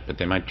permit, but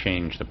they might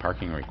change the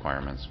parking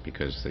requirements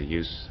because the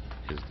use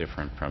is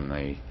different from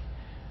the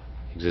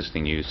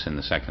existing use in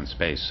the second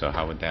space. So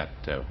how would that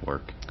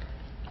work?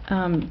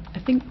 I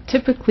think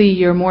typically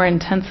your more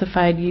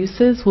intensified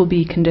uses will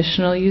be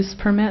conditional use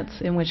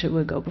permits, in which it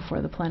would go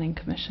before the Planning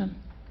Commission.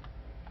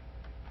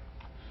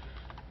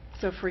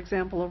 So for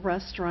example, a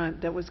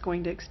restaurant that was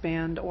going to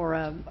expand, or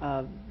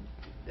a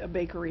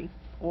bakery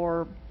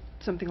or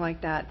something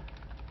like that,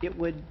 it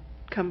would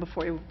come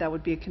before, that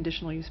would be a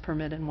conditional use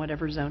permit in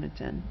whatever zone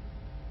it's in.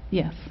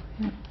 Yes.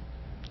 Yeah.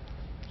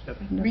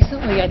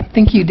 Recently, I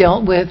think you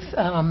dealt with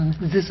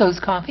Zisso's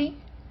Coffee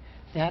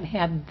that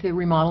had the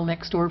remodel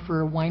next door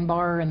for a wine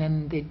bar, and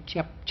then the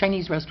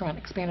Chinese restaurant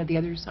expanded the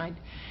other side.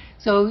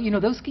 So, you know,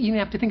 those, you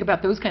have to think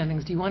about those kind of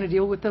things. Do you want to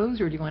deal with those,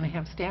 or do you want to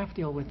have staff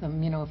deal with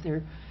them? You know, if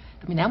they're,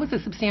 I mean, that was a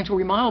substantial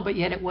remodel, but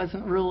yet it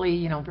wasn't really,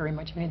 you know, very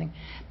much of anything.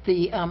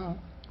 The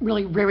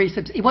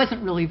it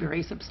wasn't really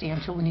very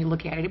substantial when you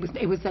look at it.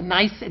 It was a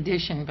nice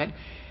addition, but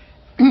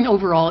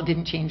overall it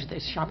didn't change the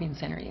shopping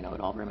center, you know, at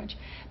all very much.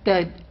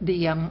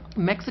 The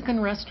Mexican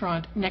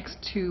restaurant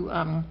next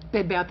to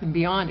Bed Bath &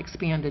 Beyond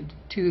expanded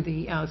to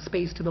the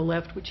space to the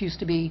left, which used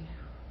to be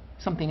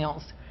something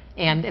else.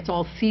 And it's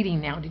all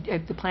seating now.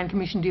 Did the Plan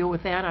Commission deal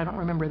with that? I don't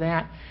remember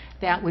that.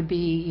 That would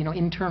be, you know,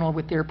 internal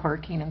with their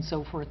parking and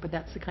so forth. But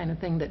that's the kind of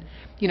thing that,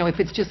 you know, if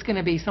it's just going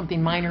to be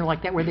something minor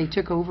like that where they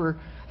took over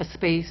a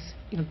space,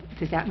 you know,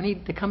 does that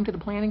need to come to the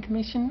Planning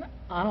Commission?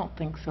 I don't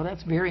think so.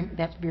 That's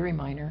very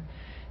minor.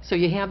 So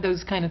you have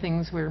those kind of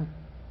things where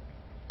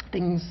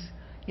things,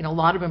 you know, a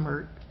lot of them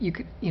are, you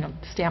could, you know,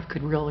 staff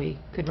could really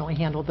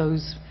handle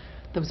those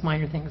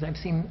minor things. I've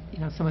seen, you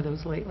know, some of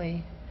those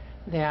lately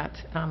that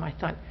I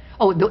thought.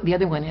 Oh, the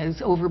other one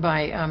is over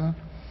by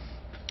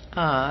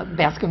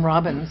Baskin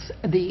Robbins,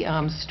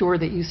 the store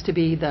that used to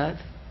be the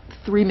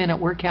 3-minute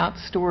workout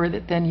store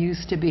that then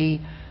used to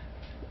be,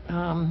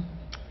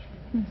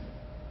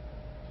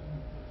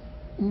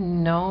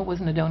 no, it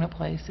wasn't a donut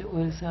place. It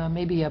was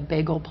maybe a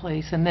bagel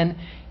place, and then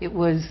it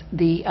was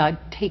the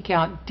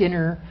takeout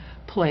dinner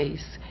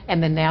place,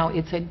 and then now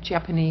it's a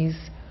Japanese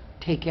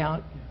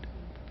takeout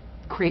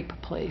crepe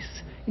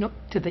place. You know,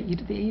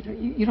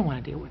 you don't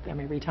want to deal with them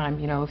every time.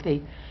 You know, if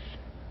they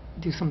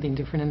do something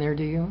different in there,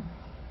 do you?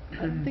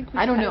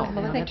 I don't know.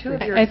 Well, I think 2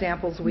 of your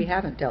examples we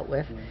haven't dealt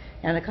with,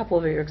 and a couple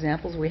of your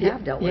examples we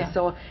have dealt with.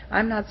 So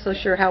I'm not so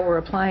sure how we're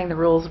applying the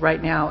rules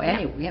right now.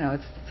 You know,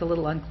 it's a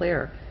little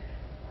unclear.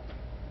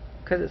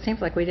 Because it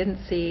seems like we didn't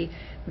see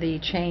the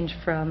change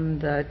from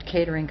the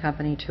catering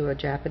company to a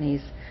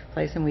Japanese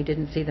place, and we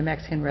didn't see the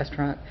Mexican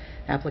restaurant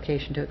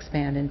application to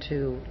expand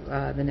into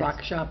the next.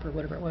 Rock Shop or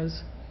whatever it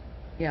was.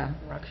 Yeah.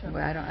 Rock Shop.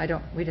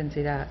 Well, we didn't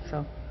see that,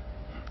 so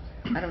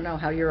I don't know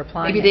how you're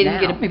applying Maybe they it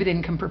didn't now. get it. Maybe they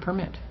didn't come for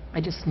permit.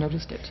 I just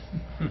noticed it.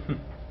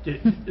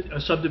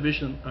 A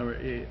subdivision or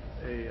a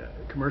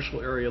commercial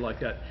area like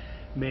that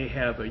may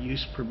have a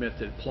use permit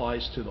that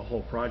applies to the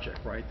whole project,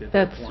 right? That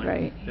they're That's applying.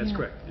 right, That's yeah.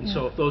 correct. And Yeah.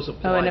 so if those Oh,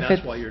 apply, and if that's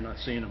it's- why you're not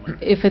seeing them.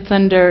 If it's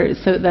under,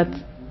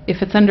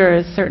 if it's under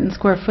a certain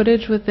square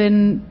footage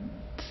within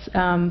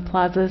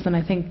plazas, and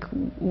I think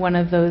one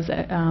of those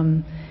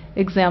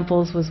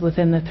examples was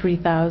within the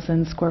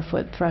 3,000 square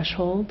foot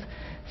threshold,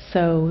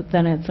 so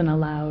then it's an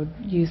allowed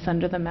use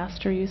under the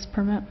master use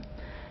permit.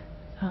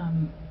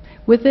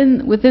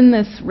 Within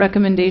this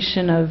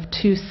recommendation of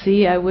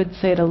 2C, I would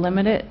say to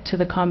limit it to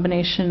the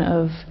combination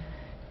of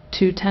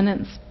 2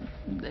 tenants,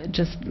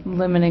 just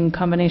limiting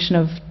combination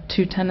of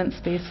 2 tenant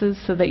spaces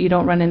so that you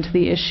don't run into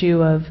the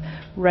issue of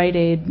Rite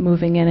Aid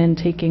moving in and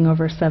taking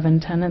over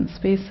 7 tenant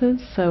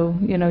spaces. So,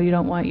 you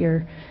don't want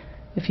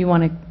if you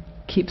want to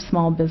keep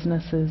small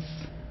businesses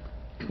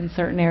in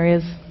certain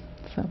areas,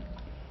 so.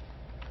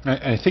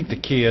 I think the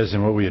key is,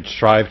 and what we had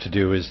strived to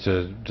do, is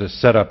to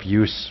set up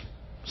use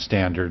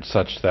standards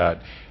such that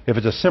if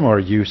it's a similar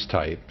use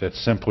type that's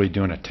simply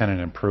doing a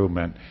tenant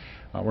improvement,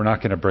 we're not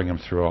going to bring them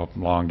through a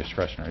long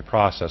discretionary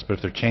process. But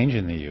if they're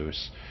changing the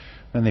use,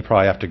 then they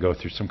probably have to go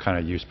through some kind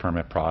of use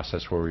permit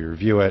process where we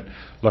review it,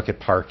 look at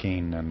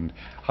parking and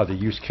how the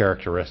use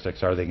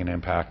characteristics, are they going to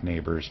impact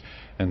neighbors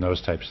and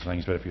those types of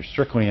things. But if you're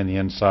strictly in the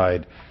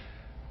inside,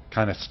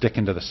 kind of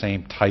sticking to the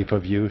same type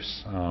of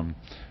use,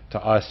 to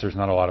us there's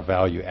not a lot of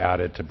value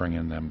added to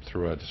bringing them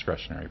through a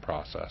discretionary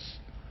process.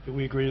 Do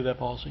we agree to that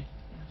policy?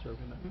 So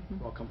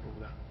we're all comfortable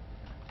with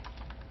that.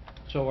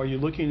 So are you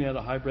looking at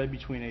a hybrid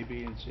between A,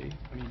 B, and C?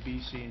 I mean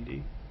B, C, and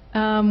D?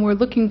 We're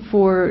looking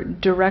for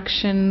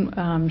direction.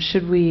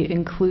 Should we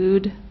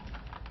include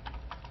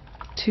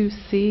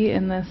 2C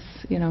in this,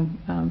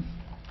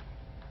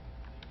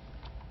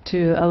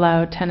 to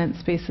allow tenant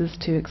spaces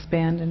to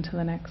expand into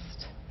the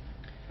next?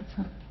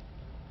 So,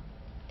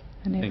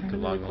 I think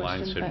along the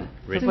lines that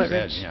Rich what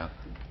said, Rich- yeah.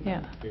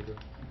 Yeah.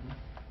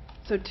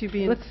 So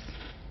 2B and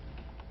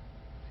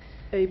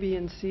A, B,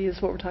 and C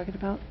is what we're talking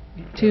about?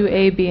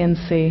 2A, B, and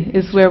C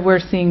is where we're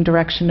seeing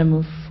direction to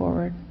move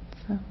forward.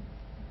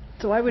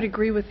 So I would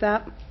agree with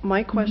that.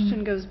 My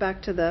question goes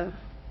back to the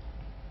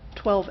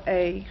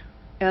 12A,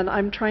 and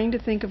I'm trying to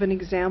think of an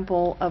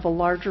example of a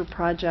larger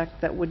project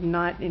that would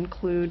not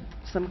include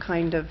some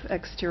kind of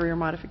exterior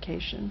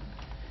modification.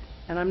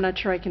 And I'm not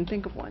sure I can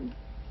think of one.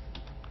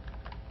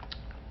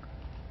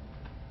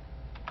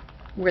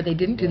 Where they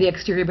didn't do the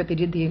exterior, but they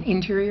did the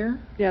interior?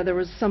 Yeah, there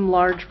was some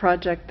large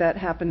project that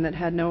happened that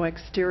had no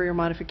exterior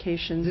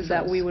modifications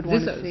that we would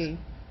want to Zizzos. see.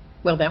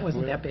 Well, that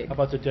wasn't that big. How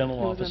about the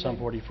dental It wasn't office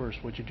on big.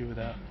 41st? What'd you do with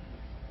that?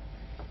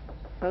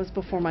 That was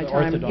before my The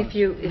time. orthodontist. If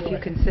you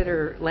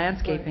consider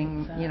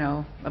landscaping,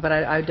 but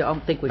I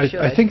don't think we should.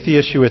 I think the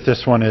issue with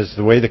this one is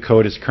the way the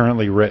code is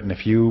currently written.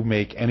 If you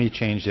make any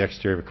change to the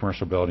exterior of a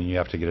commercial building, you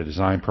have to get a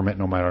design permit,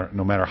 no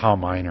matter how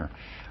minor.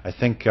 I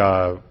think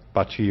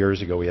about 2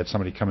 years ago we had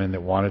somebody come in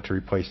that wanted to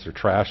replace their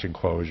trash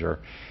enclosure,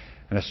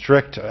 and a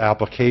strict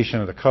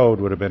application of the code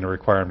would have been to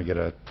require them to get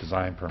a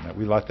design permit.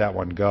 We let that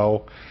one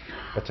go.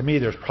 But to me,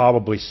 there's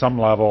probably some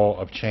level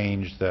of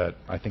change that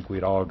I think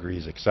we'd all agree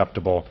is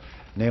acceptable.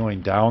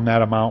 Nailing down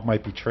that amount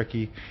might be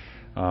tricky.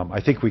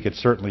 I think we could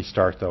certainly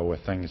start, though,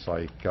 with things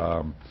like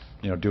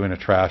doing a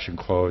trash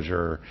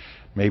enclosure.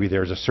 Maybe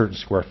there's a certain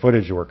square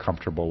footage that we're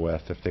comfortable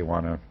with if they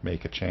want to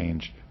make a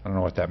change. I don't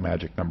know what that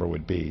magic number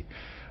would be.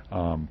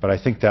 But I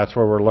think that's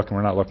where we're looking.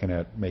 We're not looking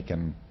at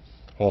making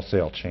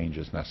wholesale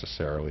changes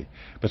necessarily.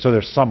 But so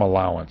there's some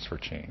allowance for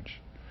change.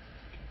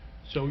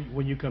 So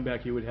when you come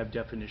back, you would have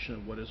definition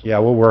of what is. Yeah,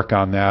 we'll work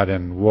on that,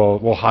 and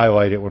we'll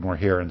highlight it when we're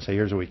here and say,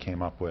 here's what we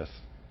came up with.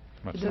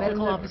 Did the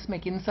medical office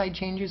make inside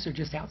changes or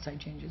just outside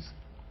changes?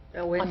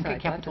 Oh, On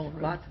inside, Capitola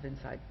Road. lots of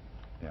inside.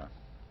 Yeah.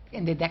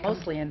 And did that come?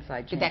 Mostly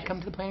inside Did that changes. come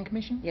to the planning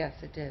commission? Yes,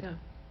 it did. Yeah.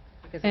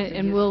 Because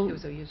And it we'll-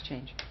 was a use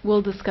change.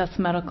 We'll discuss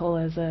medical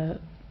as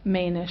a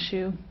main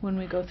issue when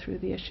we go through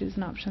the issues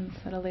and options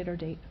at a later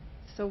date.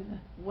 So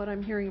what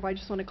I'm hearing, if I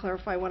just want to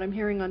clarify, what I'm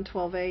hearing on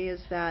 12A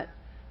is that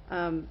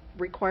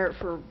require it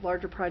for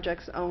larger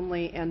projects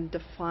only and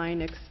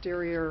define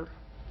exterior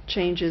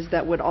changes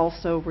that would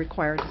also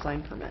require a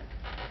design permit.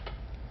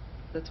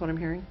 That's what I'm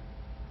hearing?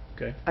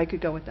 Okay. I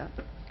could go with that.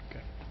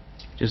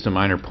 Just a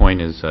minor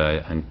point is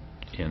in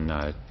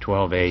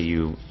 12A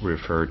you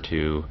refer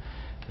to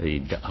the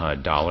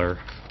dollar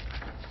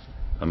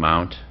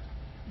amount,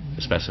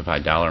 the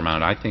specified dollar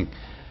amount. I think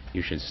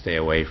you should stay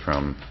away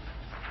from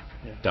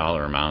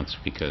dollar amounts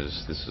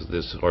because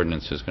this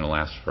ordinance is going to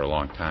last for a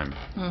long time.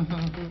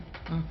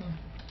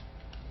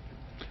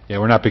 Yeah,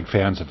 we're not big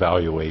fans of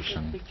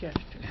valuation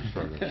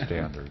sort of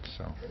standards.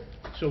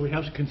 So we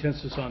have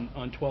consensus on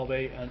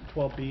 12A and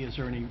 12B. Is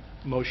there any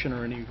motion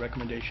or any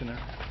recommendation there?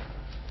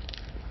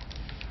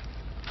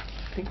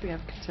 I think we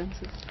have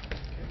consensus.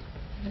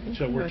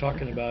 So we're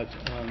talking about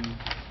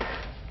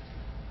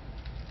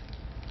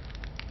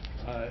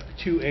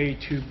 2A,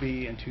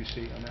 2B, and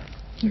 2C on that.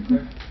 Is that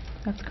correct?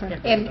 That's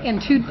correct.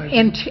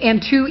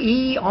 And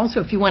 2E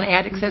also, if you want to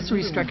add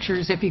accessory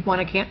structures, if you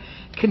want to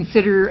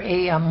consider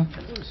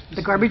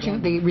the garbage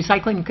and the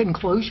recycling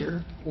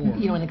enclosure,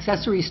 an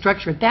accessory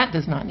structure, that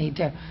doesn't need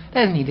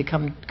to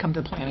come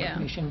to the planning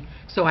commission.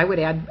 So I would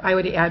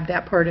add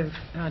that part of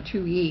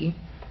 2E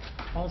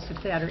also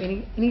to that, or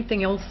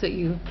anything else that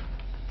you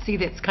see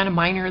that's kind of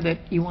minor that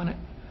you want to,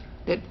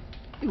 that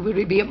would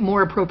it be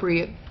more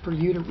appropriate for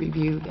you to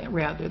review that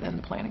rather than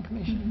the planning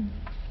commission.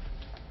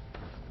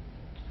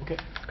 Okay.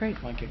 Great.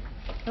 Thank you.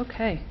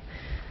 Okay.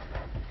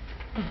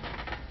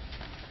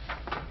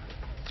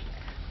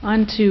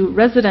 On to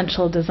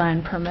residential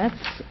design permits.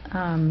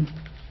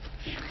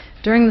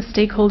 During the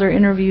stakeholder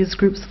interviews,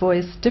 groups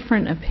voiced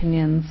different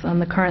opinions on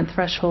the current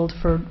threshold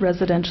for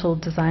residential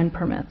design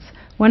permits.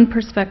 One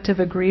perspective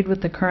agreed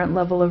with the current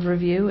level of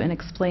review and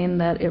explained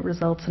that it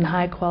results in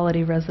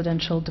high-quality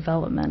residential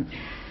development.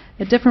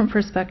 A different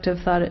perspective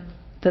thought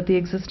that the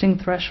existing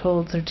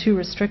thresholds are too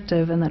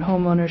restrictive and that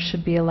homeowners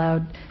should be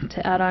allowed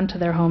to add on to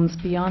their homes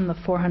beyond the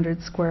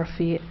 400 square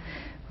feet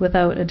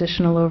without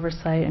additional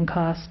oversight and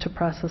cost to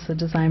process a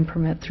design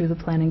permit through the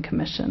Planning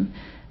Commission.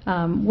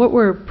 What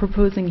we're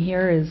proposing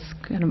here is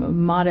kind of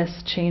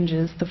modest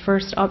changes. The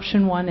first,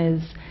 option 1,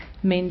 is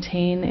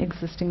maintain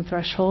existing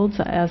thresholds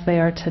as they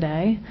are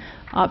today.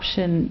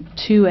 Option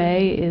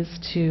 2A is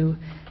to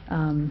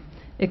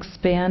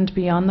expand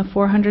beyond the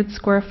 400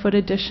 square foot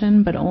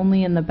addition, but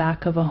only in the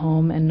back of a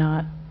home and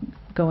not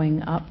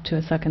going up to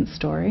a second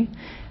story.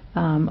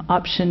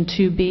 Option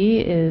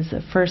 2B is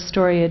a first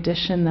story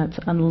addition that's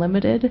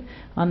unlimited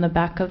on the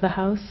back of the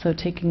house, so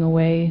taking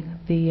away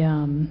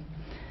the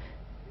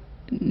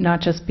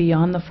not just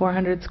beyond the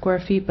 400 square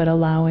feet, but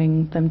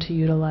allowing them to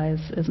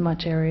utilize as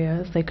much area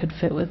as they could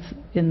fit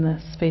in the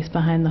space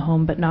behind the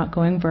home, but not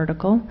going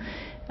vertical.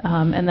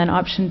 And then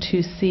option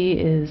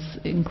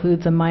 2C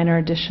includes a minor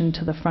addition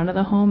to the front of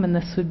the home, and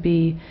this would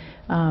be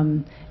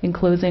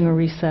enclosing a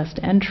recessed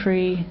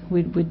entry.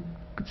 We'd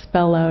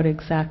spell out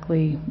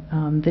exactly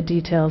the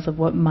details of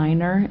what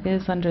minor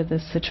is under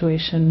this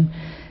situation.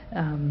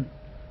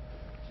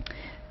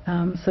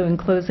 So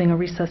enclosing a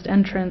recessed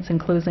entrance,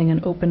 enclosing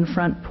an open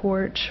front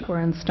porch, or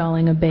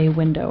installing a bay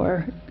window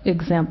are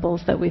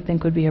examples that we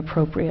think would be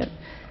appropriate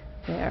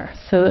there.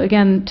 So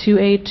again,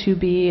 2A,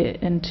 2B,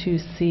 and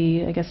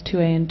 2C, I guess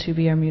 2A and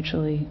 2B are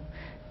mutually,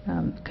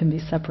 can be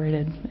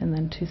separated, and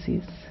then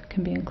 2Cs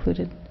can be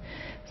included.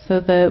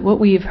 So what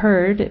we've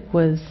heard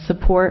was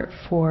support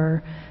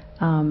for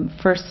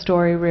first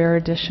story rear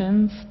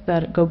additions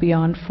that go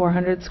beyond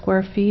 400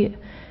 square feet,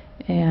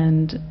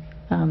 and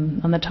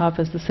on the top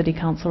is the City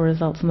Council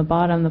results. On the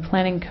bottom, the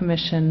Planning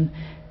Commission,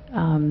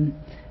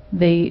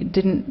 they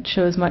didn't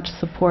show as much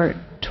support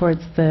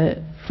towards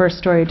the first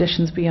story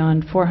additions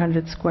beyond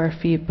 400 square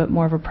feet, but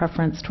more of a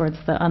preference towards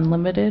the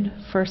unlimited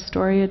first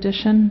story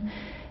addition.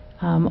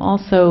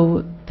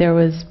 Also, there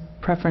was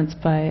preference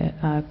by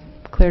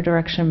clear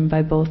direction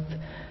by both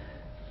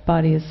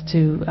bodies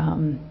to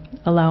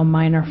allow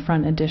minor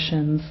front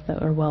additions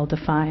that are well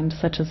defined,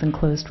 such as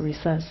enclosed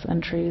recess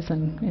entries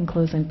and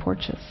enclosing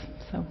porches.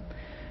 So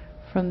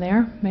from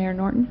there, Mayor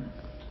Norton.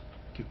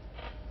 Thank you.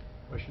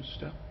 Questions,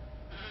 staff?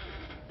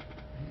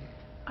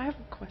 I have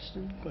a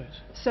question. Please.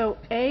 So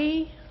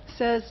A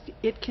says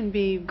it can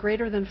be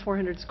greater than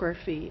 400 square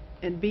feet,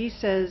 and B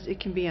says it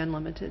can be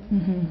unlimited.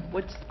 Mm-hmm.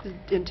 What's the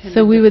intended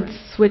So we would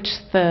difference? switch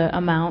the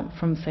amount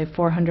from, say,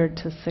 400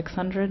 to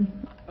 600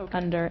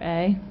 under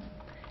A,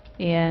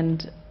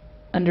 and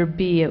under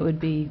B it would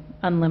be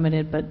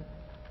unlimited, but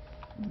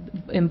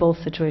in both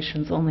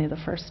situations only the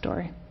first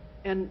story.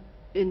 And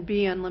in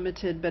B,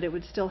 unlimited, but it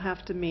would still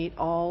have to meet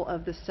all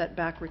of the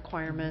setback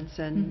requirements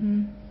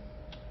and...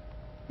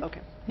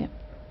 Okay. Yeah.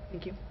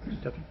 Thank you.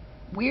 Stephanie?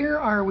 Where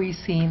are we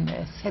seeing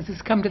this? Has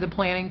this come to the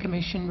Planning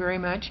Commission very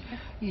much?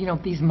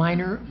 These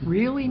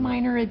really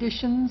minor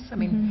additions? I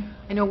mean,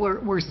 I know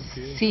we're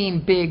seeing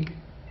big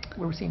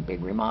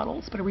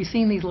remodels, but are we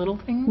seeing these little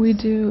things? We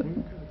do.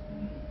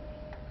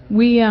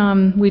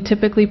 We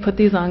typically put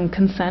these on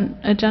consent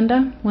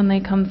agenda when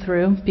they come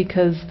through,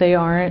 because they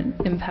aren't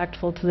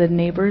impactful to the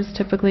neighbors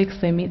typically,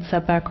 because they meet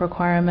setback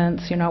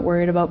requirements. You're not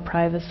worried about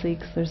privacy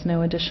because there's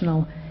no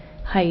additional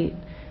height.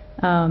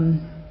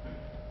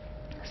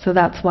 So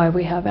that's why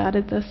we have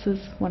added this as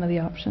one of the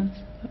options.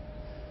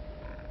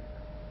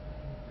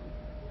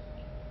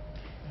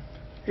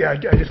 Yeah, I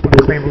just want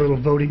to claim a little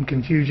voting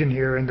confusion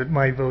here, and that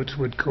my votes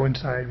would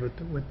coincide with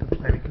the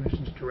Planning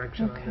Commission's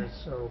direction on this.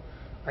 So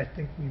I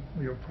think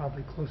we are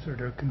probably closer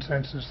to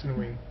consensus than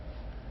we...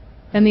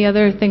 And the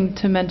other thing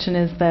to mention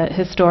is that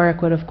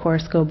historic would, of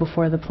course, go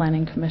before the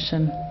Planning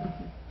Commission.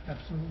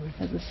 Absolutely.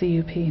 As a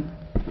CUP.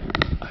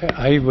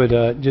 I would,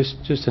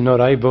 just a note,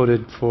 I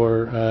voted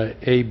for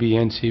A, B,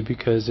 and C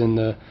because in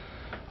the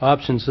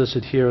options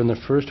listed here in the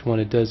first one,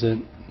 it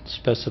doesn't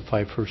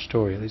specify first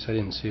story. At least I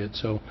didn't see it.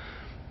 So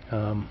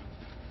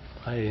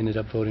I ended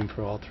up voting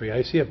for all three.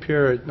 I see up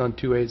here on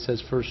 2A it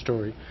says first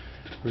story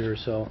rear,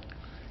 so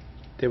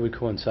they would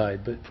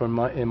coincide. But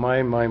in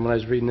my mind, when I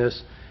was reading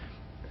this,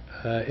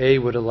 A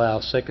would allow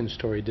second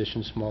story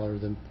additions smaller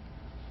than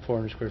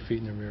 400 square feet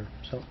in the rear.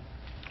 So,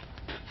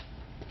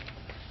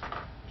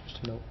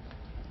 just a note.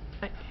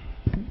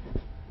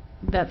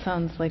 That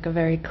sounds like a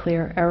very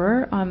clear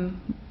error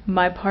on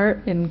my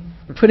part in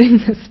putting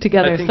this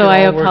together, think so it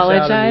I all works out in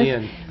the apologize.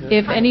 end. Yeah.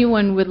 If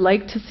anyone would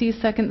like to see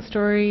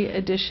second-story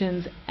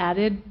additions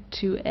added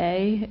to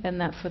A,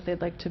 and that's what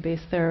they'd like to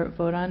base their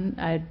vote on,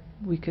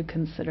 we could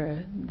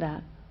consider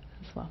that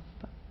as well.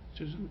 But.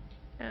 Susan?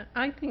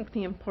 I think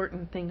the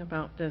important thing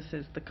about this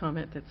is the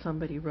comment that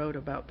somebody wrote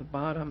about the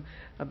bottom,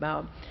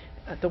 about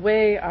the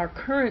way our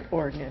current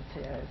ordinance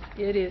is.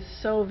 It is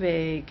so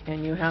vague,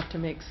 and you have to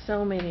make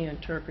so many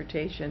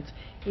interpretations.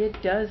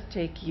 It does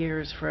take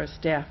years for a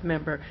staff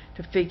member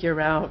to figure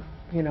out,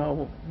 you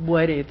know,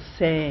 what it's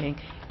saying,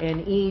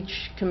 and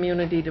each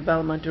community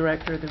development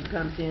director that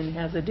comes in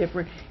has a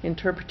different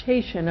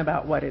interpretation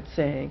about what it's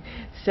saying.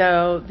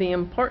 So the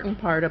important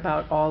part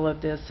about all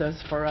of this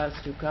is for us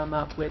to come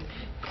up with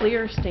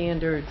clear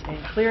standards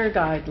and clear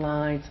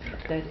guidelines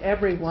that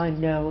everyone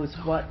knows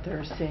what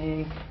they're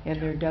saying,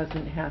 and there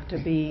doesn't have to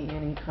be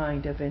any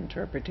kind of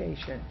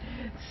interpretation.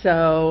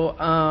 So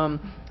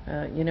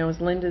you know, as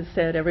Linda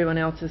said, everyone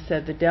else has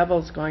said, the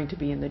devil's going to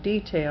be in the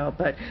detail,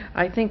 but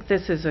I think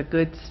this is a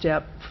good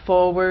step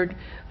forward.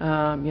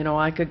 You know,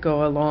 I could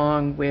go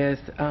along with,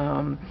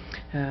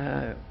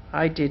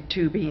 I did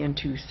 2B and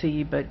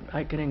 2C, but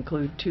I could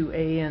include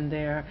 2A in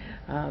there.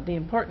 The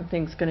important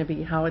thing's going to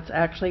be how it's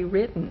actually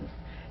written,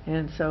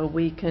 and so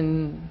we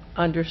can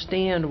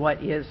understand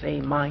what is a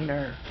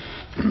minor.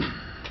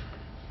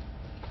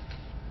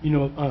 You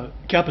know,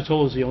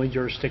 Capitola is the only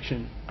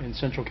jurisdiction in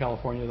Central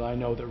California that I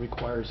know that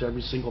requires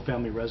every single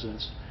family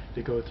residence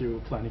to go through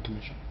a planning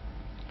commission.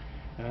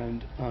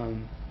 And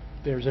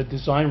there's a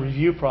design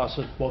review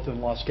process both in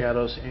Los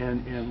Gatos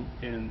and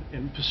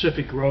in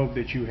Pacific Grove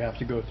that you have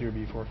to go through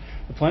before.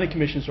 The planning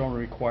commissions are only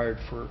required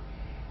for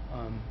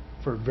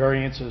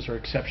variances or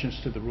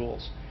exceptions to the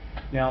rules.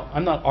 Now,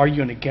 I'm not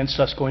arguing against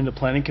us going to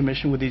planning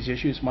commission with these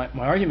issues. My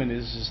argument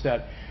is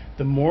that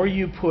the more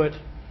you put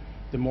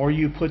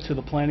to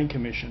the planning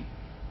commission,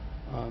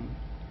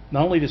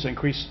 not only does it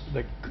increase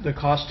the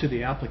cost to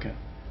the applicant,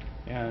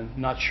 and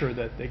not sure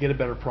that they get a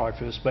better product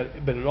for this, but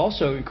it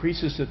also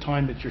increases the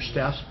time that your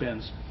staff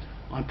spends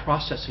on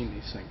processing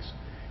these things.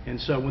 And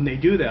so when they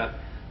do that,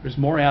 there's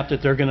more apt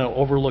that they're going to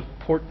overlook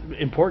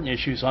important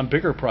issues on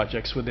bigger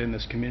projects within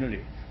this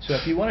community. So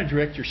if you want to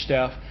direct your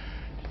staff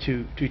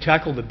to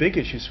tackle the big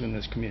issues in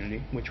this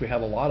community, which we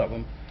have a lot of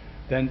them,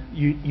 then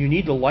you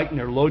need to lighten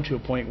their load to a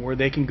point where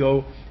they can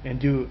go and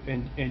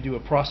do a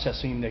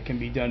processing that can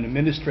be done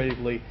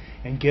administratively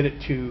and get it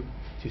to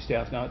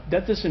staff. Now,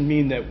 that doesn't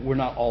mean that we're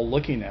not all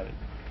looking at it.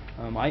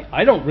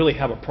 I don't really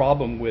have a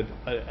problem with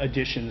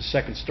addition to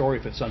second story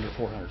if it's under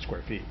 400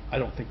 square feet. I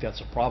don't think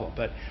that's a problem.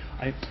 But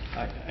I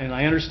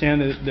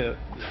understand the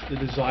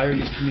desire of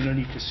this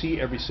community to see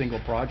every single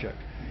project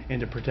and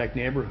to protect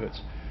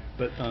neighborhoods.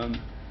 But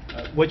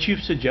what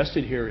you've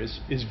suggested here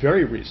is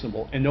very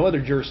reasonable, and no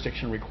other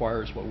jurisdiction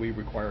requires what we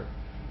require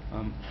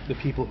the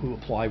people who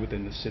apply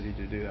within the city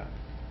to do that.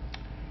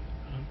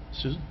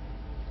 Susan?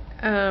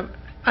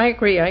 I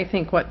agree. I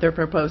think what they're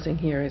proposing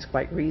here is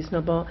quite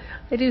reasonable.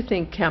 I do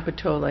think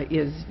Capitola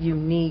is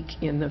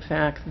unique in the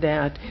fact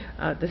that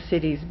the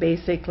city's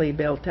basically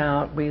built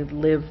out. We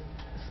live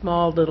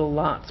small little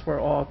lots. We're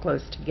all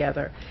close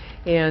together.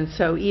 And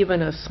so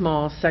even a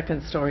small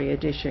second-story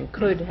addition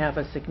could have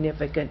a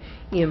significant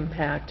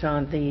impact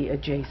on the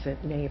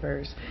adjacent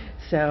neighbors.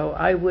 So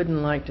I wouldn't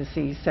like to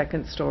see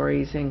second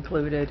stories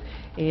included.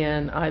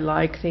 And I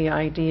like the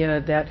idea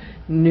that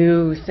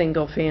new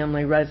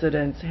single-family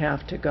residents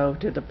have to go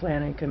to the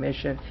Planning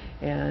Commission.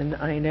 And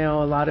I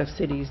know a lot of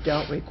cities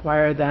don't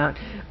require that,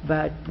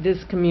 but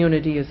this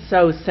community is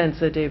so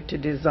sensitive to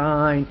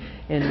design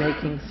and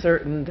making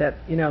certain that,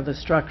 you know, the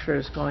structure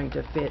is going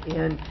to fit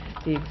in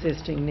the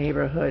existing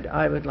neighborhood.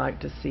 I would like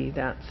to see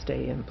that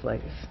stay in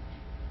place.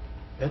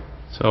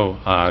 So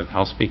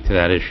I'll speak to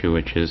that issue,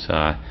 which is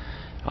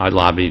I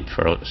lobbied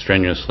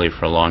strenuously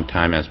for a long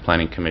time as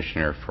planning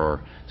commissioner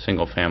for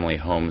single-family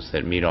homes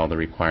that meet all the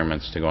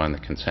requirements to go on the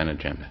consent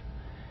agenda.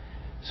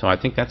 So I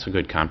think that's a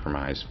good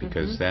compromise,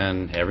 because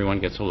then everyone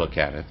gets a look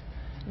at it.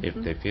 If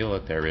they feel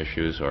that there are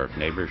issues or if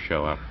neighbors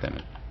show up,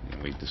 then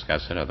we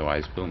discuss it.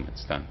 Otherwise, boom,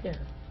 it's done. Yeah,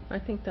 I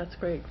think that's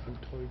great.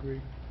 I totally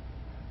agree.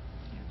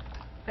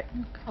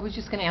 I was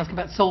just going to ask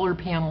about solar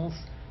panels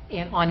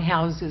and on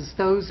houses.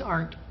 Those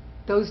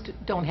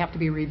don't have to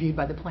be reviewed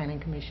by the Planning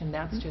Commission.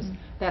 That's just,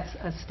 that's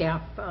a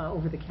staff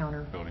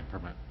over-the-counter. Building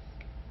permit.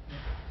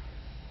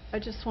 I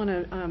just want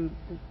to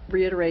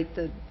reiterate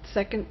the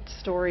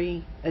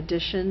second-story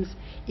additions,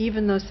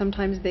 even though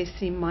sometimes they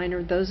seem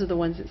minor, those are the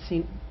ones that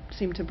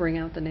seem to bring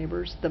out the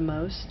neighbors the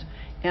most.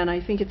 And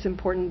I think it's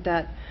important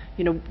that,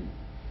 you know,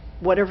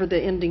 whatever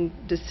the ending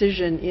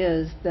decision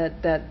is,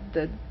 that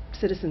the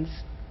citizens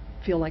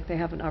feel like they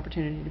have an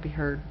opportunity to be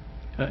heard.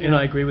 And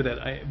I agree with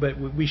that. But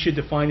we should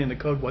define in the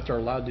code what they're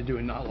allowed to do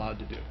and not allowed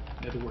to do.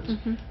 In other words,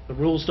 the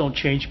rules don't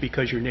change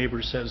because your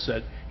neighbor says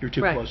that you're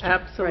too Right, close to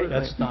absolutely.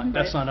 it.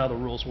 That's not how the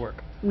rules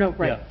work. No,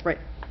 right, Yeah. right.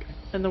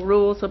 And the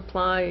rules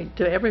apply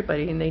to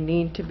everybody, and they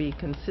need to be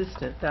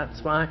consistent.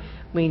 That's why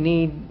we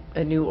need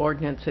a new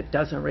ordinance that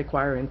doesn't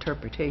require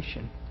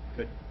interpretation.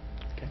 Good.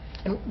 Okay.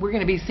 And we're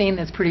going to be seeing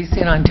this pretty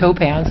soon on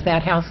Topaz.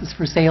 That house is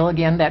for sale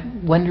again, that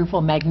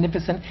wonderful,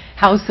 magnificent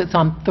house that's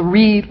on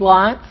 3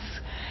 lots.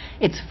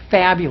 It's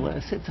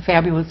fabulous. It's a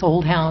fabulous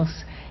old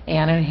house,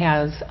 and it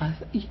has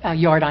a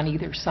yard on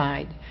either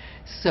side.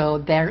 So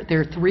there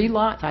are 3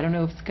 lots. I don't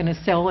know if it's going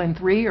to sell in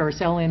 3 or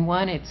sell in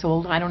 1. It's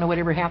sold. I don't know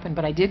whatever happened,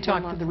 but I did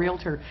talk to the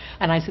realtor,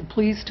 and I said,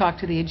 please talk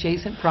to the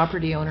adjacent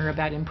property owner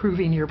about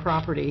improving your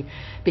property,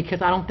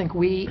 because I don't think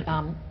we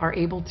are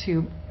able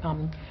to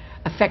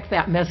affect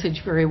that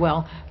message very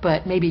well,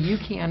 but maybe you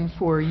can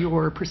for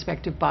your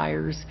prospective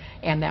buyers,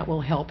 and that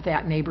will help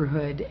that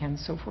neighborhood and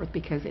so forth,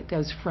 because it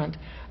does front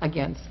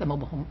against the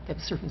mobile home, the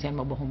Surf and Sand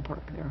Mobile Home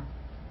Park there.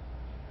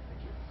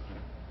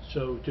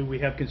 So do we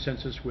have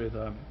consensus with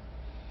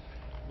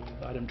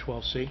item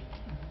 12C?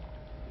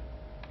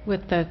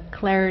 With the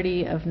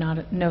clarity of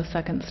no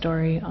second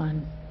story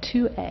on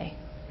 2A.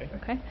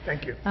 Okay.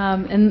 Thank you.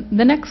 And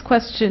the next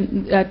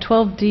question,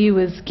 12D,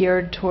 was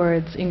geared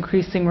towards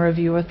increasing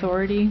review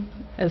authority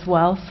as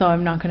well, so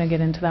I'm not going to get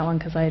into that one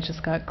because I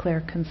just got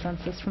clear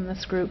consensus from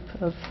this group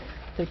of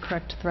the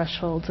correct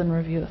thresholds and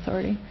review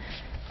authority.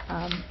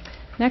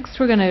 Next,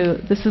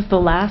 this is the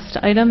last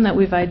item that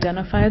we've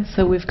identified,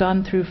 so we've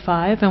gone through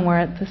 5 and we're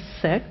at the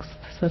 6th,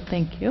 so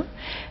thank you.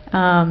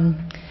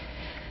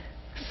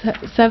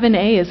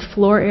 7A is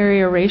floor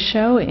area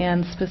ratio,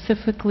 and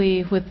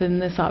specifically within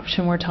this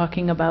option we're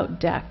talking about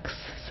decks.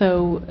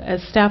 So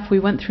as staff, we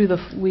went through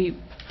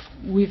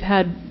we've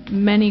had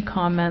many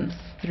comments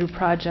through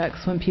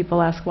projects when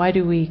people ask, why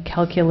do we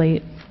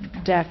calculate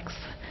decks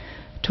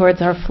towards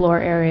our floor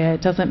area?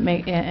 It doesn't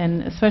make,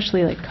 and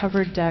especially like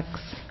covered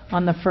decks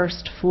on the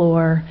first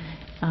floor,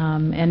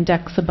 and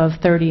decks above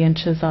 30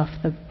 inches off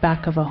the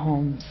back of a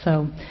home.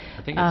 So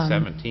I think it's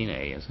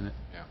 17A, isn't it?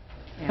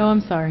 Oh,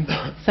 I'm sorry.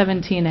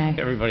 17A.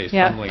 Everybody's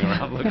Yep. fumbling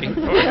around looking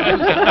for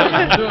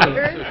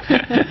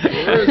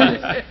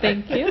it.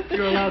 Thank you.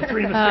 You're allowed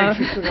 3 mistakes.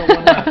 You still got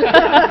 1 left.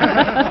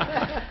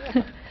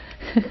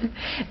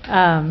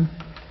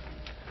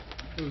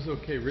 It was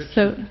okay. Rich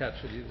So- didn't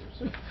catch it either.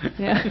 So.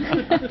 Yeah.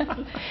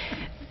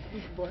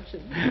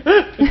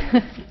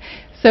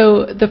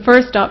 So the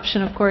first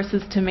option, of course,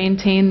 is to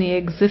maintain the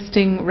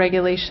existing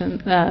regulation,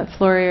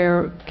 floor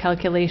area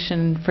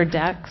calculation for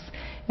decks,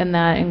 and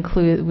that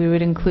we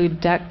would include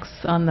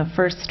decks on the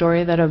first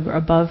story that are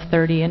above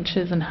 30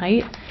 inches in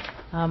height,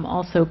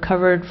 also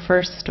covered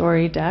first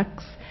story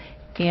decks,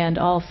 and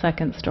all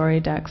second story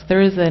decks.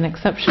 There is an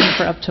exception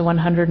for up to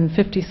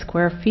 150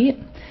 square feet.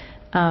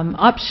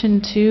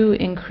 Option 2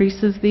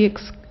 increases the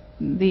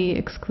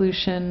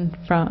exclusion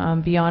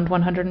from beyond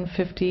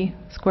 150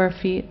 square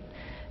feet,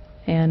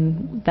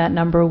 and that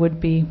number would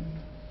be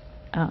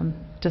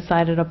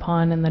decided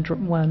upon in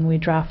when we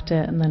draft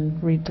it and then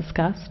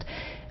rediscussed.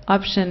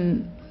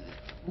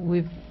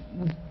 We've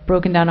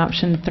broken down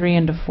option 3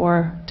 into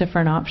 4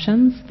 different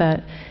options,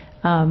 that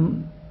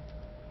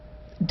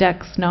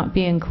decks not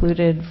be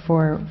included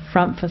for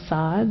front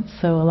facades,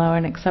 so allow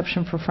an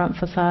exception for front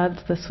facades.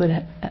 This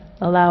would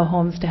allow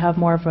homes to have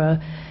more of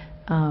a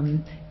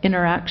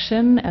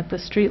interaction at the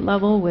street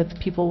level with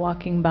people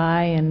walking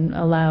by, and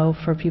allow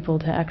for people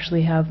to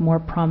actually have more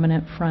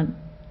prominent front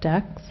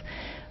decks.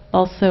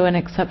 Also an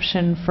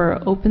exception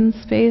for open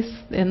space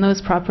in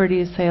those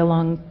properties, say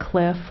along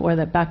cliff or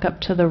that back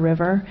up to the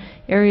river,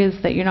 areas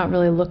that you're not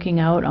really looking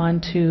out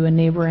onto a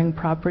neighboring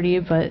property,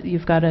 but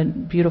you've got a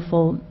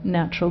beautiful,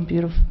 natural,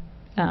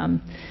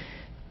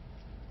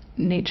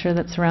 nature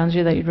that surrounds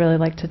you that you'd really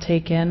like to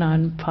take in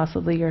on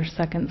possibly your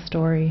second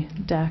story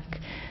deck,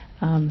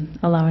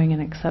 allowing an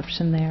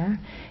exception there.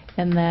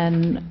 And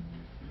then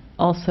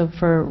also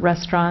for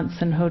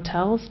restaurants and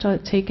hotels to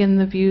take in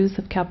the views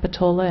of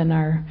Capitola and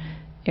our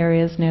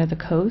areas near the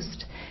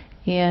coast.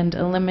 And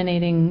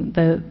eliminating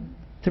the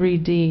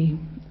 3D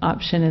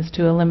option is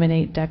to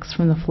eliminate decks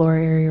from the floor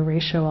area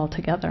ratio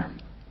altogether.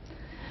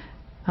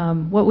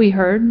 What we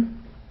heard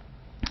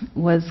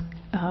was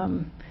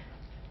from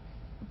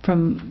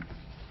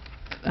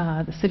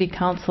the City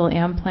Council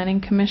and Planning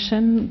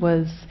Commission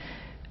was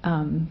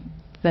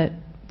that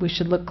we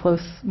should look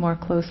more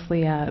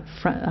closely at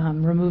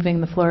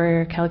removing the floor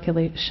area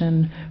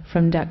calculation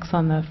from decks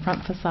on the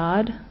front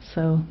facade,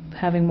 so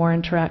having more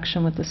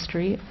interaction with the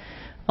street.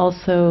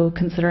 Also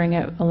considering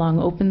it along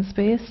open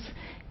space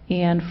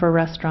and for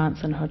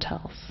restaurants and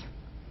hotels.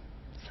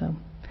 So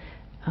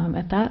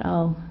at that,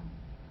 I'll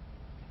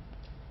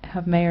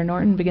have Mayor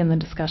Norton begin the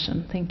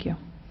discussion. Thank you.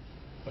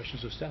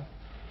 Questions of staff?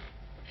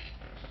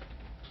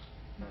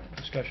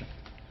 Discussion.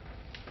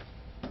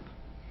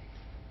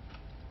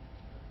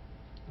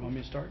 You want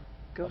me to start?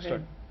 Go I'll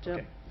ahead, start. Joe.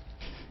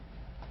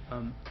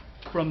 Okay.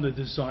 From the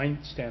design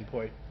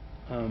standpoint,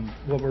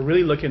 what we're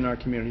really looking in our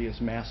community is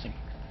massing.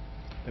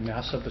 The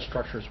mass of the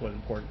structure is what's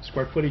important.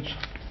 Square footage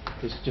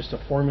is just a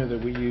formula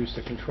that we use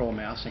to control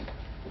massing.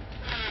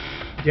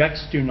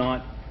 Decks do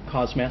not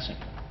cause massing.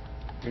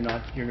 You're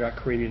not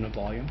creating a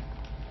volume.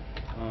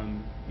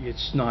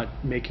 It's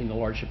not making the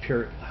large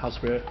house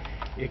appear.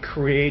 It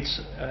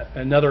creates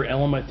another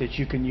element that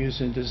you can use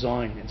in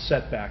design and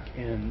setback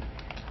and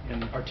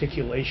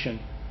articulation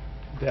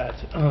that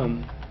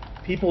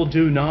people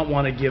do not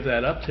want to give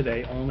that up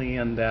today, only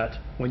in that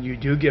when you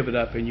do give it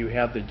up and you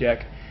have the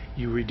deck,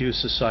 you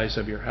reduce the size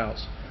of your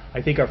house.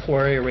 I think our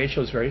floor area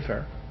ratio is very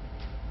fair,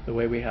 the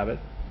way we have it,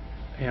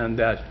 and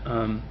that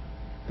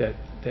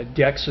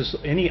decks is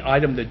any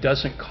item that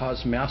doesn't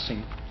cause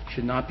massing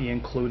should not be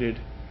included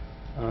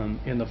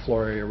in the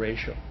floor area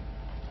ratio.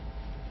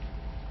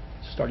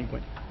 Starting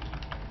point.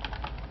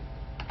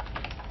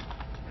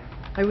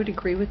 I would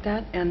agree with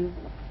that and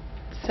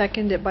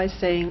second it by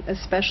saying,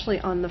 especially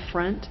on the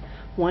front,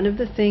 one of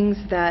the things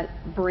that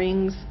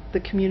brings the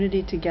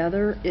community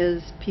together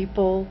is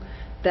people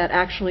that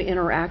actually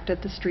interact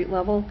at the street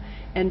level,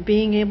 and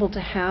being able to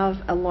have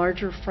a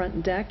larger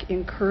front deck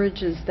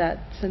encourages that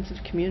sense of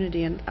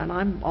community, and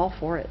I'm all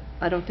for it.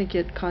 I don't think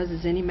it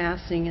causes any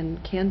massing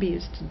and can be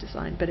used to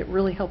design, but it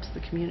really helps the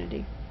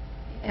community.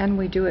 And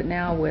we do it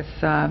now with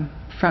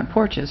front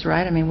porches,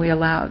 right? I mean, we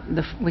allow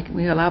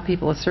we allow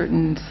people a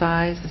certain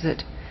size. Is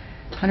it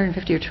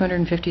 150 or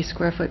 250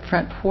 square foot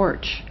front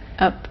porch?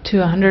 Up to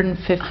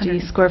 150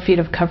 square feet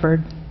of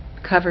covered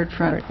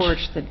front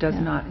porch that is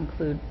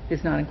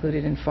not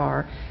included in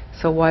FAR.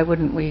 So why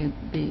wouldn't we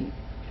be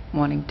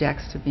wanting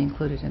decks to be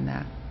included in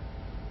that?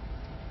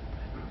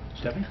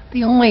 Stephanie?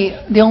 The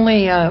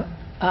only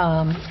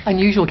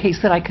unusual case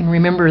that I can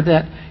remember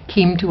that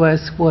came to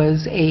us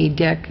was a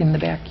deck in the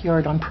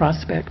backyard on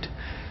Prospect.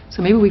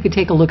 So maybe we could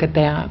take a look at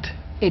that.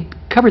 It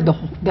covered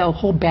the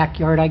whole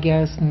backyard, I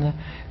guess, and the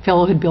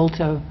fellow had built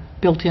a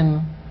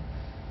built-in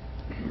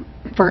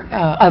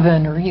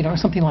oven or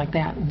something like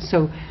that. And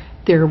so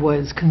there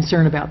was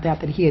concern about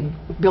that he had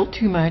built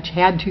too much,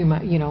 had too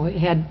much,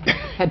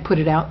 had put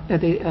it out,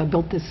 they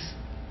built this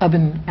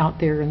oven out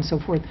there and so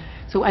forth.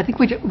 So I think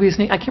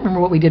I can't remember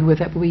what we did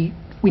with it, but we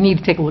need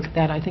to take a look at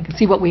that, I think, and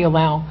see what we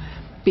allow,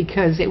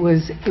 because it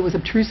was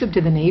obtrusive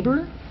to the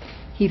neighbor.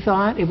 He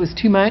thought it was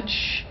too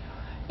much,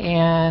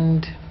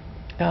 and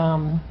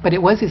but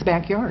it was his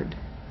backyard.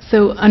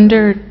 So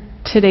under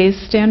today's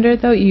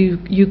standard, though,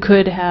 you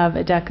could have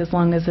a deck as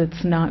long as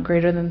it's not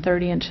greater than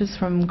 30 inches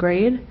from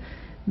grade.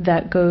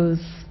 That goes,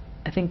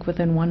 I think,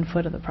 within 1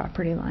 foot of the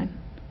property line.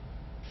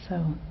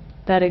 So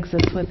that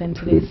exists within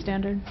today's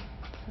standard.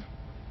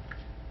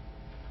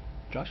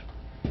 Josh?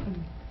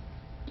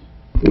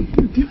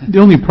 The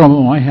only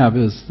problem I have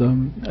is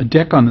a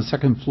deck on the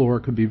second floor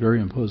could be very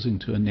imposing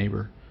to a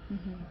neighbor.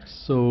 Mm-hmm.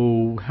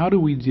 So how do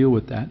we deal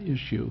with that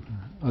issue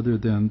other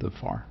than the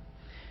FAR?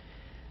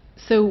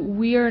 So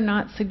we are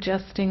not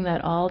suggesting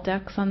that all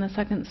decks on the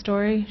second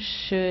story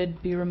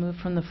should be removed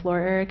from the floor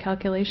area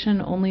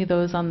calculation, only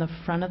those on the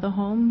front of the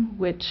home,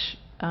 which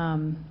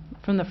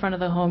from the front of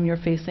the home you're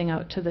facing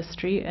out to the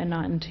street and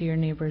not into your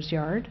neighbor's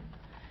yard.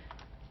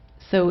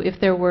 So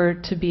if there were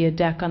to be a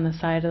deck on the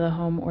side of the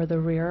home or the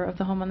rear of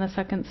the home on the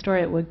second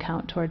story, it would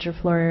count towards your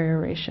floor area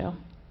ratio.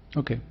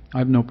 Okay, I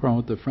have no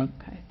problem with the front.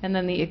 Okay. And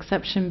then the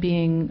exception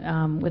being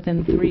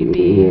within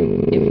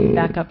 3B, if you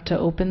back up to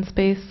open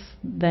space,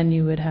 then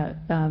you would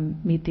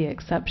meet the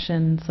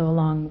exception. So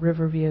along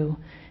Riverview,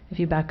 if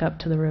you back up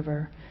to the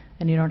river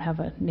and you don't have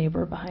a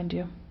neighbor behind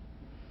you.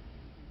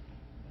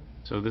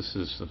 So this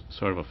is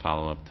sort of a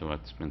follow-up to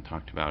what's been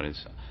talked about.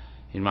 Is,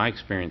 in my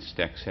experience,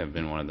 decks have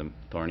been one of the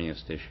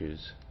thorniest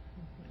issues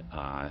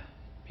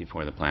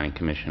before the Planning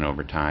Commission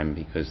over time,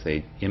 because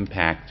they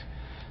impact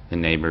the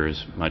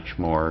neighbors much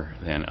more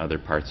than other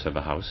parts of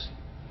a house,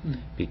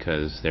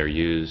 because they're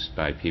used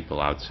by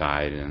people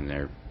outside and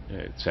they're,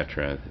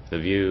 etc. The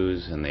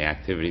views and the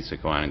activities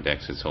that go on in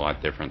decks, it's a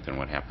lot different than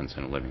what happens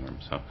in a living room.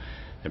 So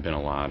there have been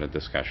a lot of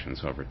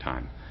discussions over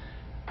time.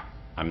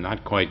 I'm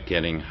not quite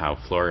getting how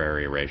floor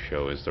area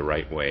ratio is the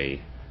right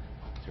way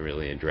to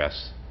really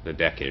address the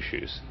deck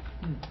issues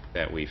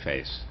that we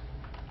face.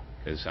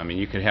 Because, I mean,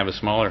 you could have a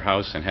smaller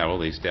house and have all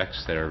these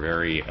decks that are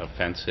very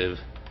offensive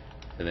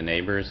to the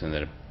neighbors, and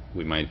that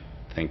we might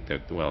think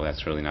that, well,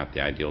 that's really not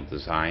the ideal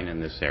design in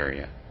this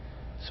area.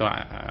 So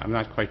I'm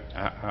not quite,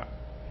 I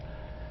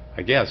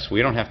guess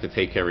we don't have to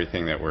take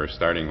everything that we're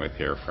starting with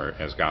here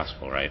as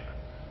gospel, right?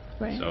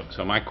 Right.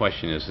 So my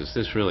question is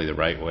this really the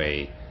right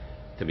way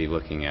to be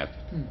looking at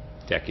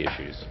deck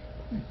issues?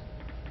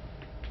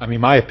 I mean,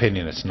 my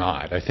opinion, it's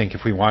not. I think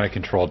if we want to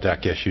control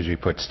deck issues, we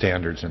put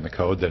standards in the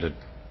code that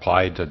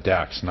apply to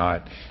decks,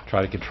 not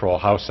try to control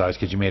house size,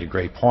 because you made a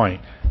great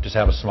point. Just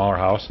have a smaller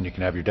house and you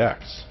can have your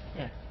decks.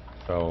 Yeah.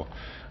 So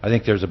I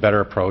think there's a better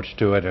approach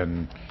to it,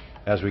 and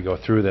as we go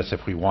through this,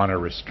 if we want to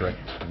restrict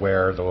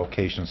where the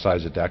location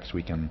size of decks,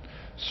 we can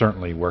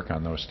certainly work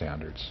on those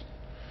standards.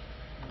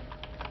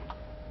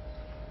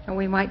 And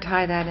we might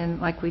tie that in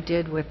like we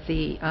did with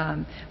the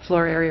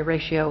floor area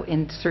ratio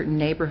in certain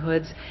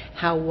neighborhoods,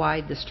 how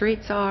wide the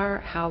streets are,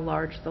 how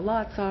large the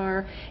lots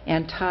are,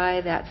 and tie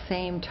that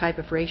same type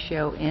of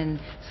ratio in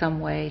some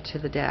way to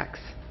the decks.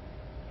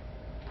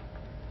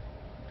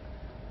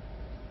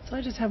 So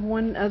I just have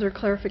one other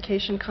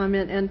clarification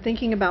comment, and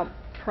thinking about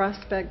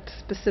Prospect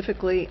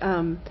specifically,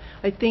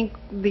 I think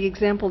the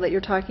example that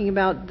you're talking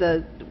about,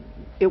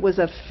 it was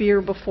a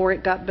fear before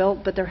it got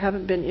built, but there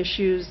haven't been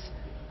issues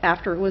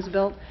after it was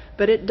built.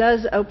 But it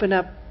does open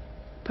up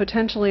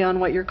potentially on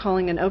what you're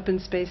calling an open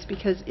space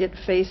because it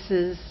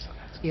faces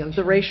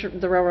the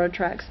railroad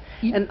tracks.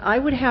 And I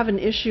would have an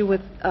issue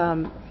with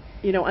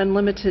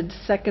unlimited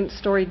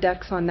second-story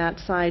decks on that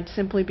side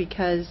simply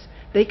because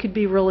they could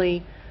be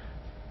really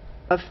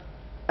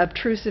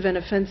obtrusive and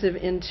offensive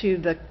into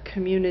the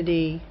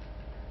community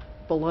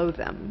below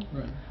them.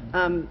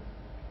 Right.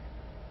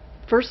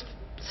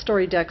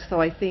 First-story decks, though,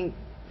 I think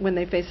when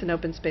they face an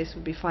open space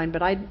would be fine,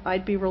 but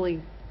I'd be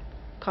really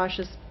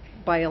cautious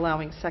by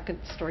allowing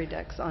second-story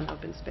decks on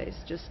open space.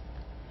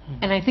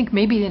 And I think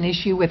maybe an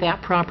issue with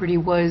that property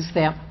was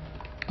that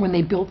when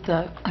they built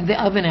the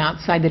oven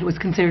outside, that it was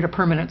considered a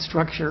permanent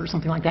structure or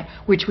something like that,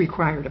 which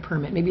required a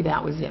permit. Maybe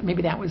that was it.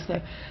 Maybe that was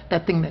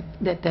that thing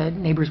that the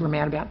neighbors were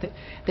mad about,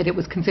 that it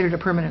was considered a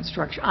permanent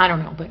structure. I don't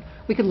know, but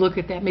we could look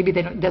at that. Maybe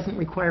it doesn't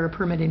require a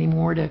permit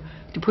anymore to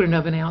put an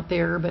oven out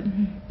there, but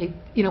it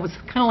was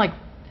kind of like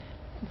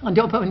on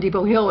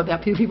Depot Hill,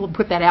 that people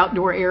put that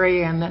outdoor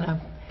area and then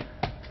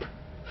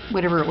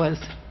whatever it was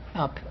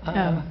up.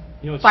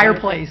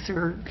 Fireplace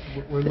or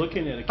we're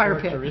looking at a fire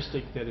pit.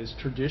 characteristic that is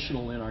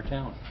traditional in our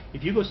town.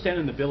 If you go stand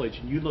in the village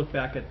and you look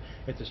back at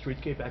the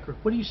streetscape back there,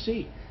 what do you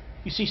see?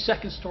 You see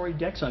second-story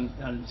decks on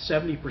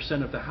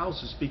 70% of the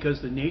houses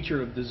because the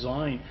nature of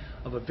design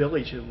of a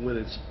village with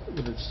its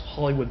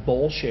Hollywood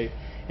bowl shape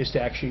is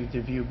to actually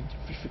to view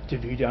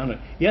down it.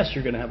 Yes,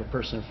 you're going to have a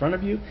person in front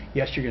of you.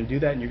 Yes, you're going to do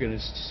that, and you're going to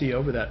see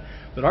over that.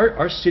 But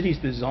our city's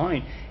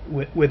design,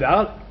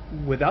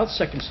 without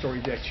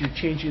second-story decks, you're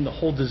changing the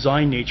whole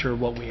design nature of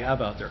what we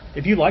have out there.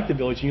 If you like the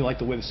village and you like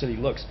the way the city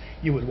looks,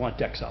 you would want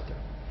decks out there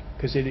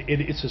because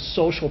it's a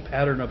social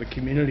pattern of a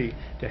community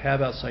to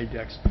have outside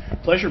decks.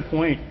 Pleasure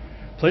Point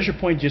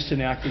just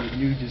enacted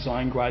new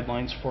design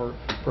guidelines for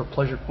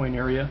Pleasure Point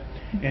area,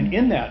 and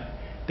in that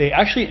they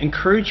actually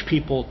encourage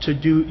people to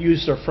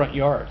use their front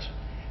yards.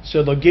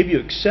 So they'll give you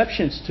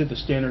exceptions to the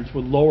standards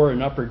with lower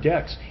and upper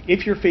decks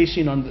if you're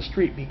facing on the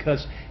street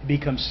because it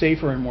becomes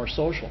safer and more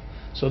social.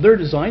 So they're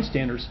design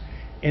standards,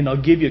 and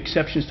they'll give you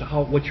exceptions to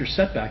what your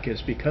setback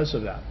is because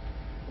of that.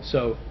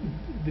 So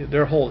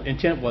their whole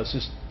intent was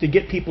just to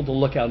get people to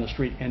look out on the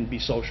street and be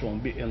social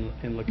and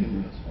look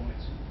into those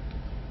points.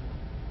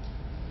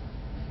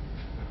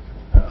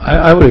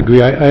 I would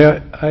agree.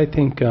 I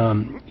think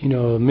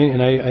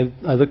and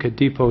I look at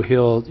Depot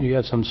Hill. You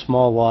have some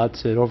small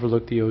lots that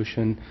overlook the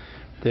ocean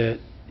that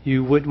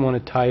you wouldn't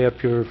want to tie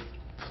up your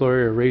floor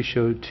area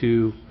ratio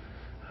to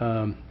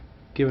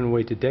giving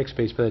away to deck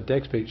space, but that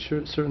deck space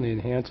certainly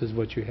enhances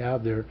what you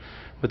have there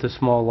with the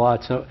small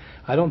lots. So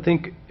I don't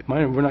think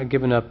we're not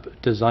giving up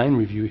design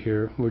review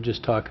here. We're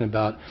just talking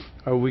about,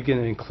 are we going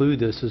to include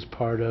this as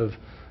part of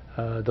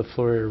the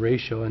floor area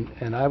ratio?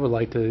 And I would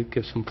like to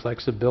give some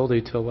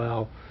flexibility to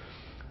allow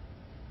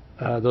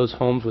those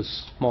homes with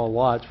small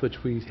lots,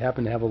 which we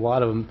happen to have a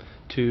lot of them,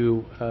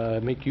 to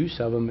make use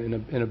of them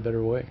in a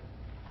better way.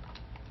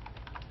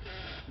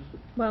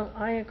 Well,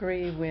 I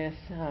agree with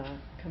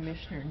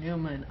Commissioner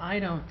Newman. I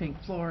don't think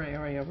floor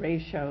area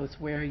ratio is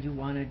where you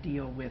want to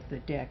deal with the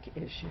deck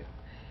issue.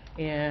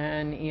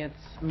 And it's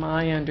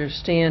my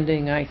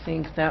understanding, I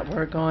think, that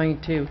we're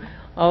going to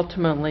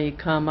ultimately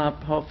come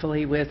up,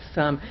 hopefully, with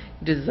some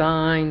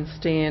design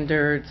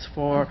standards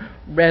for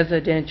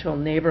residential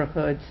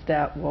neighborhoods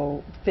that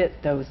will fit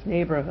those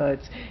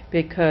neighborhoods,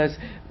 because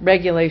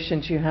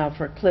regulations you have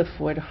for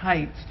Cliffwood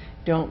Heights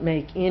don't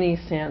make any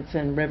sense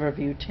in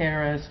Riverview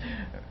Terrace.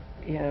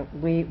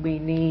 We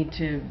need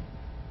to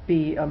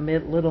be a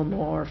little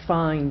more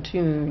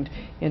fine-tuned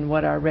in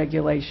what our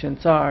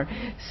regulations are.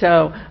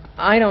 So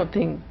I don't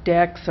think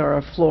decks are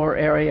a floor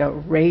area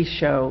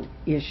ratio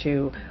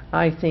issue.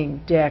 I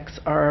think decks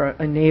are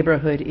a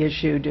neighborhood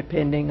issue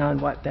depending on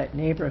what that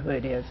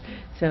neighborhood is.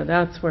 So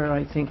that's where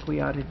I think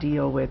we ought to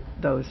deal with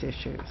those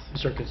issues.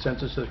 Is there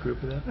consensus of the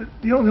group of that?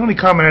 The only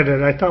comment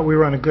I thought we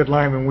were on a good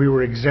line when we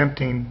were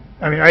exempting.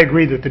 I mean, I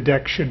agree that the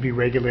deck should be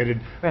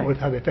regulated with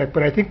how they affect,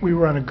 but I think we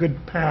were on a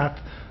good path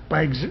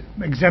by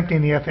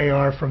exempting the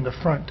FAR from the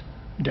front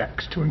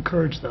decks to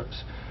encourage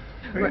those.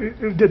 Right.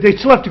 They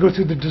still have to go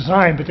through the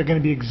design, but they're going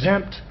to be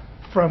exempt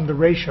from the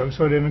ratio,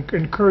 so to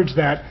encourage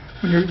that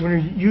when you're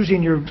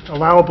using your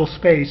allowable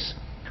space,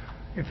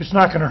 if it's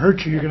not going to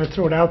hurt you, you're going to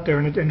throw it out there,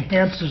 and it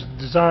enhances the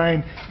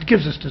design. It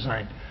gives us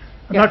design.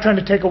 I'm not trying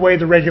to take away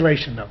the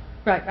regulation, though.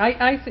 Right.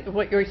 I think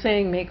what you're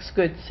saying makes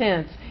good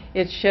sense.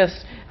 It's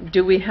just,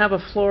 do we have a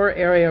floor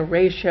area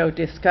ratio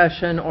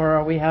discussion, or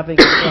are we having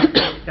a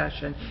deck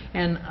discussion?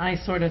 And I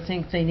sort of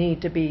think they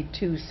need to be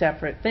two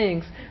separate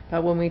things.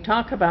 But when we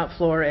talk about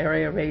floor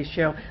area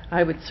ratio,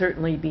 I would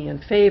certainly be in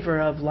favor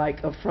of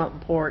like a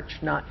front porch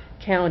not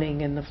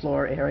counting in the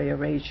floor area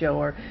ratio,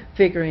 or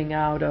figuring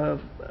out a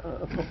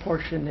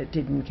proportion that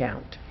didn't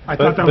count.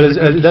 But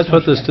that's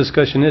what this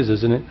discussion is,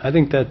 isn't it?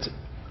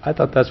 I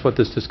thought that's what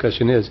this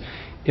discussion is.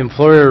 In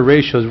floor area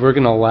ratios, we're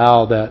going to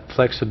allow that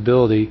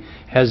flexibility.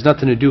 Has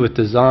nothing to do with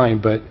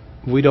design, but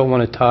we don't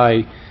want to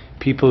tie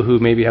people who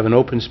maybe have an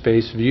open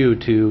space view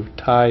to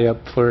tie up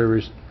floor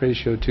area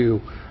ratio to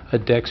a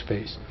deck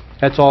space.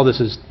 That's all this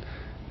is.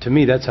 To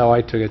me, that's how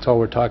I took it. It's all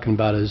we're talking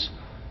about is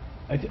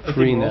I think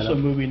freeing we're that also up.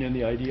 moving in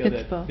the idea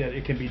It's that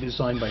it can be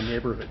designed by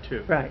neighborhood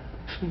too. Right.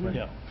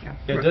 Yeah. Yeah,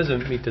 it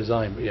doesn't meet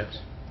design, but yes.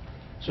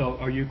 So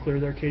are you clear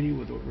there, Katie,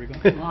 with what we're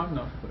going? No, I'm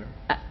not clear.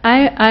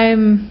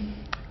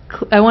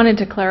 I wanted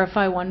to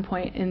clarify one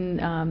point. In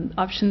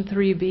option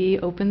 3B,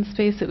 open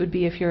space, it would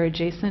be if you're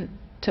adjacent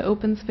to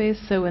open space.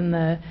 So in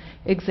the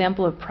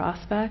example of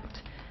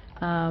Prospect,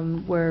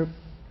 where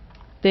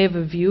they have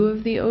a view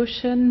of the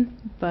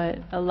ocean, but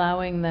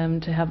allowing them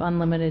to have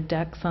unlimited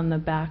decks on the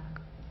back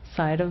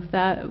side of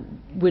that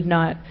would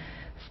not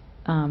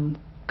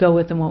go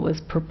within what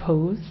was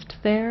proposed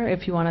there.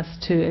 If you want us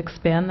to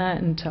expand that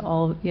into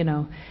all,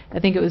 I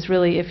think it was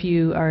really if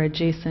you are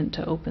adjacent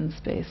to open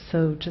space.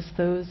 So just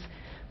those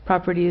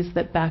properties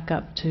that back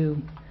up to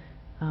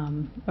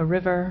a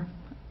river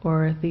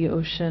or the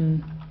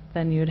ocean,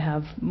 then you'd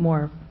have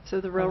more.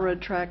 So the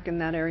railroad track in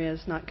that area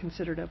is not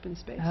considered open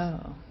space.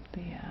 Oh,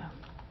 yeah.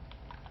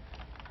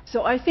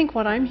 So I think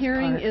what I'm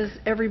hearing Park. is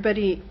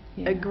everybody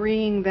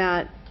agreeing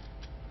that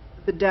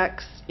the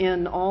decks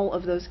in all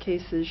of those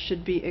cases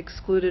should be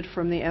excluded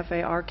from the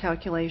FAR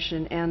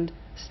calculation, and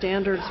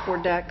standards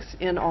for decks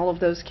in all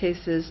of those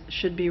cases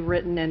should be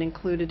written and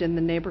included in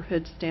the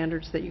neighborhood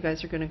standards that you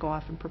guys are going to go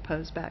off and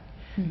propose back.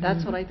 Mm-hmm.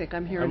 That's what I think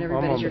I'm hearing I'm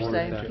everybody on here board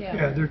say. with that.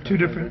 Yeah, they're two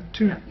different,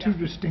 two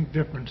distinct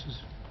differences.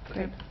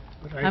 Great.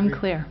 But I I'm agree.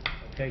 clear.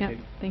 Okay, Yeah,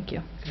 Katie. thank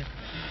you.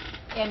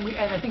 And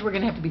I think we're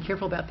going to have to be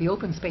careful about the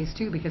open space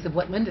too, because of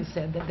what Linda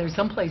said, that there's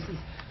some places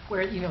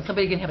where,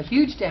 somebody can have a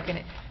huge deck in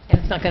it, and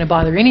it's not going to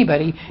bother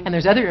anybody. And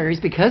there's other areas,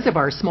 because of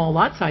our small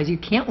lot size, you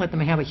can't let them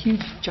have a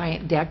huge,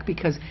 giant deck,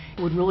 because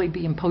it would really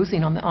be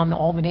imposing on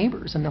all the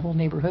neighbors and the whole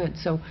neighborhood.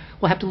 So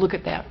we'll have to look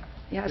at that.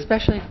 Yeah,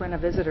 especially if we're in a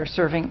visitor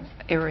serving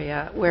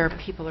area where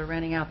people are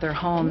renting out their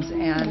homes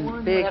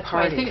and big That's why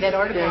I parties. think that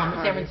article big on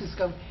the San parties.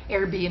 Francisco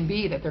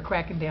Airbnb, that they're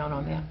cracking down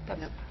on that.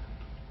 That's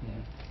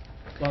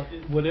Well,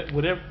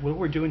 what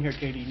we're doing here,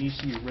 Katie, needs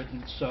to be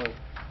written so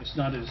it's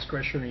not a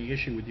discretionary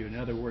issue with you. In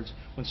other words,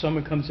 when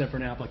someone comes in for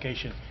an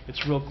application,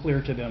 it's real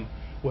clear to them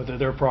whether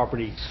their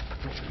property,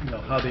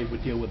 how they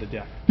would deal with a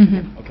deck.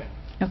 Mhm. Okay.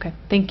 Okay,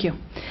 thank you.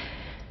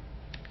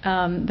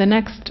 The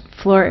next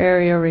floor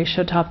area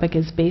ratio topic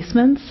is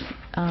basements.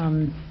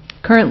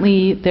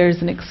 Currently,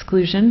 there's an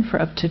exclusion for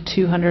up to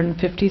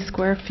 250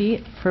 square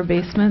feet for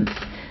basements.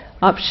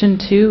 Option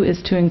 2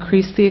 is to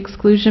increase the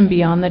exclusion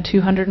beyond the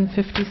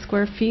 250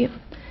 square feet.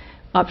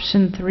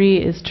 Option 3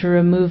 is to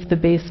remove the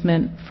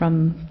basement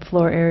from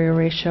floor area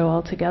ratio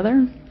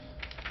altogether.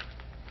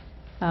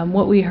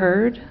 What we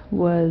heard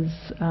was,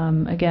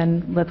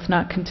 again, let's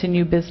not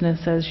continue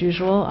business as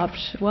usual.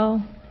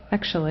 Well,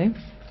 actually,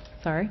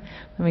 sorry,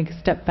 let me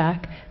step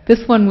back.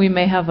 This one we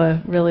may have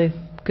a really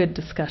good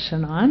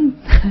discussion on.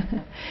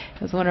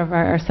 It was one of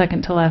our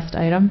second to last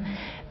item.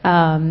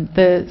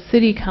 The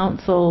City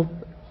Council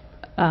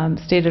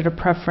stated a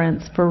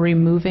preference for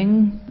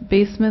removing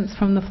basements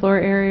from the floor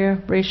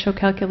area ratio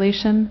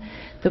calculation.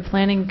 The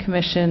Planning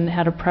Commission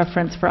had a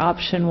preference for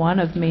option 1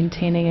 of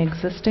maintaining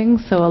existing,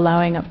 so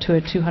allowing up to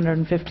a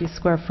 250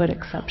 square foot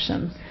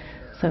exception.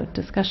 So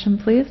discussion,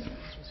 please.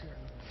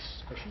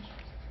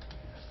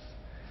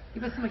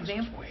 Give us some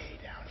examples.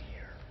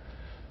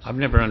 I've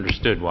never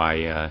understood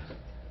why,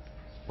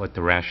 what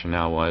the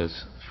rationale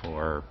was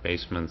for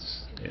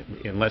basements,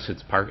 unless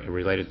it's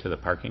related to the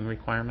parking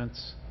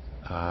requirements.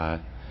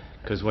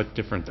 Because what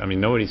difference,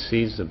 nobody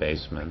sees the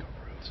basement,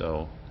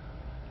 so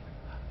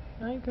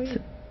I agree.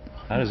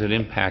 how does it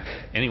impact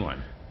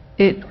anyone?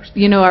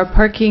 Our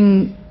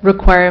parking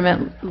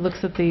requirement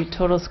looks at the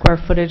total square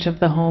footage of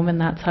the home, and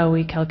that's how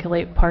we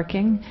calculate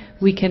parking.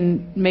 We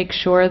can make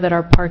sure that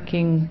our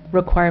parking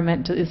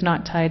requirement is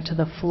not tied to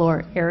the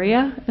floor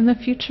area in the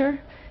future,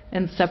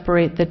 and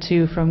separate the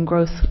two from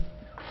gross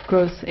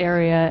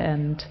area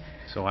and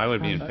So I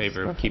would be in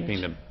favor square of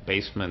keeping footage. the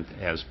basement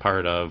as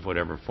part of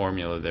whatever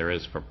formula there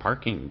is for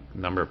parking,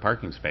 number of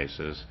parking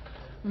spaces,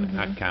 but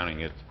not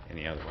counting it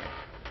any other way.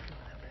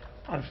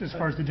 As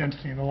far as the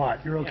density in the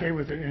lot, you're okay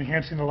with it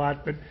enhancing the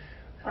lot, but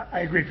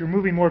I agree, if you're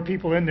moving more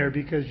people in there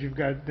because you've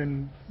got,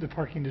 then the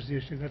parking is the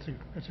issue. That's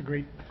a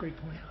great point.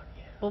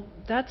 Well,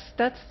 that's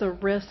the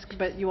risk,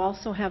 but you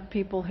also have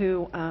people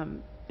who,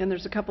 And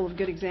there's a couple of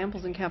good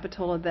examples in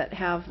Capitola that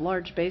have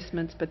large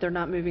basements, but they're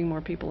not moving more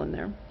people in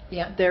there.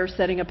 Yeah. They're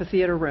setting up a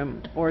theater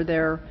room, or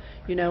they're,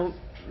 you know,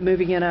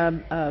 moving in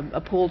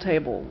a pool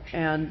table.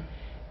 And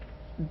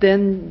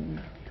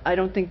then I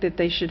don't think that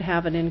they should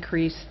have an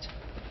increased,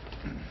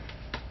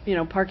 you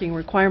know, parking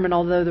requirement,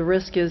 although the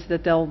risk is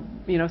that they'll,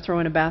 you know, throw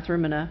in a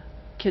bathroom and a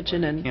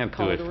kitchen and Can't do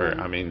call it a for, day.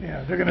 I mean,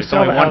 Yeah, they're gonna there's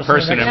sell only the one house and the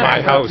person in next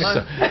my family house.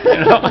 moves. You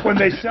know? When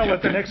they sell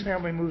it, the next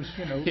family moves,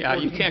 you know. Yeah,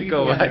 you 14 can't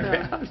people go in like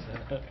there.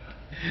 that.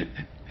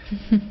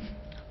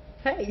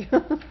 Hey.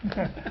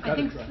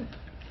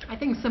 I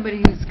think somebody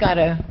who's got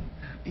a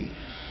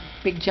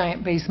big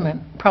giant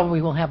basement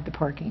probably will have the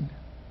parking.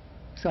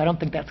 So I don't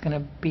think that's going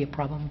to be a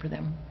problem for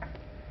them.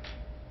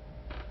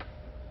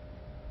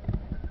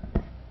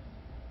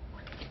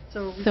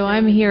 So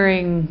I'm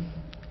hearing,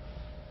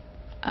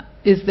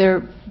 do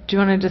you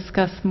want to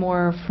discuss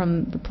more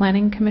from the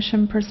Planning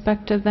Commission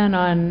perspective then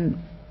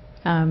on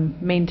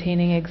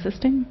maintaining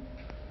existing?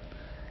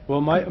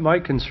 Well, my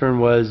concern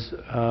was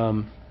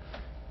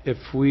if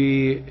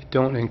we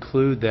don't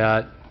include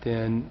that,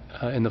 then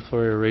in the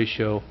floor area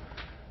ratio,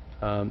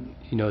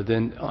 you know,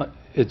 then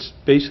it's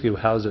basically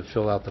how does it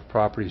fill out the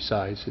property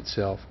size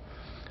itself.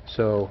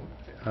 So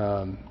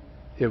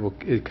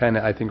it kind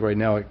of, I think right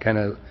now it kind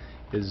of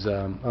is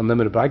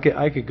unlimited, but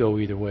I could go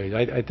either way.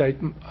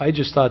 I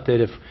just thought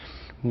that if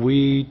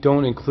we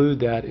don't include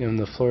that in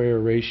the floor area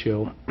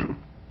ratio,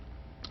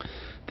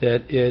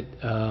 that it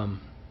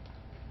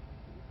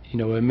you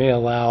know, it may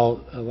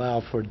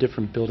allow for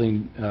different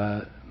building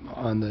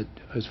on the,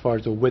 as far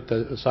as the width,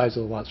 the size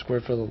of the lot, square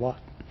foot of the lot.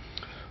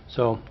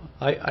 So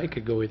I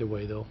could go either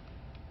way though.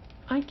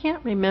 I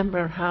can't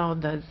remember how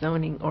the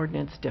zoning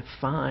ordinance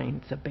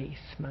defines a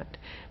basement,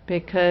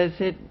 because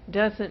it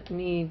doesn't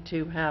need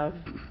to have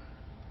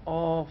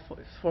all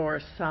four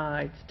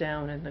sides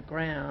down in the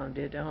ground.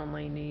 It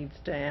only needs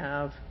to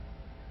have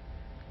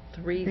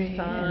three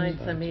sides.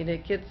 I mean,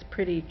 it gets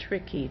pretty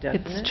tricky,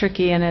 doesn't it? It's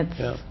tricky, and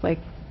it's like...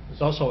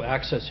 There's also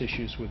access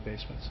issues with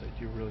basements that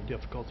you're really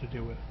difficult to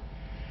deal with.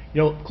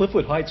 You know,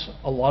 Cliffwood Heights,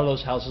 a lot of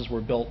those houses were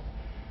built,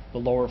 the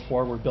lower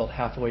floor were built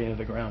halfway into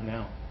the ground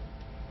now.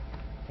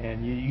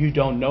 And you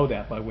don't know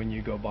that by when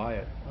you go by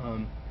it.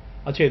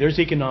 I'll tell you, there's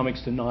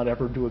economics to not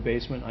ever do a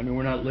basement. I mean,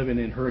 we're not living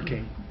in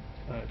hurricane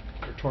or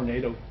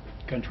tornado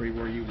country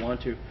where you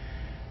want to.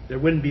 There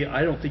wouldn't be,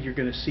 I don't think you're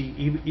going to see,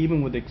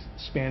 even with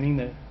expanding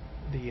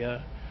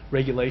the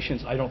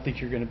regulations, I don't think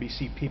you're going to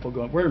see people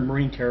going, we're in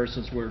marine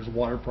terraces where there's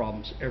water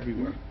problems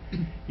everywhere.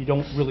 You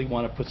don't really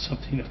want to put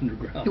something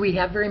underground. Do we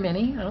have very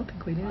many? I don't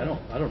think we do. I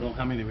don't know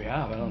how many we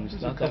have. It's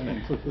There's not a that couple in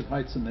many. Cliffwood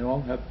Heights, and they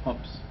all have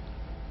pumps.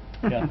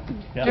 Yeah.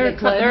 Yeah.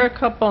 There are a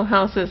couple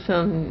houses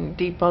on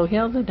Depot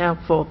Hill that have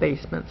full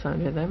basements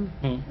under them.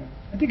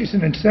 I think it's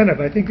an incentive.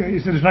 I think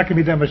there's not going to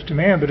be that much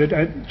demand, but it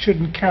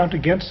shouldn't count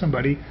against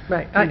somebody.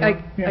 Right.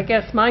 Yeah. I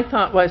guess my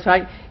thought was,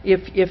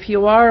 if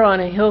you are on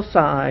a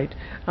hillside,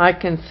 I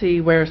can see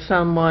where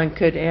someone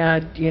could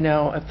add, you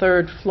know, a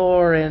third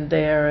floor in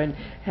there and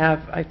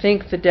have, I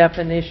think the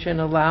definition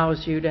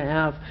allows you to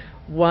have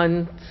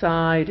one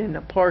side and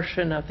a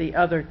portion of the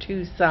other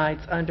two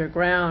sides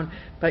underground,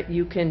 but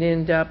you can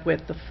end up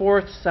with the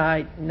fourth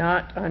side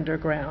not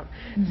underground.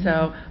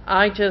 So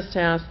I just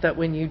ask that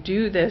when you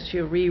do this,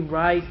 you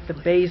rewrite the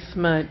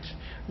basement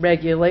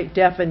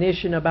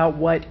definition about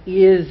what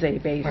is a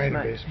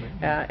basement,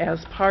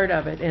 as part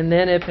of it. And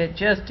then if it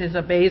just is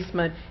a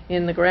basement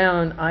in the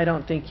ground, I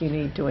don't think you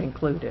need to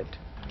include it.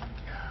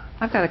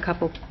 I've got a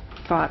couple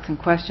thoughts and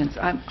questions.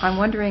 I'm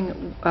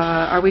wondering,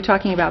 are we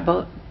talking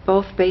about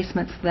both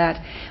basements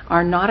that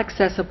are not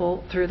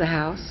accessible through the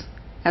house,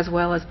 as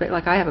well as,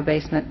 like I have a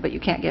basement, but you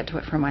can't get to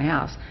it from my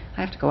house.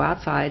 I have to go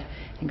outside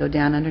and go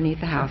down underneath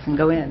the house and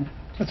go in.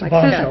 That's like a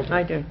bomb Susan. shelter.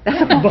 I do.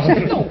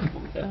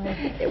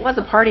 It was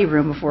a party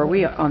room before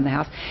we owned the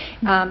house.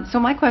 So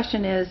my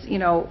question is, you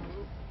know,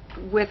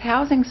 with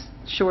housing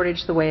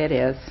shortage the way it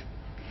is,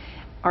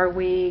 are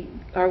we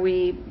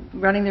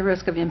running the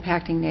risk of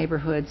impacting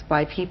neighborhoods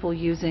by people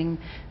using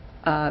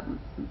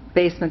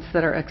basements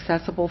that are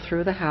accessible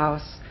through the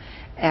house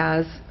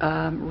as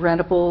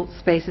rentable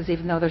spaces,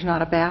 even though there's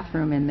not a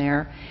bathroom in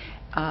there,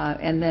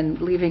 and then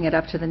leaving it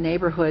up to the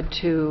neighborhood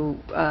to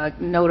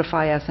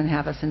notify us and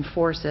have us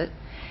enforce it?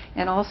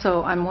 And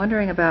also, I'm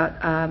wondering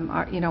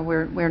about, you know,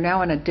 we're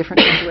now in a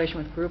different situation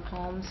with group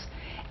homes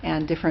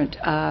and different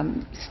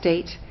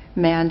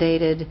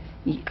state-mandated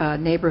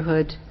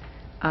neighborhood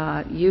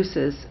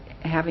uses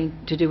having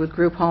to do with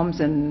group homes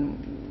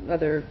and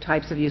other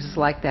types of uses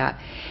like that.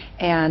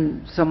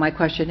 And so my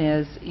question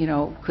is, you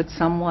know, could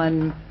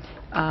someone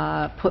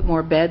put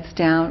more beds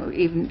down,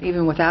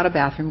 even without a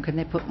bathroom? Can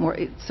they put more?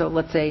 So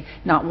let's say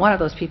not one of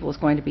those people is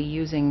going to be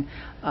using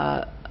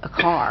a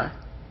car,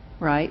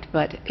 right?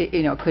 But it,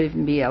 you know, it could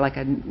even be like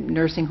a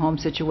nursing home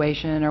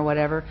situation or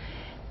whatever.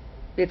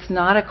 It's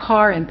not a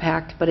car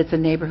impact, but it's a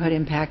neighborhood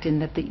impact in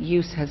that the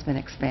use has been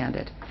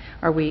expanded.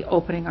 Are we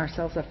opening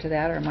ourselves up to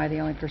that, or am I the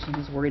only person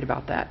who's worried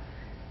about that?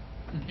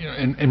 You know,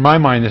 in my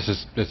mind, this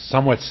is it's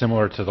somewhat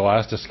similar to the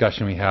last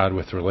discussion we had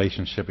with the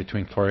relationship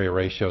between floor area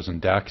ratios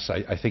and decks.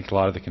 I think a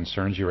lot of the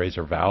concerns you raise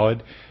are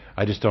valid.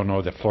 I just don't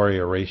know that floor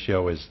area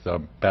ratio is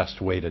the best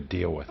way to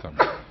deal with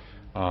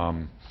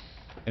them.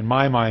 In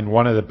my mind,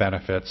 one of the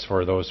benefits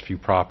for those few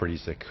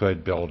properties that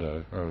could build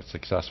a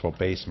successful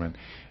basement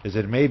is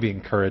that it maybe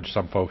encourage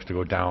some folks to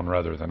go down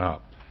rather than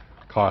up,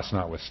 cost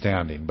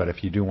notwithstanding. But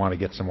if you do want to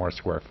get some more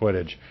square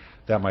footage,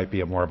 that might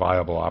be a more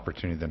viable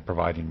opportunity than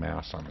providing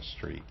mass on the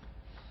street.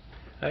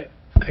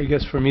 I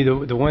guess for me,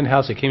 the one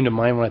house that came to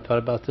mind when I thought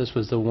about this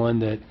was the one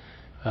that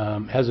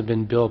hasn't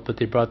been built, but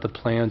they brought the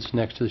plans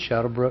next to the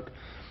Shadowbrook.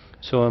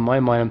 So in my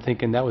mind, I'm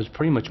thinking that was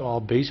pretty much all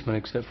basement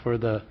except for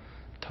the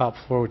top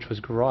floor, which was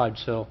garage.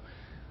 So,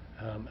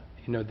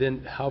 you know,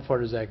 then how far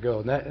does that go?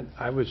 And that,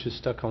 I was just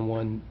stuck on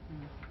one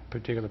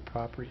particular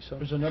property. So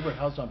There's a number of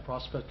houses on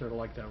Prospect that are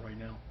like that right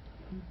now.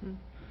 Mm-hmm.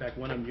 In fact,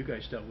 one of them you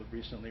guys dealt with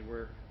recently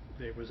where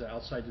there was an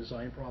outside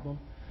design problem.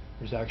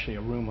 There's actually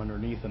a room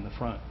underneath in the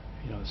front,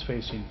 you know, that's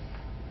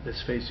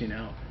facing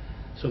out.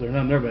 So they're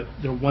not there, but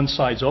they're one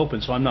side's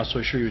open, so I'm not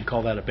so sure you would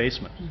call that a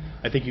basement.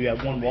 I think you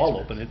have one wall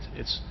open.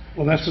 It's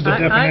Well, that's what the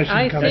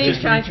definition comes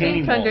in. I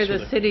think under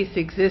the city's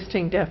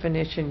existing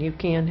definition, you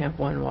can have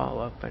one wall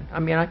open.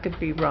 I mean, I could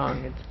be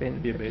wrong. It's been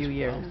a few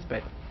years,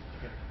 but.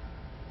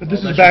 But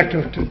this is back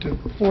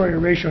to floor area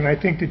ratio, and I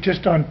think that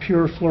just on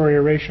pure floor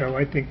area ratio,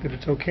 I think that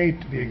it's okay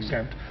to be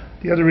exempt.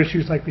 The other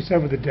issues, like we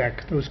said with the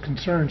deck, those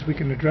concerns, we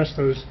can address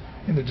those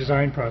in the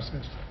design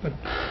process. But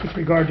with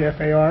regard to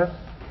FAR,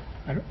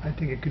 I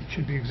think it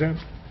should be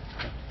exempt.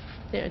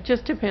 Yeah, it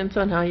just depends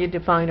on how you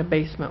define a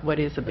basement. What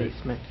is a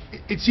basement?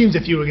 It seems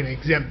if you were going to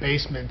exempt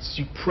basements,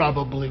 you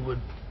probably would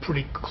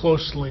pretty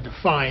closely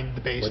define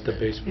the basement. what the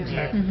basement is.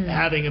 Yeah.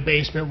 Having a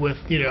basement with,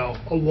 you know,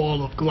 a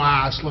wall of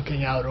glass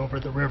looking out over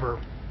the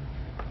river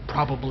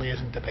probably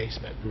isn't the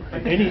basement.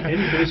 Any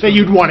basement that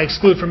you'd want to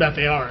exclude from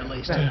FAR at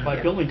least. by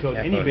building code,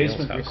 Yeah, any everybody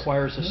basement else's house.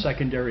 requires a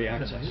secondary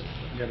access.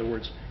 In other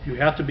words, you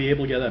have to be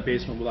able to get that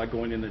basement without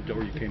going in the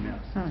door you came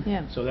in.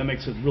 Yeah. So that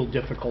makes it real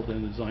difficult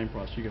in the design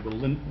process. You have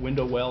a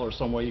window well or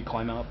some way you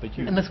climb out, but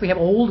you Unless we have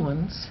old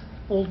ones,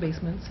 old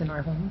basements in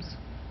our homes,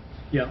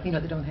 yeah, you know,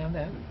 they don't have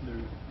that.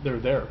 they're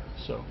there.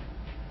 So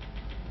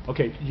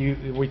okay,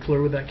 are we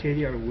clear with that,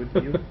 Katie? Or would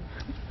you?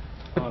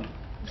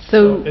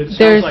 So it sounds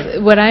there's,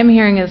 like- what I'm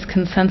hearing is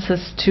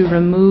consensus to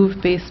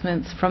remove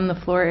basements from the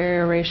floor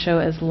area ratio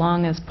as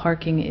long as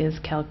parking is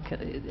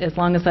as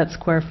long as that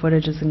square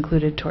footage is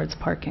included towards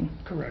parking.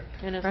 Correct.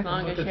 And as Right.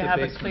 long as you But the have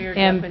a basement- clear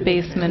And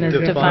definition. basement is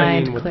Defining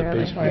defined what the clearly.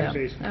 basement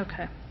Yeah. is.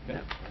 Okay.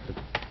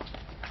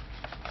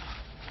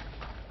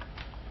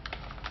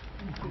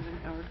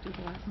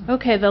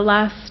 Okay, the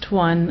last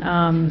one,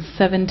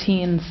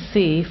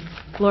 17C,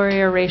 floor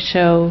area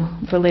ratio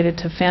related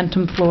to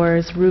phantom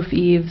floors, roof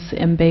eaves,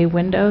 and bay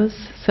windows.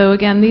 So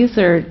again, these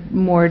are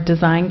more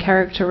design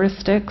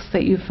characteristics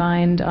that you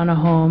find on a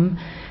home.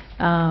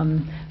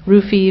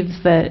 Roof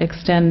eaves that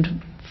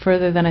extend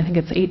further than, I think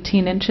it's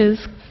 18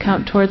 inches,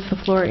 count towards the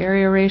floor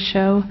area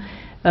ratio.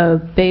 A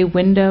bay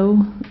window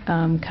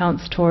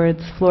counts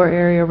towards floor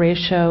area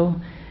ratio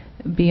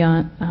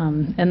beyond,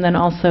 and then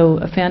also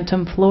a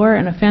phantom floor.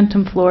 And a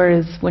phantom floor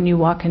is when you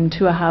walk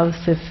into a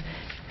house, if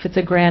it's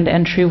a grand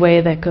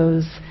entryway that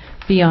goes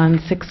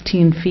beyond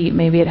 16 feet,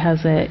 maybe it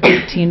has a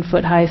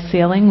 18-foot high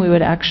ceiling, we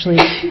would actually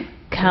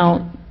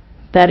count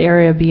that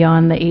area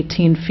beyond the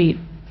 18 feet.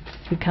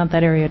 We count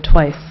that area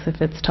twice if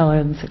it's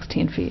taller than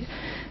 16 feet.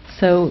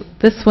 So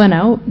this went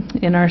out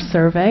in our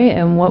survey,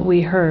 and what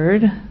we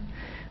heard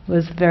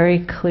was very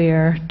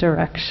clear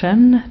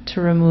direction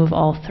to remove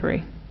all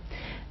three.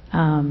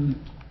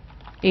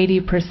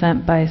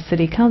 80% by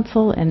City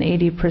Council and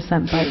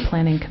 80% by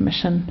Planning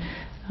Commission.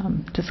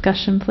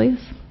 Discussion, please.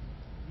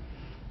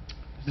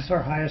 Is this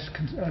our highest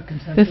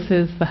consensus? This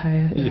is the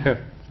highest. Yeah.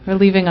 We're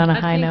leaving on a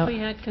high I note. think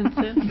we had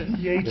consensus.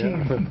 The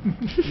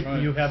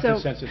 18. You have So-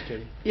 consensus,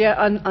 Katie. Yeah,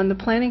 on the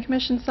planning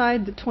commission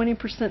side, the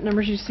 20%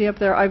 numbers you see up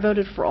there, I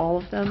voted for all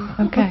of them.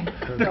 Okay.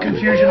 The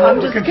confusion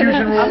rule, the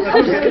confusion rule.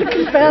 I'm just going to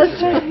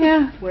confess.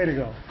 Yeah, Way to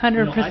go.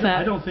 100%.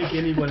 I don't think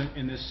anyone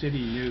in this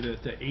city knew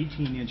that the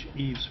 18-inch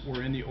eaves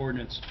were in the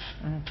ordinance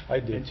I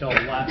did. until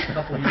the last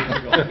couple of years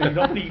ago. I mean,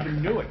 nobody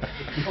even knew it.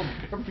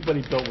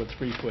 Everybody built with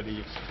 3-foot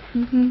eaves.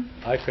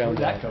 I found Where'd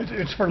that out. come from?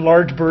 It's for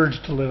large birds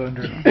to live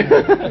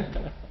under.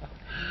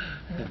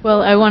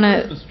 Well, I want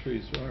to Christmas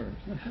trees are.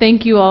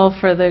 thank you all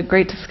for the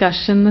great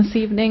discussion this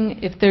evening.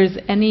 If there's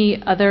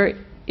any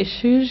other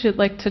issues you'd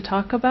like to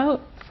talk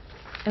about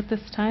at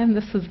this time,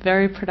 this was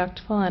very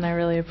productive, and I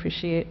really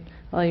appreciate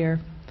all your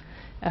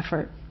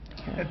effort.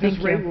 At this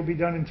Thank rate, you. we'll be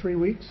done in 3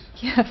 weeks?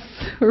 Yes,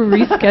 we're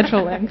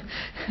rescheduling.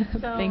 So-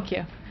 Thank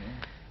you.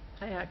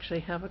 I actually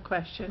have a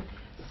question.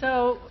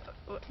 So,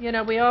 you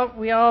know, we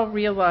all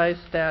realize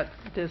that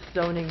this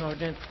zoning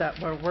ordinance that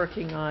we're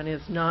working on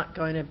is not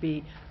going to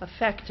be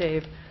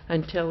effective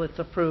until it's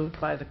approved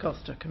by the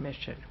Coastal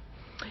Commission.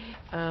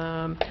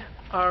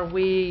 Are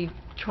we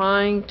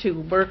trying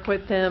to work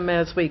with them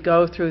as we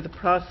go through the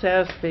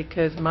process?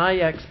 Because my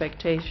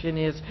expectation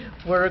is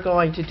we're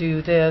going to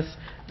do this,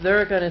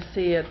 they're going to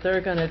see it,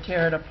 they're going to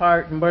tear it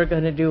apart, and we're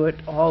going to do it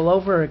all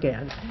over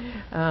again.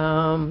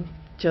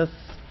 Just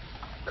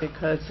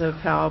because of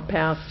how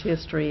past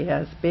history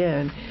has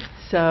been.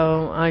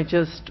 So I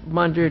just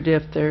wondered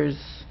if there's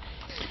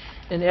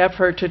an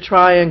effort to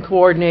try and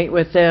coordinate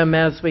with them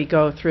as we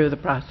go through the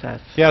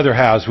process. Yeah, there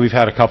has. We've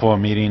had a couple of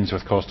meetings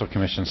with Coastal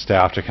Commission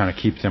staff to kind of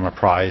keep them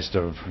apprised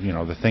of,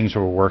 the things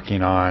we're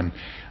working on.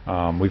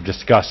 We've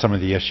discussed some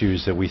of the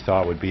issues that we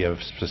thought would be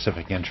of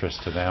specific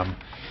interest to them.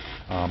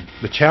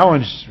 The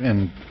challenge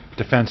in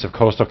defense of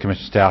Coastal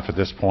Commission staff at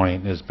this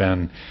point has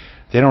been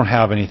they don't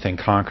have anything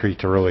concrete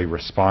to really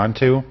respond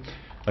to.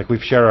 Like,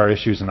 we've shared our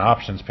issues and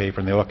options paper,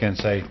 and they look in and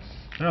say,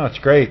 "Oh, that's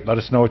great. Let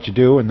us know what you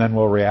do, and then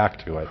we'll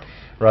react to it,"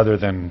 rather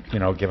than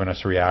giving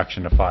us a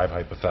reaction to 5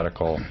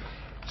 hypothetical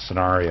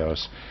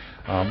scenarios.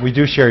 We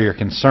do share your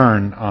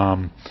concern.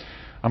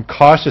 I'm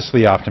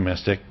cautiously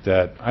optimistic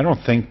that I don't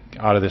think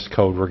out of this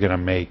code we're going to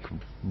make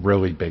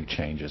really big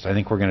changes. I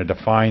think we're going to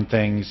define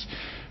things,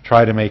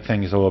 try to make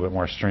things a little bit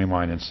more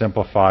streamlined and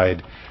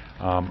simplified.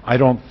 I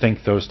don't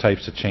think those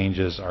types of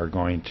changes are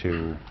going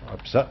to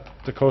upset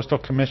the Coastal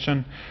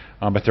Commission,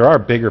 but there are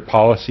bigger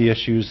policy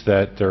issues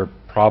that they're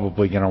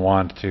probably going to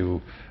want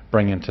to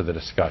bring into the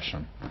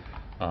discussion.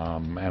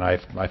 And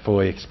I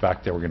fully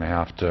expect that we're going to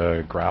have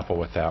to grapple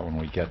with that when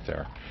we get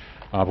there.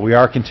 But we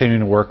are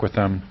continuing to work with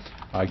them.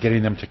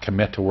 Getting them to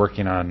commit to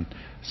working on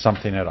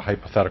something at a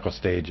hypothetical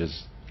stage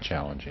is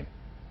challenging.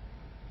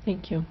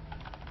 Thank you.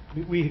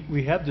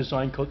 We have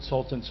design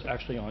consultants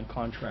actually on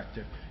contract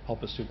to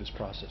help us through this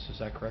process. Is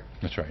that correct?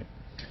 That's right.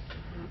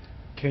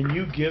 Can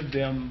you give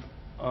them,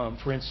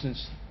 for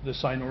instance, the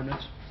sign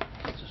ordinance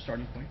as a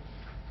starting point?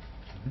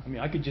 I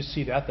mean, I could just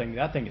see that thing.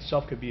 That thing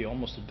itself could be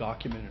almost a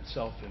document in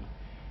itself.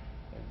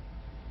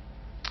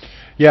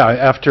 Yeah,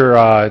 after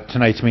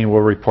tonight's meeting,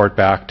 we'll report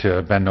back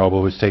to Ben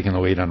Noble, who's taking the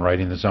lead on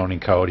writing the zoning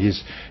code.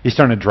 He's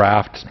starting to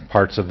draft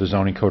parts of the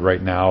zoning code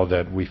right now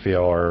that we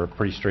feel are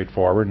pretty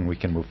straightforward and we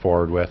can move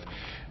forward with.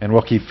 And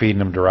we'll keep feeding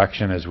them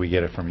direction as we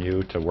get it from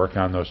you to work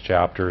on those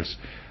chapters.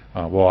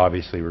 We'll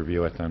obviously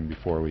review it then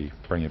before we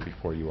bring it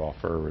before you all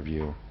for a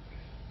review.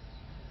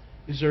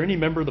 Is there any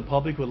member of the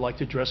public who would like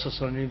to address us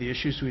on any of the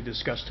issues we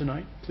discussed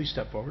tonight? Please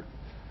step forward.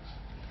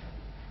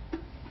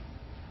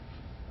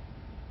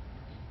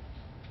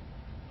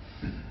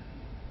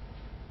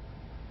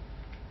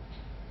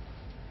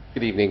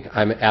 Good evening.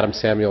 I'm Adam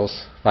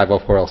Samuels,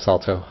 504 El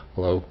Salto.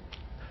 Hello.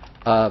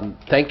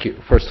 Thank you,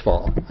 first of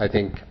all. I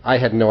think I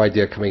had no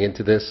idea coming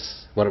into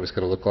this what it was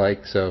going to look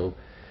like, so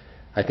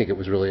I think it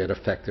was really an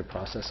effective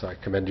process. So I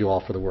commend you all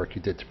for the work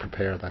you did to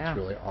prepare. That's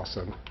really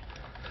awesome.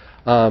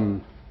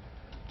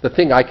 The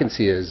thing I can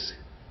see is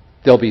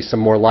there'll be some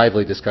more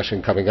lively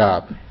discussion coming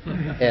up.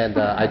 And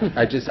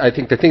I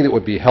think the thing that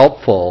would be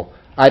helpful,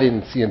 I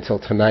didn't see until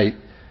tonight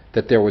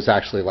that there was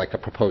actually like a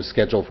proposed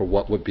schedule for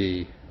what would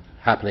be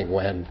happening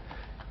when,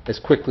 as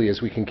quickly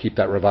as we can keep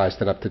that revised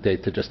and up to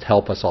date to just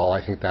help us all.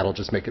 I think that'll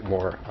just make it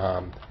more,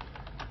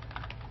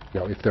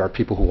 if there are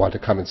people who want to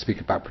come and speak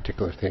about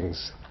particular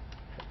things,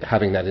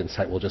 having that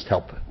insight will just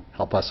help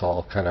us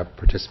all kind of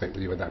participate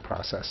with you in that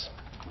process.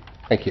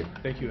 Thank you.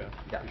 Thank you, Adam.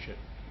 Appreciate it.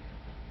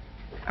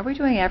 Are we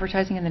doing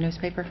advertising in the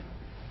newspaper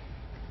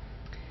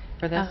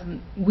for this?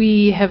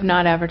 We have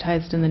not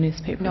advertised in the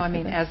newspaper. No, I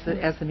mean, as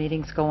the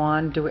meetings go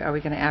on, are we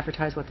going to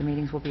advertise what the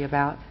meetings will be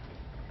about?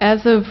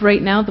 As of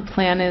right now, the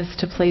plan is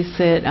to place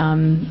it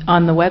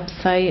on the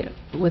website,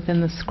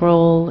 within the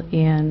scroll,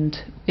 and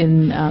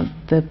in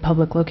the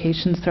public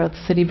locations throughout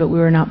the city, but we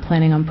were not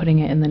planning on putting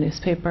it in the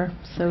newspaper.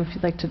 So if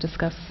you'd like to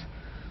discuss.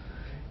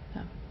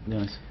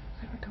 Yes.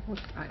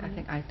 I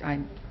think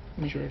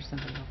maybe there's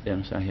something else.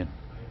 Dennis, I had.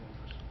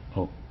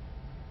 Oh.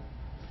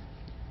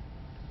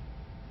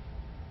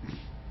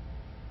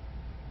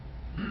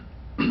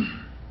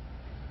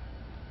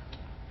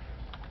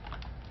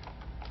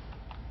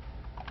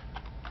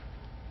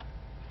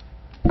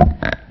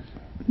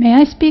 May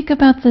I speak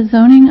about the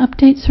zoning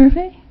update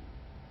survey?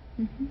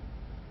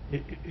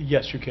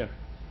 Yes, you can.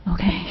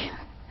 Okay.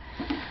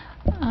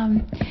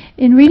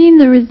 In reading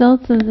the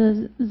results of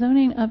the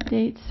zoning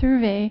update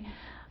survey,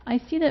 I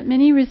see that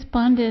many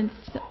respondents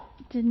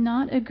did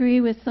not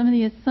agree with some of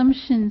the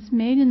assumptions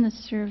made in the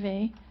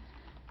survey,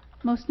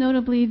 most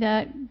notably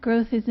that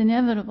growth is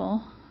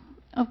inevitable.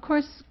 Of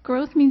course,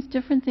 growth means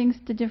different things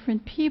to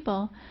different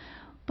people,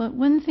 but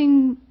one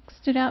thing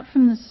stood out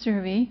from the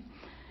survey.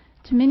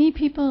 To many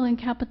people in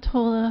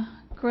Capitola,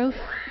 growth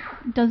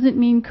doesn't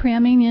mean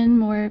cramming in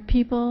more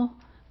people,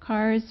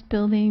 cars,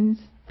 buildings,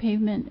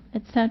 pavement,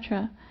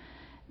 etc.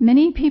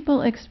 Many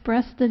people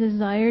expressed the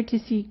desire to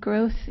see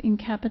growth in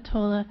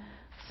Capitola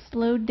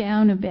slowed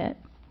down a bit.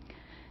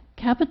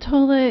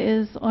 Capitola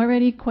is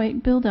already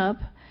quite built up.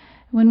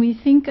 When we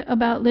think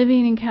about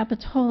living in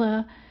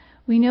Capitola,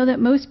 we know that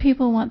most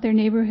people want their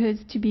neighborhoods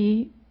to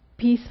be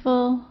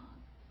peaceful,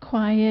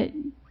 quiet,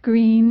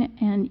 green,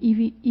 and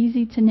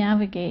easy to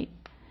navigate.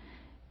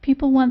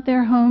 People want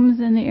their homes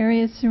and the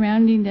areas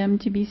surrounding them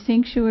to be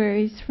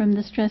sanctuaries from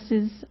the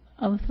stresses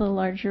of the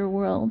larger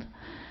world.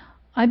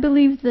 I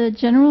believe the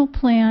general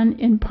plan,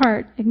 in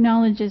part,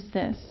 acknowledges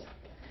this.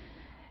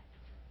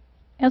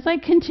 As I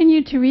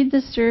continued to read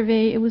the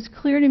survey, it was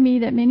clear to me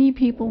that many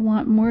people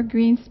want more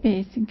green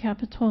space in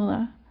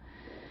Capitola.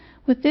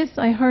 With this,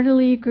 I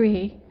heartily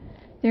agree.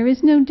 There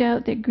is no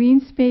doubt that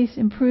green space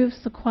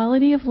improves the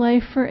quality of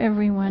life for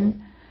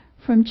everyone,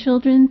 from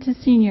children to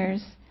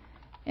seniors.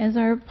 As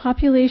our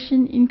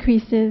population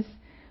increases,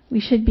 we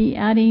should be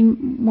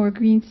adding more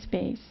green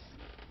space.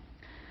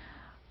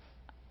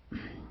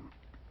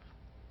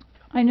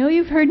 I know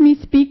you've heard me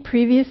speak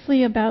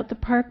previously about the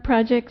park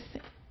projects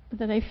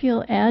that I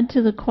feel add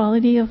to the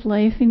quality of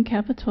life in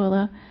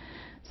Capitola,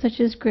 such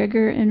as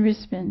Gregor and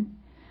Rispin.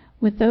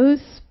 With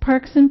those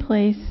parks in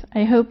place,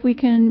 I hope we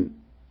can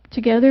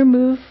together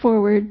move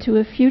forward to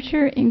a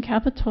future in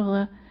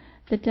Capitola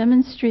that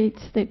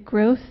demonstrates that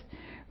growth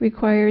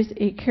requires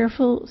a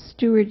careful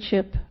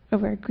stewardship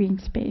of our green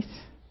space.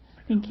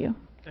 Thank you.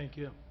 Thank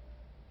you.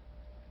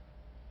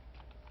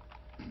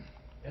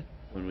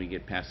 When we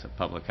get past the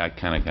public, I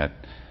kind of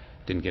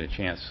didn't get a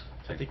chance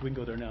I think we can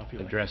go there now if you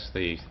to like. address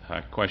the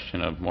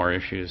question of more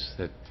issues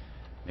that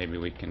maybe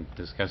we can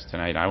discuss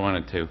tonight. I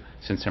wanted to,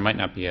 since there might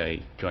not be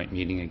a joint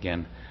meeting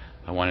again,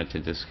 I wanted to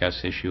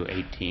discuss issue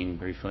 18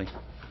 briefly.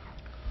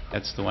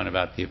 That's the one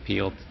about the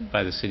appeal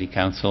by the City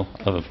Council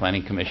of a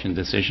Planning Commission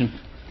decision.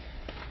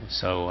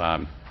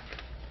 So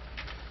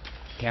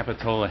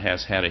Capitola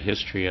has had a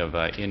history of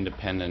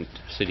independent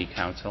City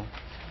Council,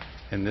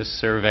 and this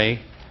survey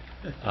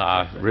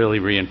really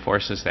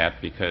reinforces that,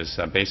 because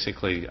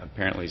basically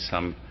apparently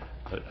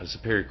a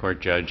Superior Court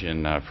judge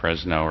in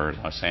Fresno or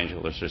Los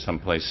Angeles or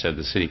someplace said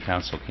the City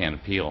Council can't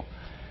appeal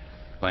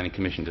Planning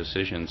Commission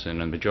decisions, and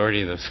the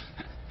majority of the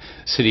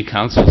City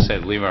Council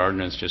said leave our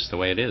ordinance just the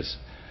way it is.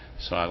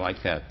 So I like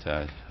that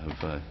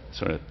of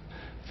sort of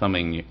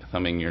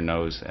thumbing your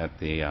nose at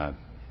the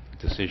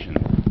decision.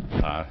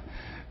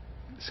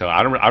 So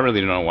I really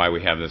don't know why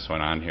we have this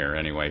one on here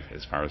anyway.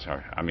 As far as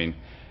I mean,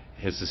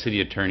 has the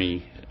city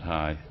attorney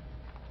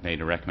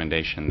made a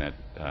recommendation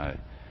that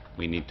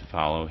we need to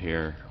follow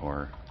here,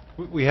 or?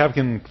 We have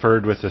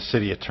conferred with the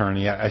city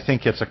attorney. I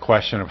think it's a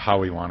question of how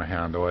we want to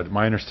handle it.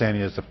 My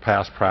understanding is the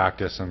past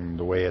practice and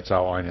the way it's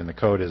outlined in the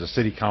code is a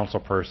city council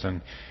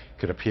person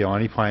could appeal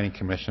any planning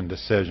commission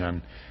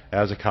decision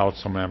as a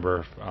council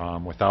member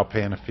without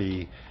paying a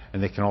fee,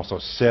 and they can also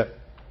sit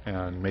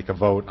and make a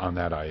vote on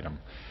that item.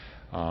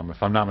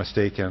 If I'm not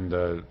mistaken,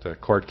 the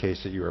court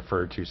case that you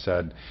referred to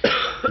said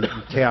you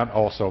can't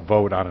also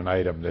vote on an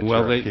item that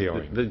you're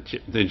appealing.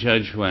 The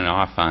judge went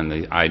off on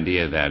the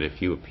idea that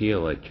if you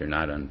appeal it, you're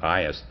not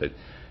unbiased, but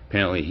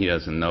apparently he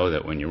doesn't know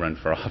that when you run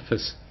for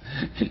office,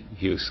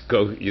 you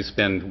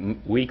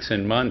spend weeks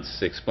and months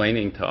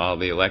explaining to all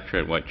the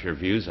electorate what your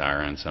views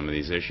are on some of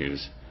these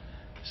issues.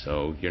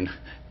 So you're not,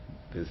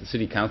 the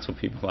city council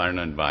people aren't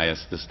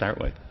unbiased to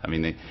start with. I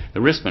mean, the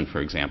Rispin,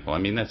 for example, I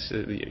mean, that's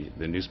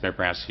the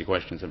newspaper asks you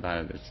questions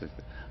about it. It's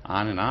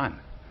on and on.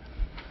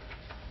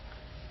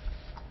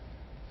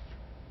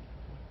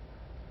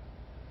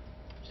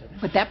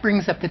 But that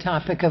brings up the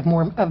topic of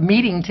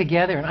meeting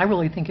together, and I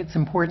really think it's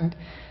important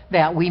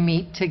that we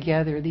meet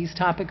together. These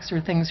topics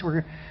are things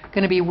we're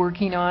going to be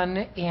working on,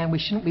 and we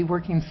shouldn't be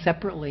working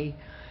separately.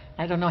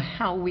 I don't know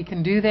how we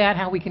can do that,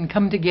 how we can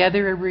come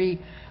together every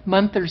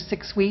month or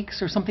 6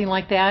 weeks or something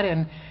like that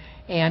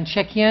and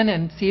check in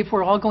and see if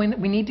we're all going.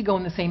 We need to go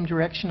in the same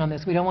direction on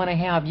this. We don't want to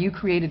have you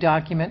create a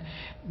document,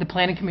 the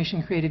Planning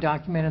Commission create a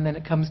document, and then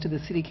it comes to the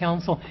City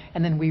Council,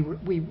 and then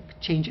we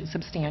change it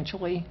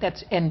substantially.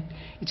 And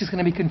it's just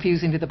going to be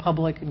confusing to the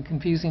public and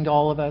confusing to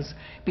all of us.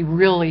 It'd be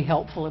really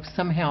helpful if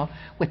somehow,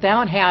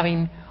 without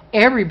having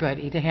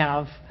everybody to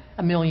have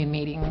a million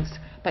meetings,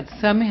 but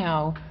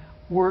somehow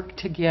work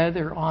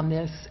together on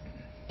this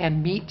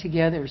and meet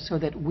together so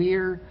that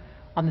we're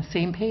on the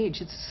same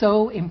page. It's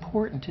so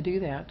important to do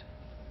that.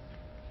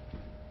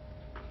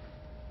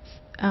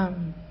 I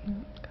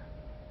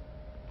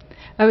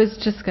was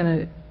just going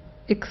to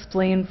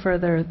explain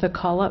further the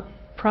call-up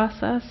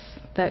process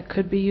that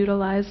could be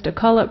utilized. A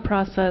call-up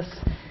process,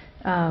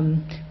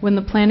 when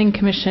the Planning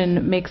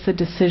Commission makes a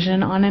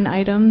decision on an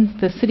item,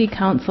 the City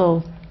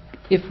Council,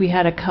 if we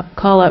had a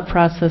call-up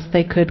process,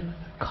 they could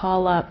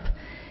call up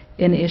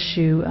an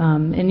issue,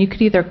 and you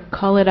could either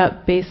call it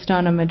up based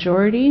on a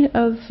majority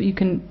of, you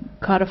can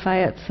codify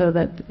it so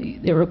that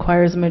it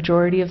requires a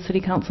majority of City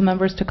Council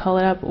members to call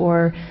it up,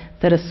 or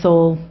that a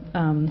sole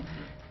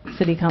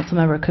City Council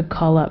member could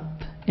call up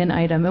an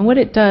item. And what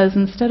it does,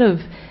 instead of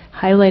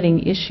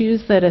highlighting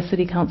issues that a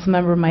City Council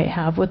member might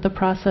have with the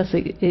process,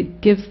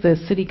 it gives the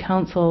City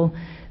Council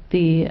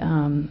the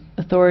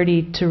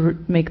authority to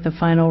make the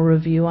final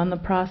review on the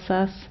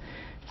process.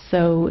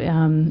 So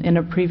in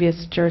a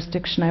previous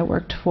jurisdiction I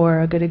worked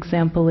for, a good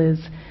example is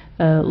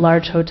a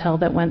large hotel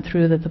that went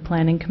through that the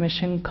Planning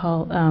Commission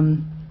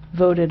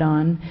voted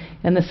on.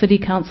 And the City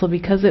Council,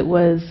 because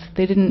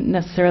they didn't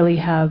necessarily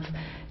have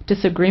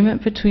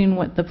disagreement between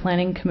what the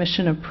Planning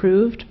Commission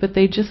approved, but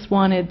they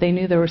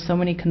knew there were so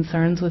many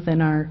concerns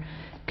within our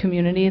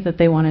community that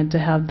they wanted to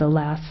have the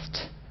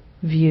last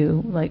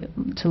view, like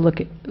to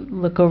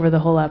look over the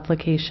whole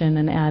application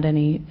and add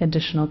any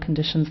additional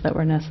conditions that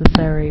were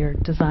necessary or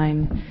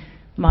design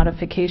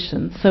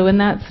modifications. So in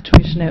that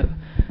situation,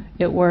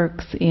 it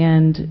works,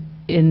 and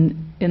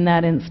in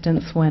that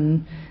instance,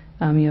 when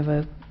you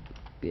have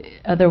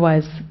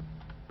otherwise,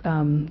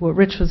 what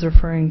Rich was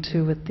referring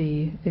to with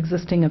the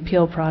existing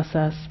appeal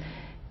process,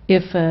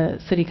 if a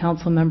city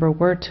council member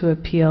were to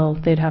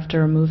appeal, they'd have to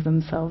remove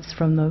themselves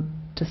from the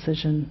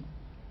decision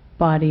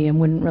body and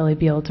wouldn't really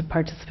be able to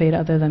participate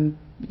other than,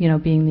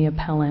 being the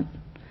appellant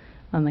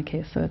on the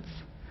case.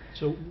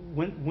 So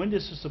when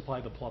does this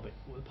apply to the public?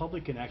 Well, the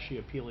public can actually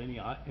appeal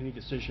any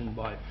decision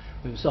by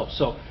themselves.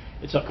 So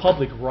it's a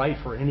public right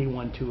for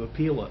anyone to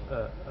appeal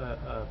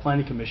a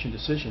planning commission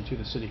decision to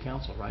the city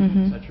council, right?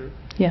 Mm-hmm. Is that true?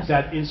 Yes. Is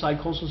that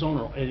inside coastal zone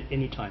or at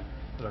any time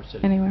at our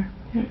city? Anywhere.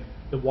 Okay.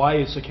 Yeah. Why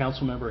is the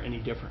council member any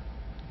different?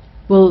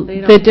 Well,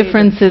 the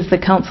difference is the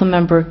council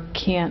member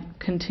can't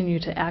continue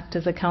to act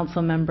as a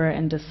council member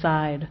and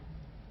decide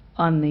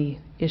on the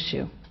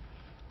issue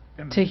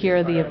to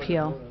hear the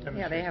appeal.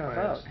 Yeah, they have a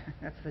vote.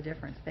 That's the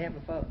difference. They have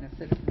a vote and a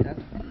citizen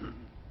doesn't.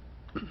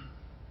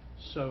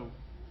 So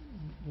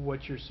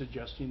what you're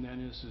suggesting then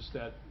is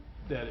that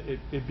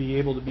it'd be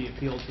able to be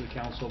appealed to the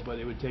council, but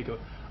it would take a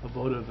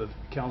vote of the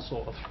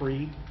council of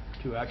 3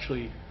 to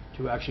actually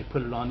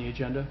put it on the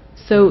agenda?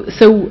 So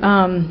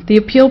the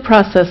appeal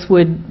process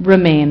would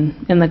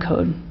remain in the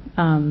code,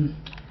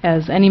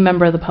 as any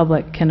member of the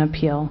public can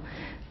appeal.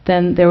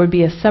 Then there would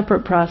be a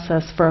separate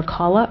process for a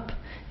call-up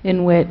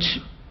in which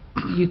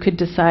you could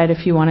decide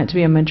if you want it to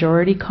be a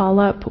majority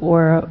call-up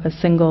or a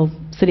single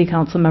city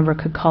council member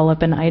could call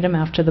up an item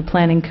after the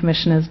planning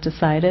commission has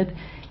decided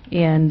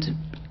and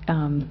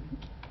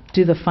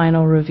do the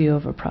final review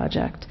of a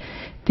project.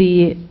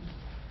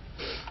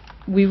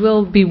 We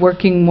will be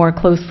working more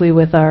closely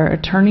with our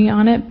attorney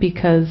on it,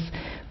 because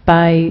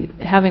by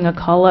having a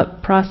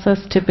call-up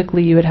process,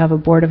 typically you would have a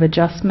board of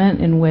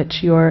adjustment in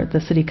which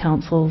the city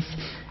council's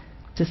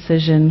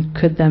decision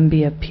could then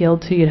be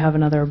appealed to. You'd have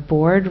another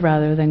board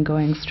rather than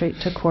going straight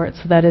to court.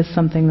 So that is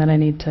something that I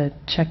need to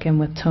check in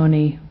with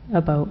Tony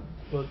about.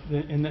 Well,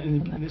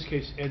 in this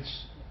case,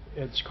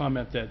 Ed's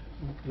comment that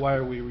why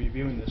are we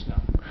reviewing this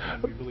now?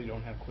 And we really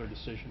don't have a clear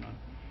decision on it.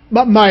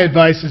 But my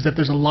advice is that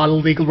there's a lot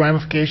of legal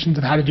ramifications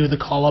of how to do the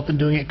call-up and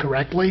doing it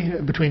correctly,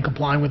 between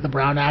complying with the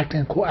Brown Act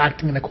and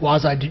acting in a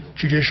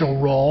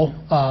quasi-judicial role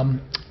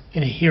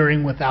in a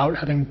hearing without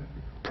having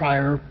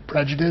prior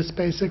prejudice,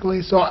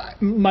 basically. So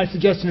my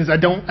suggestion is I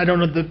don't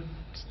know the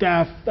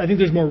staff. I think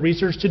there's more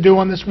research to do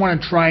on this one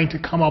and trying to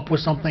come up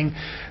with something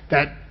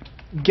that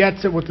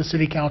gets at what the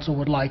city council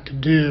would like to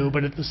do,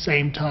 but at the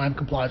same time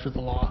complies with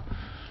the law.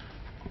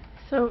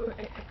 So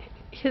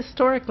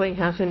historically,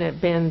 hasn't it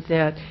been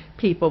that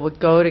people would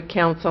go to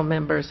council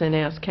members and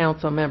ask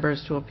council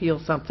members to appeal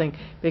something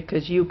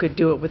because you could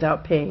do it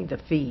without paying the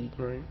fee?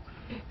 Right.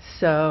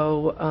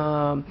 So,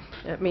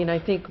 I mean, I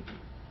think,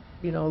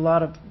 a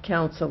lot of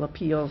council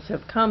appeals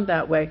have come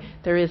that way.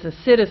 There is a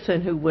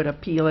citizen who would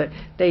appeal it.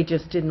 They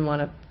just didn't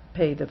want to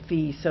pay the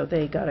fee, so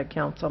they got a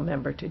council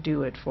member to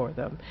do it for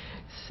them.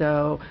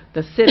 So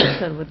the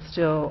citizen would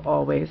still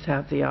always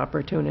have the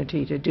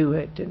opportunity to do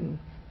it and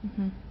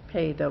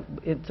pay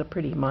it's a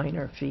pretty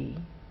minor fee.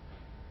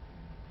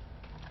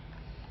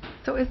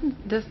 So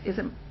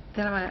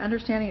then am I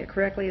understanding it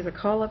correctly, is a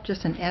call-up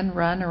just an end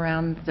run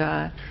around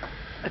a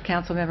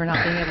council member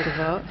not being able to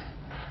vote?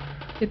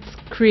 It's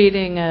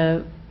creating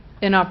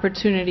an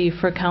opportunity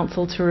for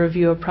council to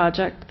review a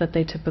project that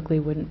they typically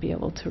wouldn't be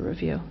able to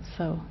review.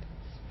 So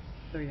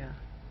yeah.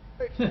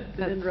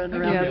 End run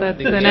around. Yeah, that's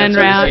an end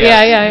round.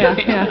 Yeah.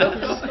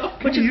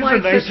 Which is why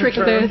it's so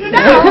tricky.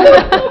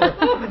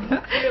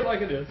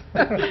 Like it is.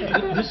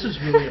 This is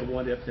really a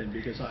what-if thing,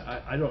 because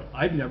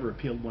I've never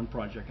appealed one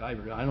project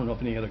either. I don't know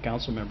if any other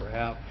council member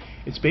have.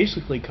 It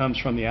basically comes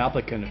from the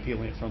applicant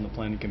appealing it from the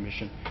planning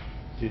commission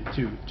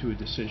to a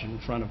decision in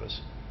front of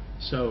us.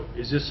 So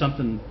is this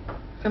something?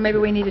 So maybe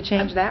we need to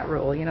change that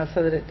rule,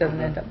 so that it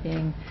doesn't end up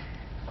being.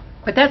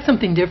 But that's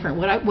something different.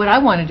 What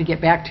I wanted to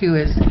get back to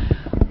is,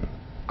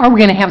 are we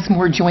going to have some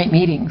more joint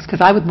meetings?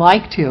 Because I would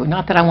like to.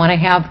 Not that I want to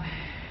have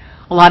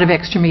a lot of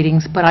extra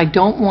meetings, but I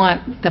don't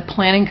want the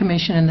Planning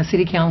Commission and the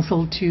City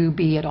Council to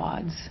be at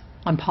odds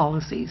on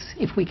policies,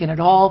 if we can at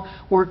all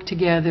work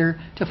together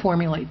to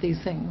formulate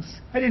these things.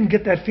 I didn't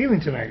get that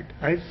feeling tonight.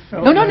 I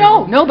felt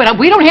No, but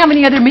we don't have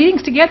any other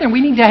meetings together, and we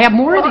need to have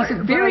more of these.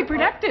 It's very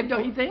productive,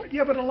 don't you think?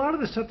 Yeah, but a lot of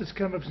the stuff that's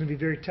coming up is going to be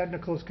very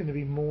technical. It's going to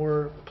be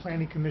more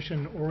Planning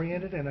Commission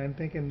oriented, and I'm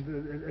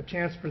thinking a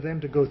chance for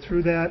them to go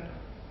through that.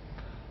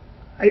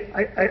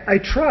 I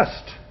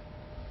trust.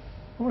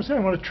 I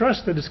want to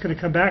trust that it's going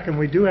to come back, and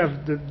we do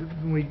have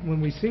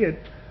when we see it,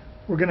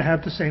 we're going to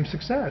have the same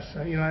success.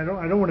 I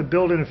don't want to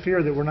build in a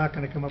fear that we're not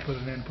going to come up with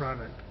an end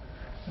product,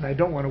 and I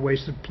don't want to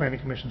waste the Planning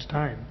Commission's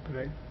time.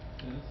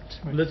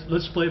 But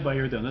let's play it by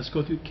ear then. Let's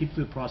keep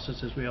through the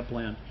process as we have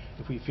planned.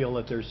 If we feel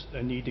that there's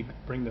a need to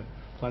bring the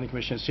Planning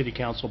Commission and City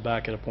Council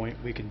back at a point,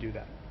 we can do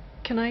that.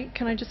 Can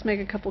I just make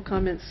a couple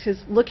comments?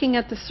 Because looking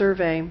at the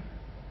survey,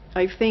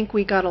 I think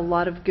we got a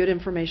lot of good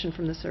information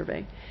from the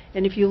survey.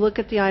 And if you look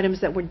at the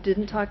items that we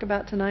didn't talk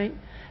about tonight,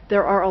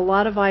 there are a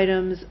lot of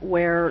items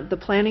where the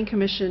Planning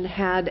Commission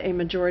had a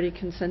majority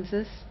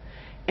consensus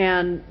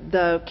and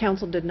the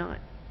council did not.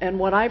 And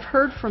what I've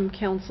heard from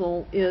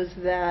council is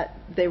that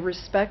they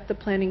respect the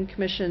Planning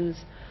Commission's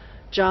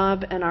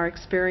job and our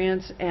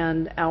experience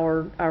and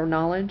our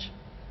knowledge,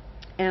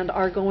 and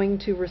are going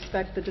to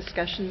respect the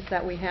discussions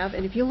that we have.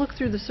 And if you look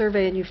through the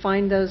survey and you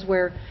find those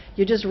where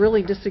you just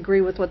really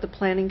disagree with what the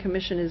Planning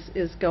Commission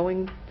is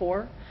going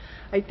for,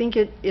 I think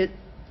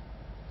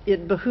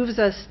it behooves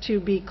us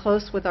to be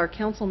close with our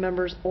council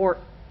members or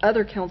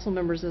other council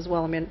members as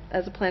well. I mean,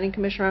 as a Planning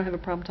Commissioner, I don't have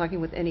a problem talking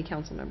with any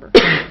council member.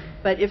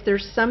 But if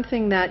there's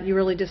something that you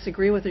really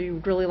disagree with or you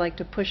would really like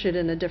to push it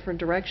in a different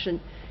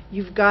direction,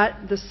 you've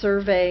got the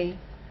survey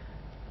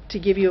to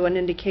give you an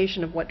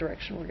indication of what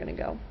direction we're going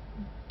to go.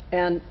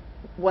 And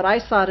what I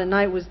saw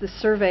tonight was the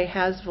survey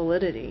has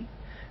validity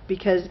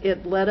because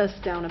it led us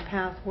down a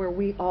path where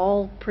we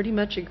all pretty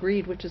much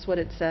agreed, which is what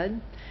it said.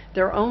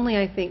 There are only,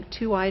 I think,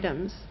 2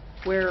 items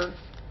where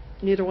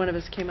neither one of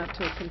us came up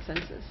to a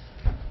consensus.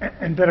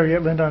 And better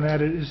yet, Linda, on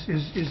that is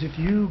if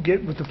you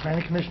get with the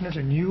planning commissioners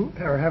and you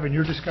are having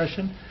your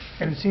discussion,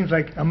 and it seems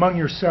like among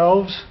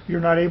yourselves you're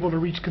not able to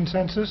reach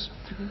consensus,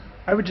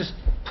 I would just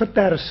put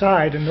that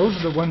aside, and those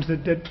are the ones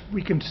that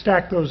we can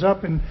stack those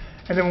up, and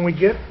then when we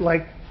get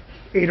like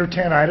 8 or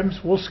 10 items,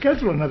 we'll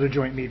schedule another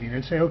joint meeting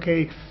and say,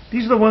 okay,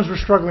 these are the ones we're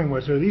struggling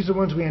with, or these are the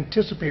ones we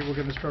anticipate we're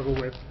going to struggle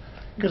with,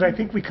 because I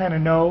think we kind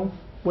of know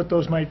what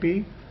those might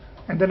be.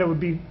 And then it would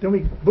be,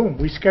 boom,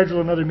 we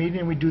schedule another meeting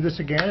and we do this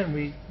again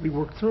and we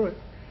work through it.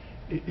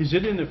 Is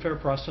it in the Fair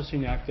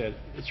Processing Act that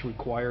it's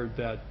required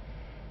that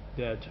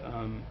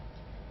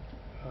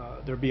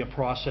there be a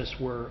process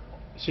where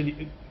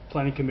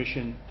Planning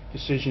Commission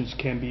decisions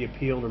can be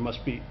appealed or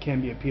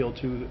can be appealed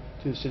to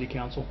the City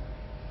Council?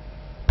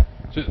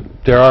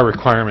 There are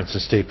requirements in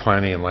state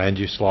planning and land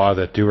use law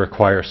that do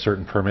require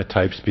certain permit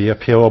types be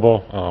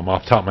appealable.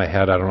 Off the top of my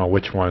head, I don't know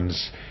which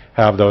ones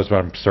have those, but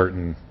I'm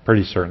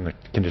pretty certain that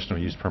conditional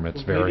use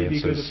permits,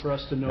 variances, Maybe it'd be good for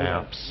us to know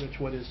maps.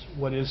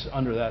 what is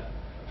under that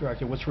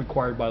directive, what's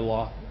required by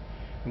law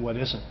and what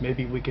isn't.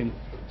 Maybe we can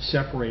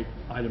separate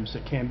items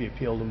that can be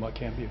appealed and what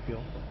can't be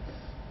appealed.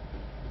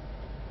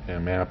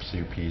 And maps,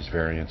 UPs,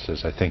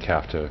 variances, I think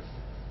have to.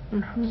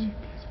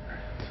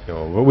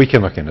 So we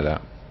can look into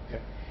that.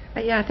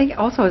 Yeah, I think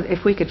also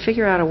if we could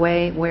figure out a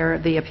way where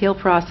the appeal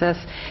process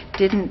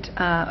didn't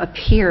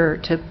appear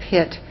to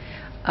pit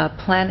a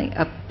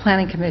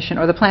planning commission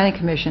or the planning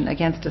commission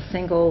against a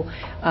single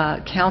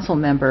council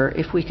member,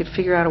 if we could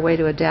figure out a way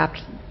to adapt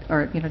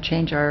or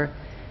change our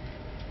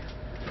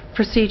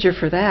procedure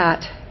for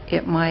that,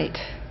 it might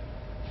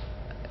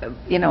and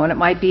it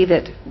might be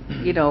that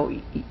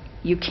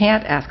you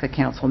can't ask a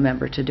council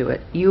member to do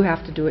it. You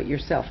have to do it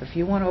yourself. If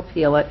you want to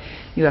appeal it,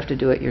 you have to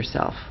do it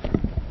yourself.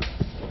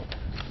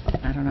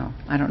 I don't know.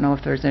 I don't know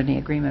if there's any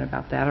agreement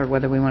about that or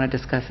whether we want to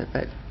discuss it,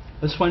 but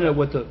let's find out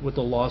what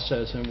the law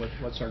says and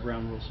what's our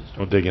ground rules system.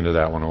 We'll dig into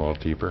that one a little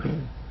deeper.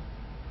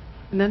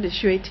 And then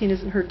issue 18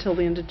 isn't heard till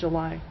the end of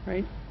July,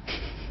 right?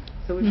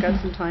 So we've got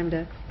some time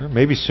to...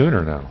 Maybe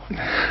sooner now.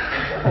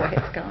 Oh,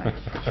 it's gone.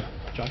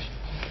 Josh?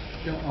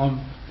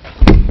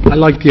 I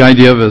like the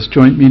idea of a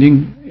joint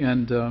meeting,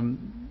 and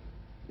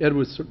Ed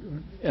was,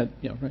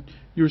 yeah, right.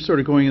 You were sort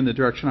of going in the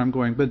direction I'm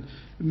going, but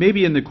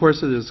maybe in the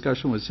course of the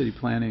discussion with City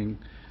Planning,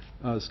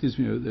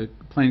 the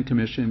Planning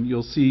Commission,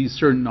 you'll see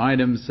certain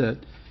items that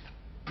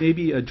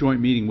maybe a joint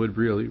meeting would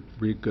really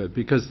be good,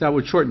 because that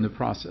would shorten the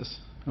process,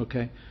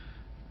 okay?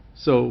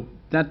 So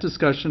that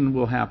discussion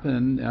will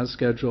happen as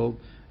scheduled,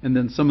 and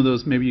then some of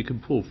those maybe you can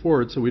pull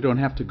forward so we don't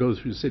have to go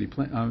through City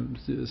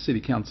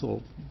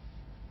Council,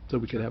 so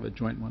we could have a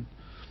joint one.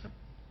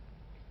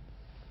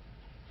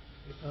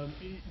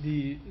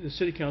 The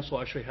City Council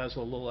actually has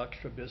a little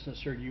extra business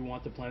here. Do you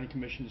want the Planning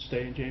Commission to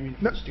stay in, Jamie,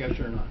 No.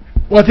 discussion or not?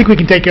 Well, I think we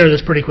can take care of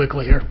this pretty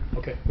quickly here.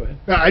 Okay, go ahead.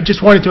 I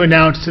just wanted to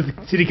announce to the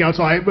City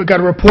Council, I got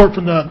a report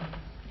from the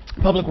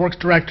Public Works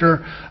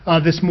Director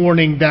this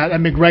morning that at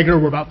McGregor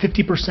we're about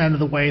 50% of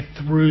the way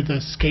through the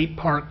skate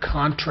park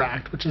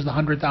contract, which is the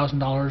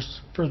 $100,000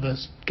 for the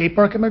skate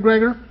park at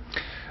McGregor.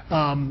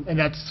 And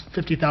that's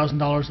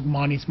 $50,000 of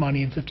Monty's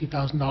money and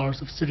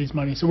 $50,000 of city's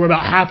money. So we're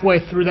about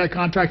halfway through that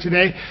contract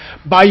today.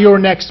 By your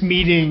next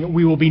meeting,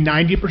 we will be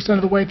 90%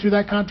 of the way through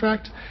that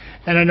contract.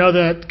 And I know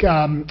that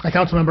a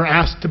council member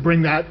asked to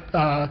bring that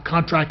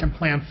contract and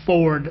plan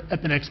forward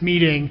at the next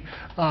meeting.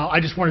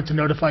 I just wanted to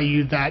notify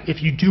you that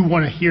if you do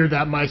want to hear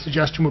that, my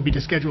suggestion would be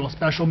to schedule a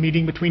special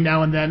meeting between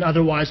now and then.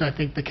 Otherwise, I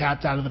think the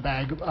cat's out of the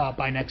bag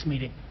by next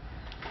meeting.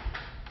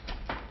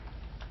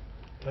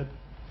 Ted?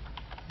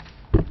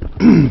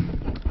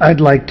 I'd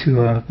like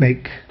to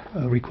make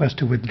a request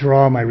to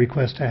withdraw my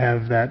request to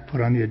have that put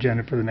on the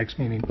agenda for the next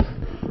meeting.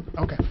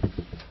 Okay.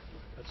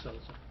 That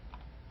settles it.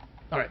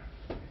 All right.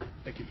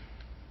 Thank you.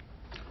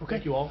 Okay.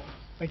 Thank you all.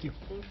 Thank you.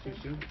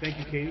 Thank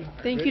you, Katie.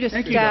 Thank you to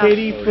Thank you, staff.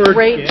 Katie, for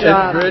Great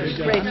job. Rich.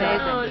 Great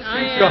Oh, job. I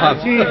am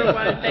sure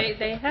what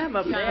they have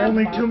a bad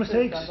Only box 2 of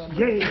mistakes. them.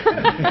 Yay.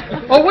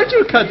 Oh, would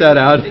you cut that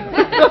out? You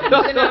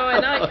know,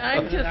 and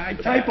I'm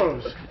just.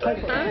 Typos.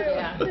 Typos.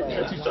 Yeah.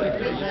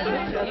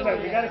 That's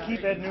right. We got to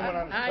keep Ed Newman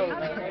on his toes.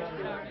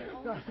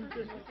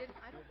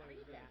 I-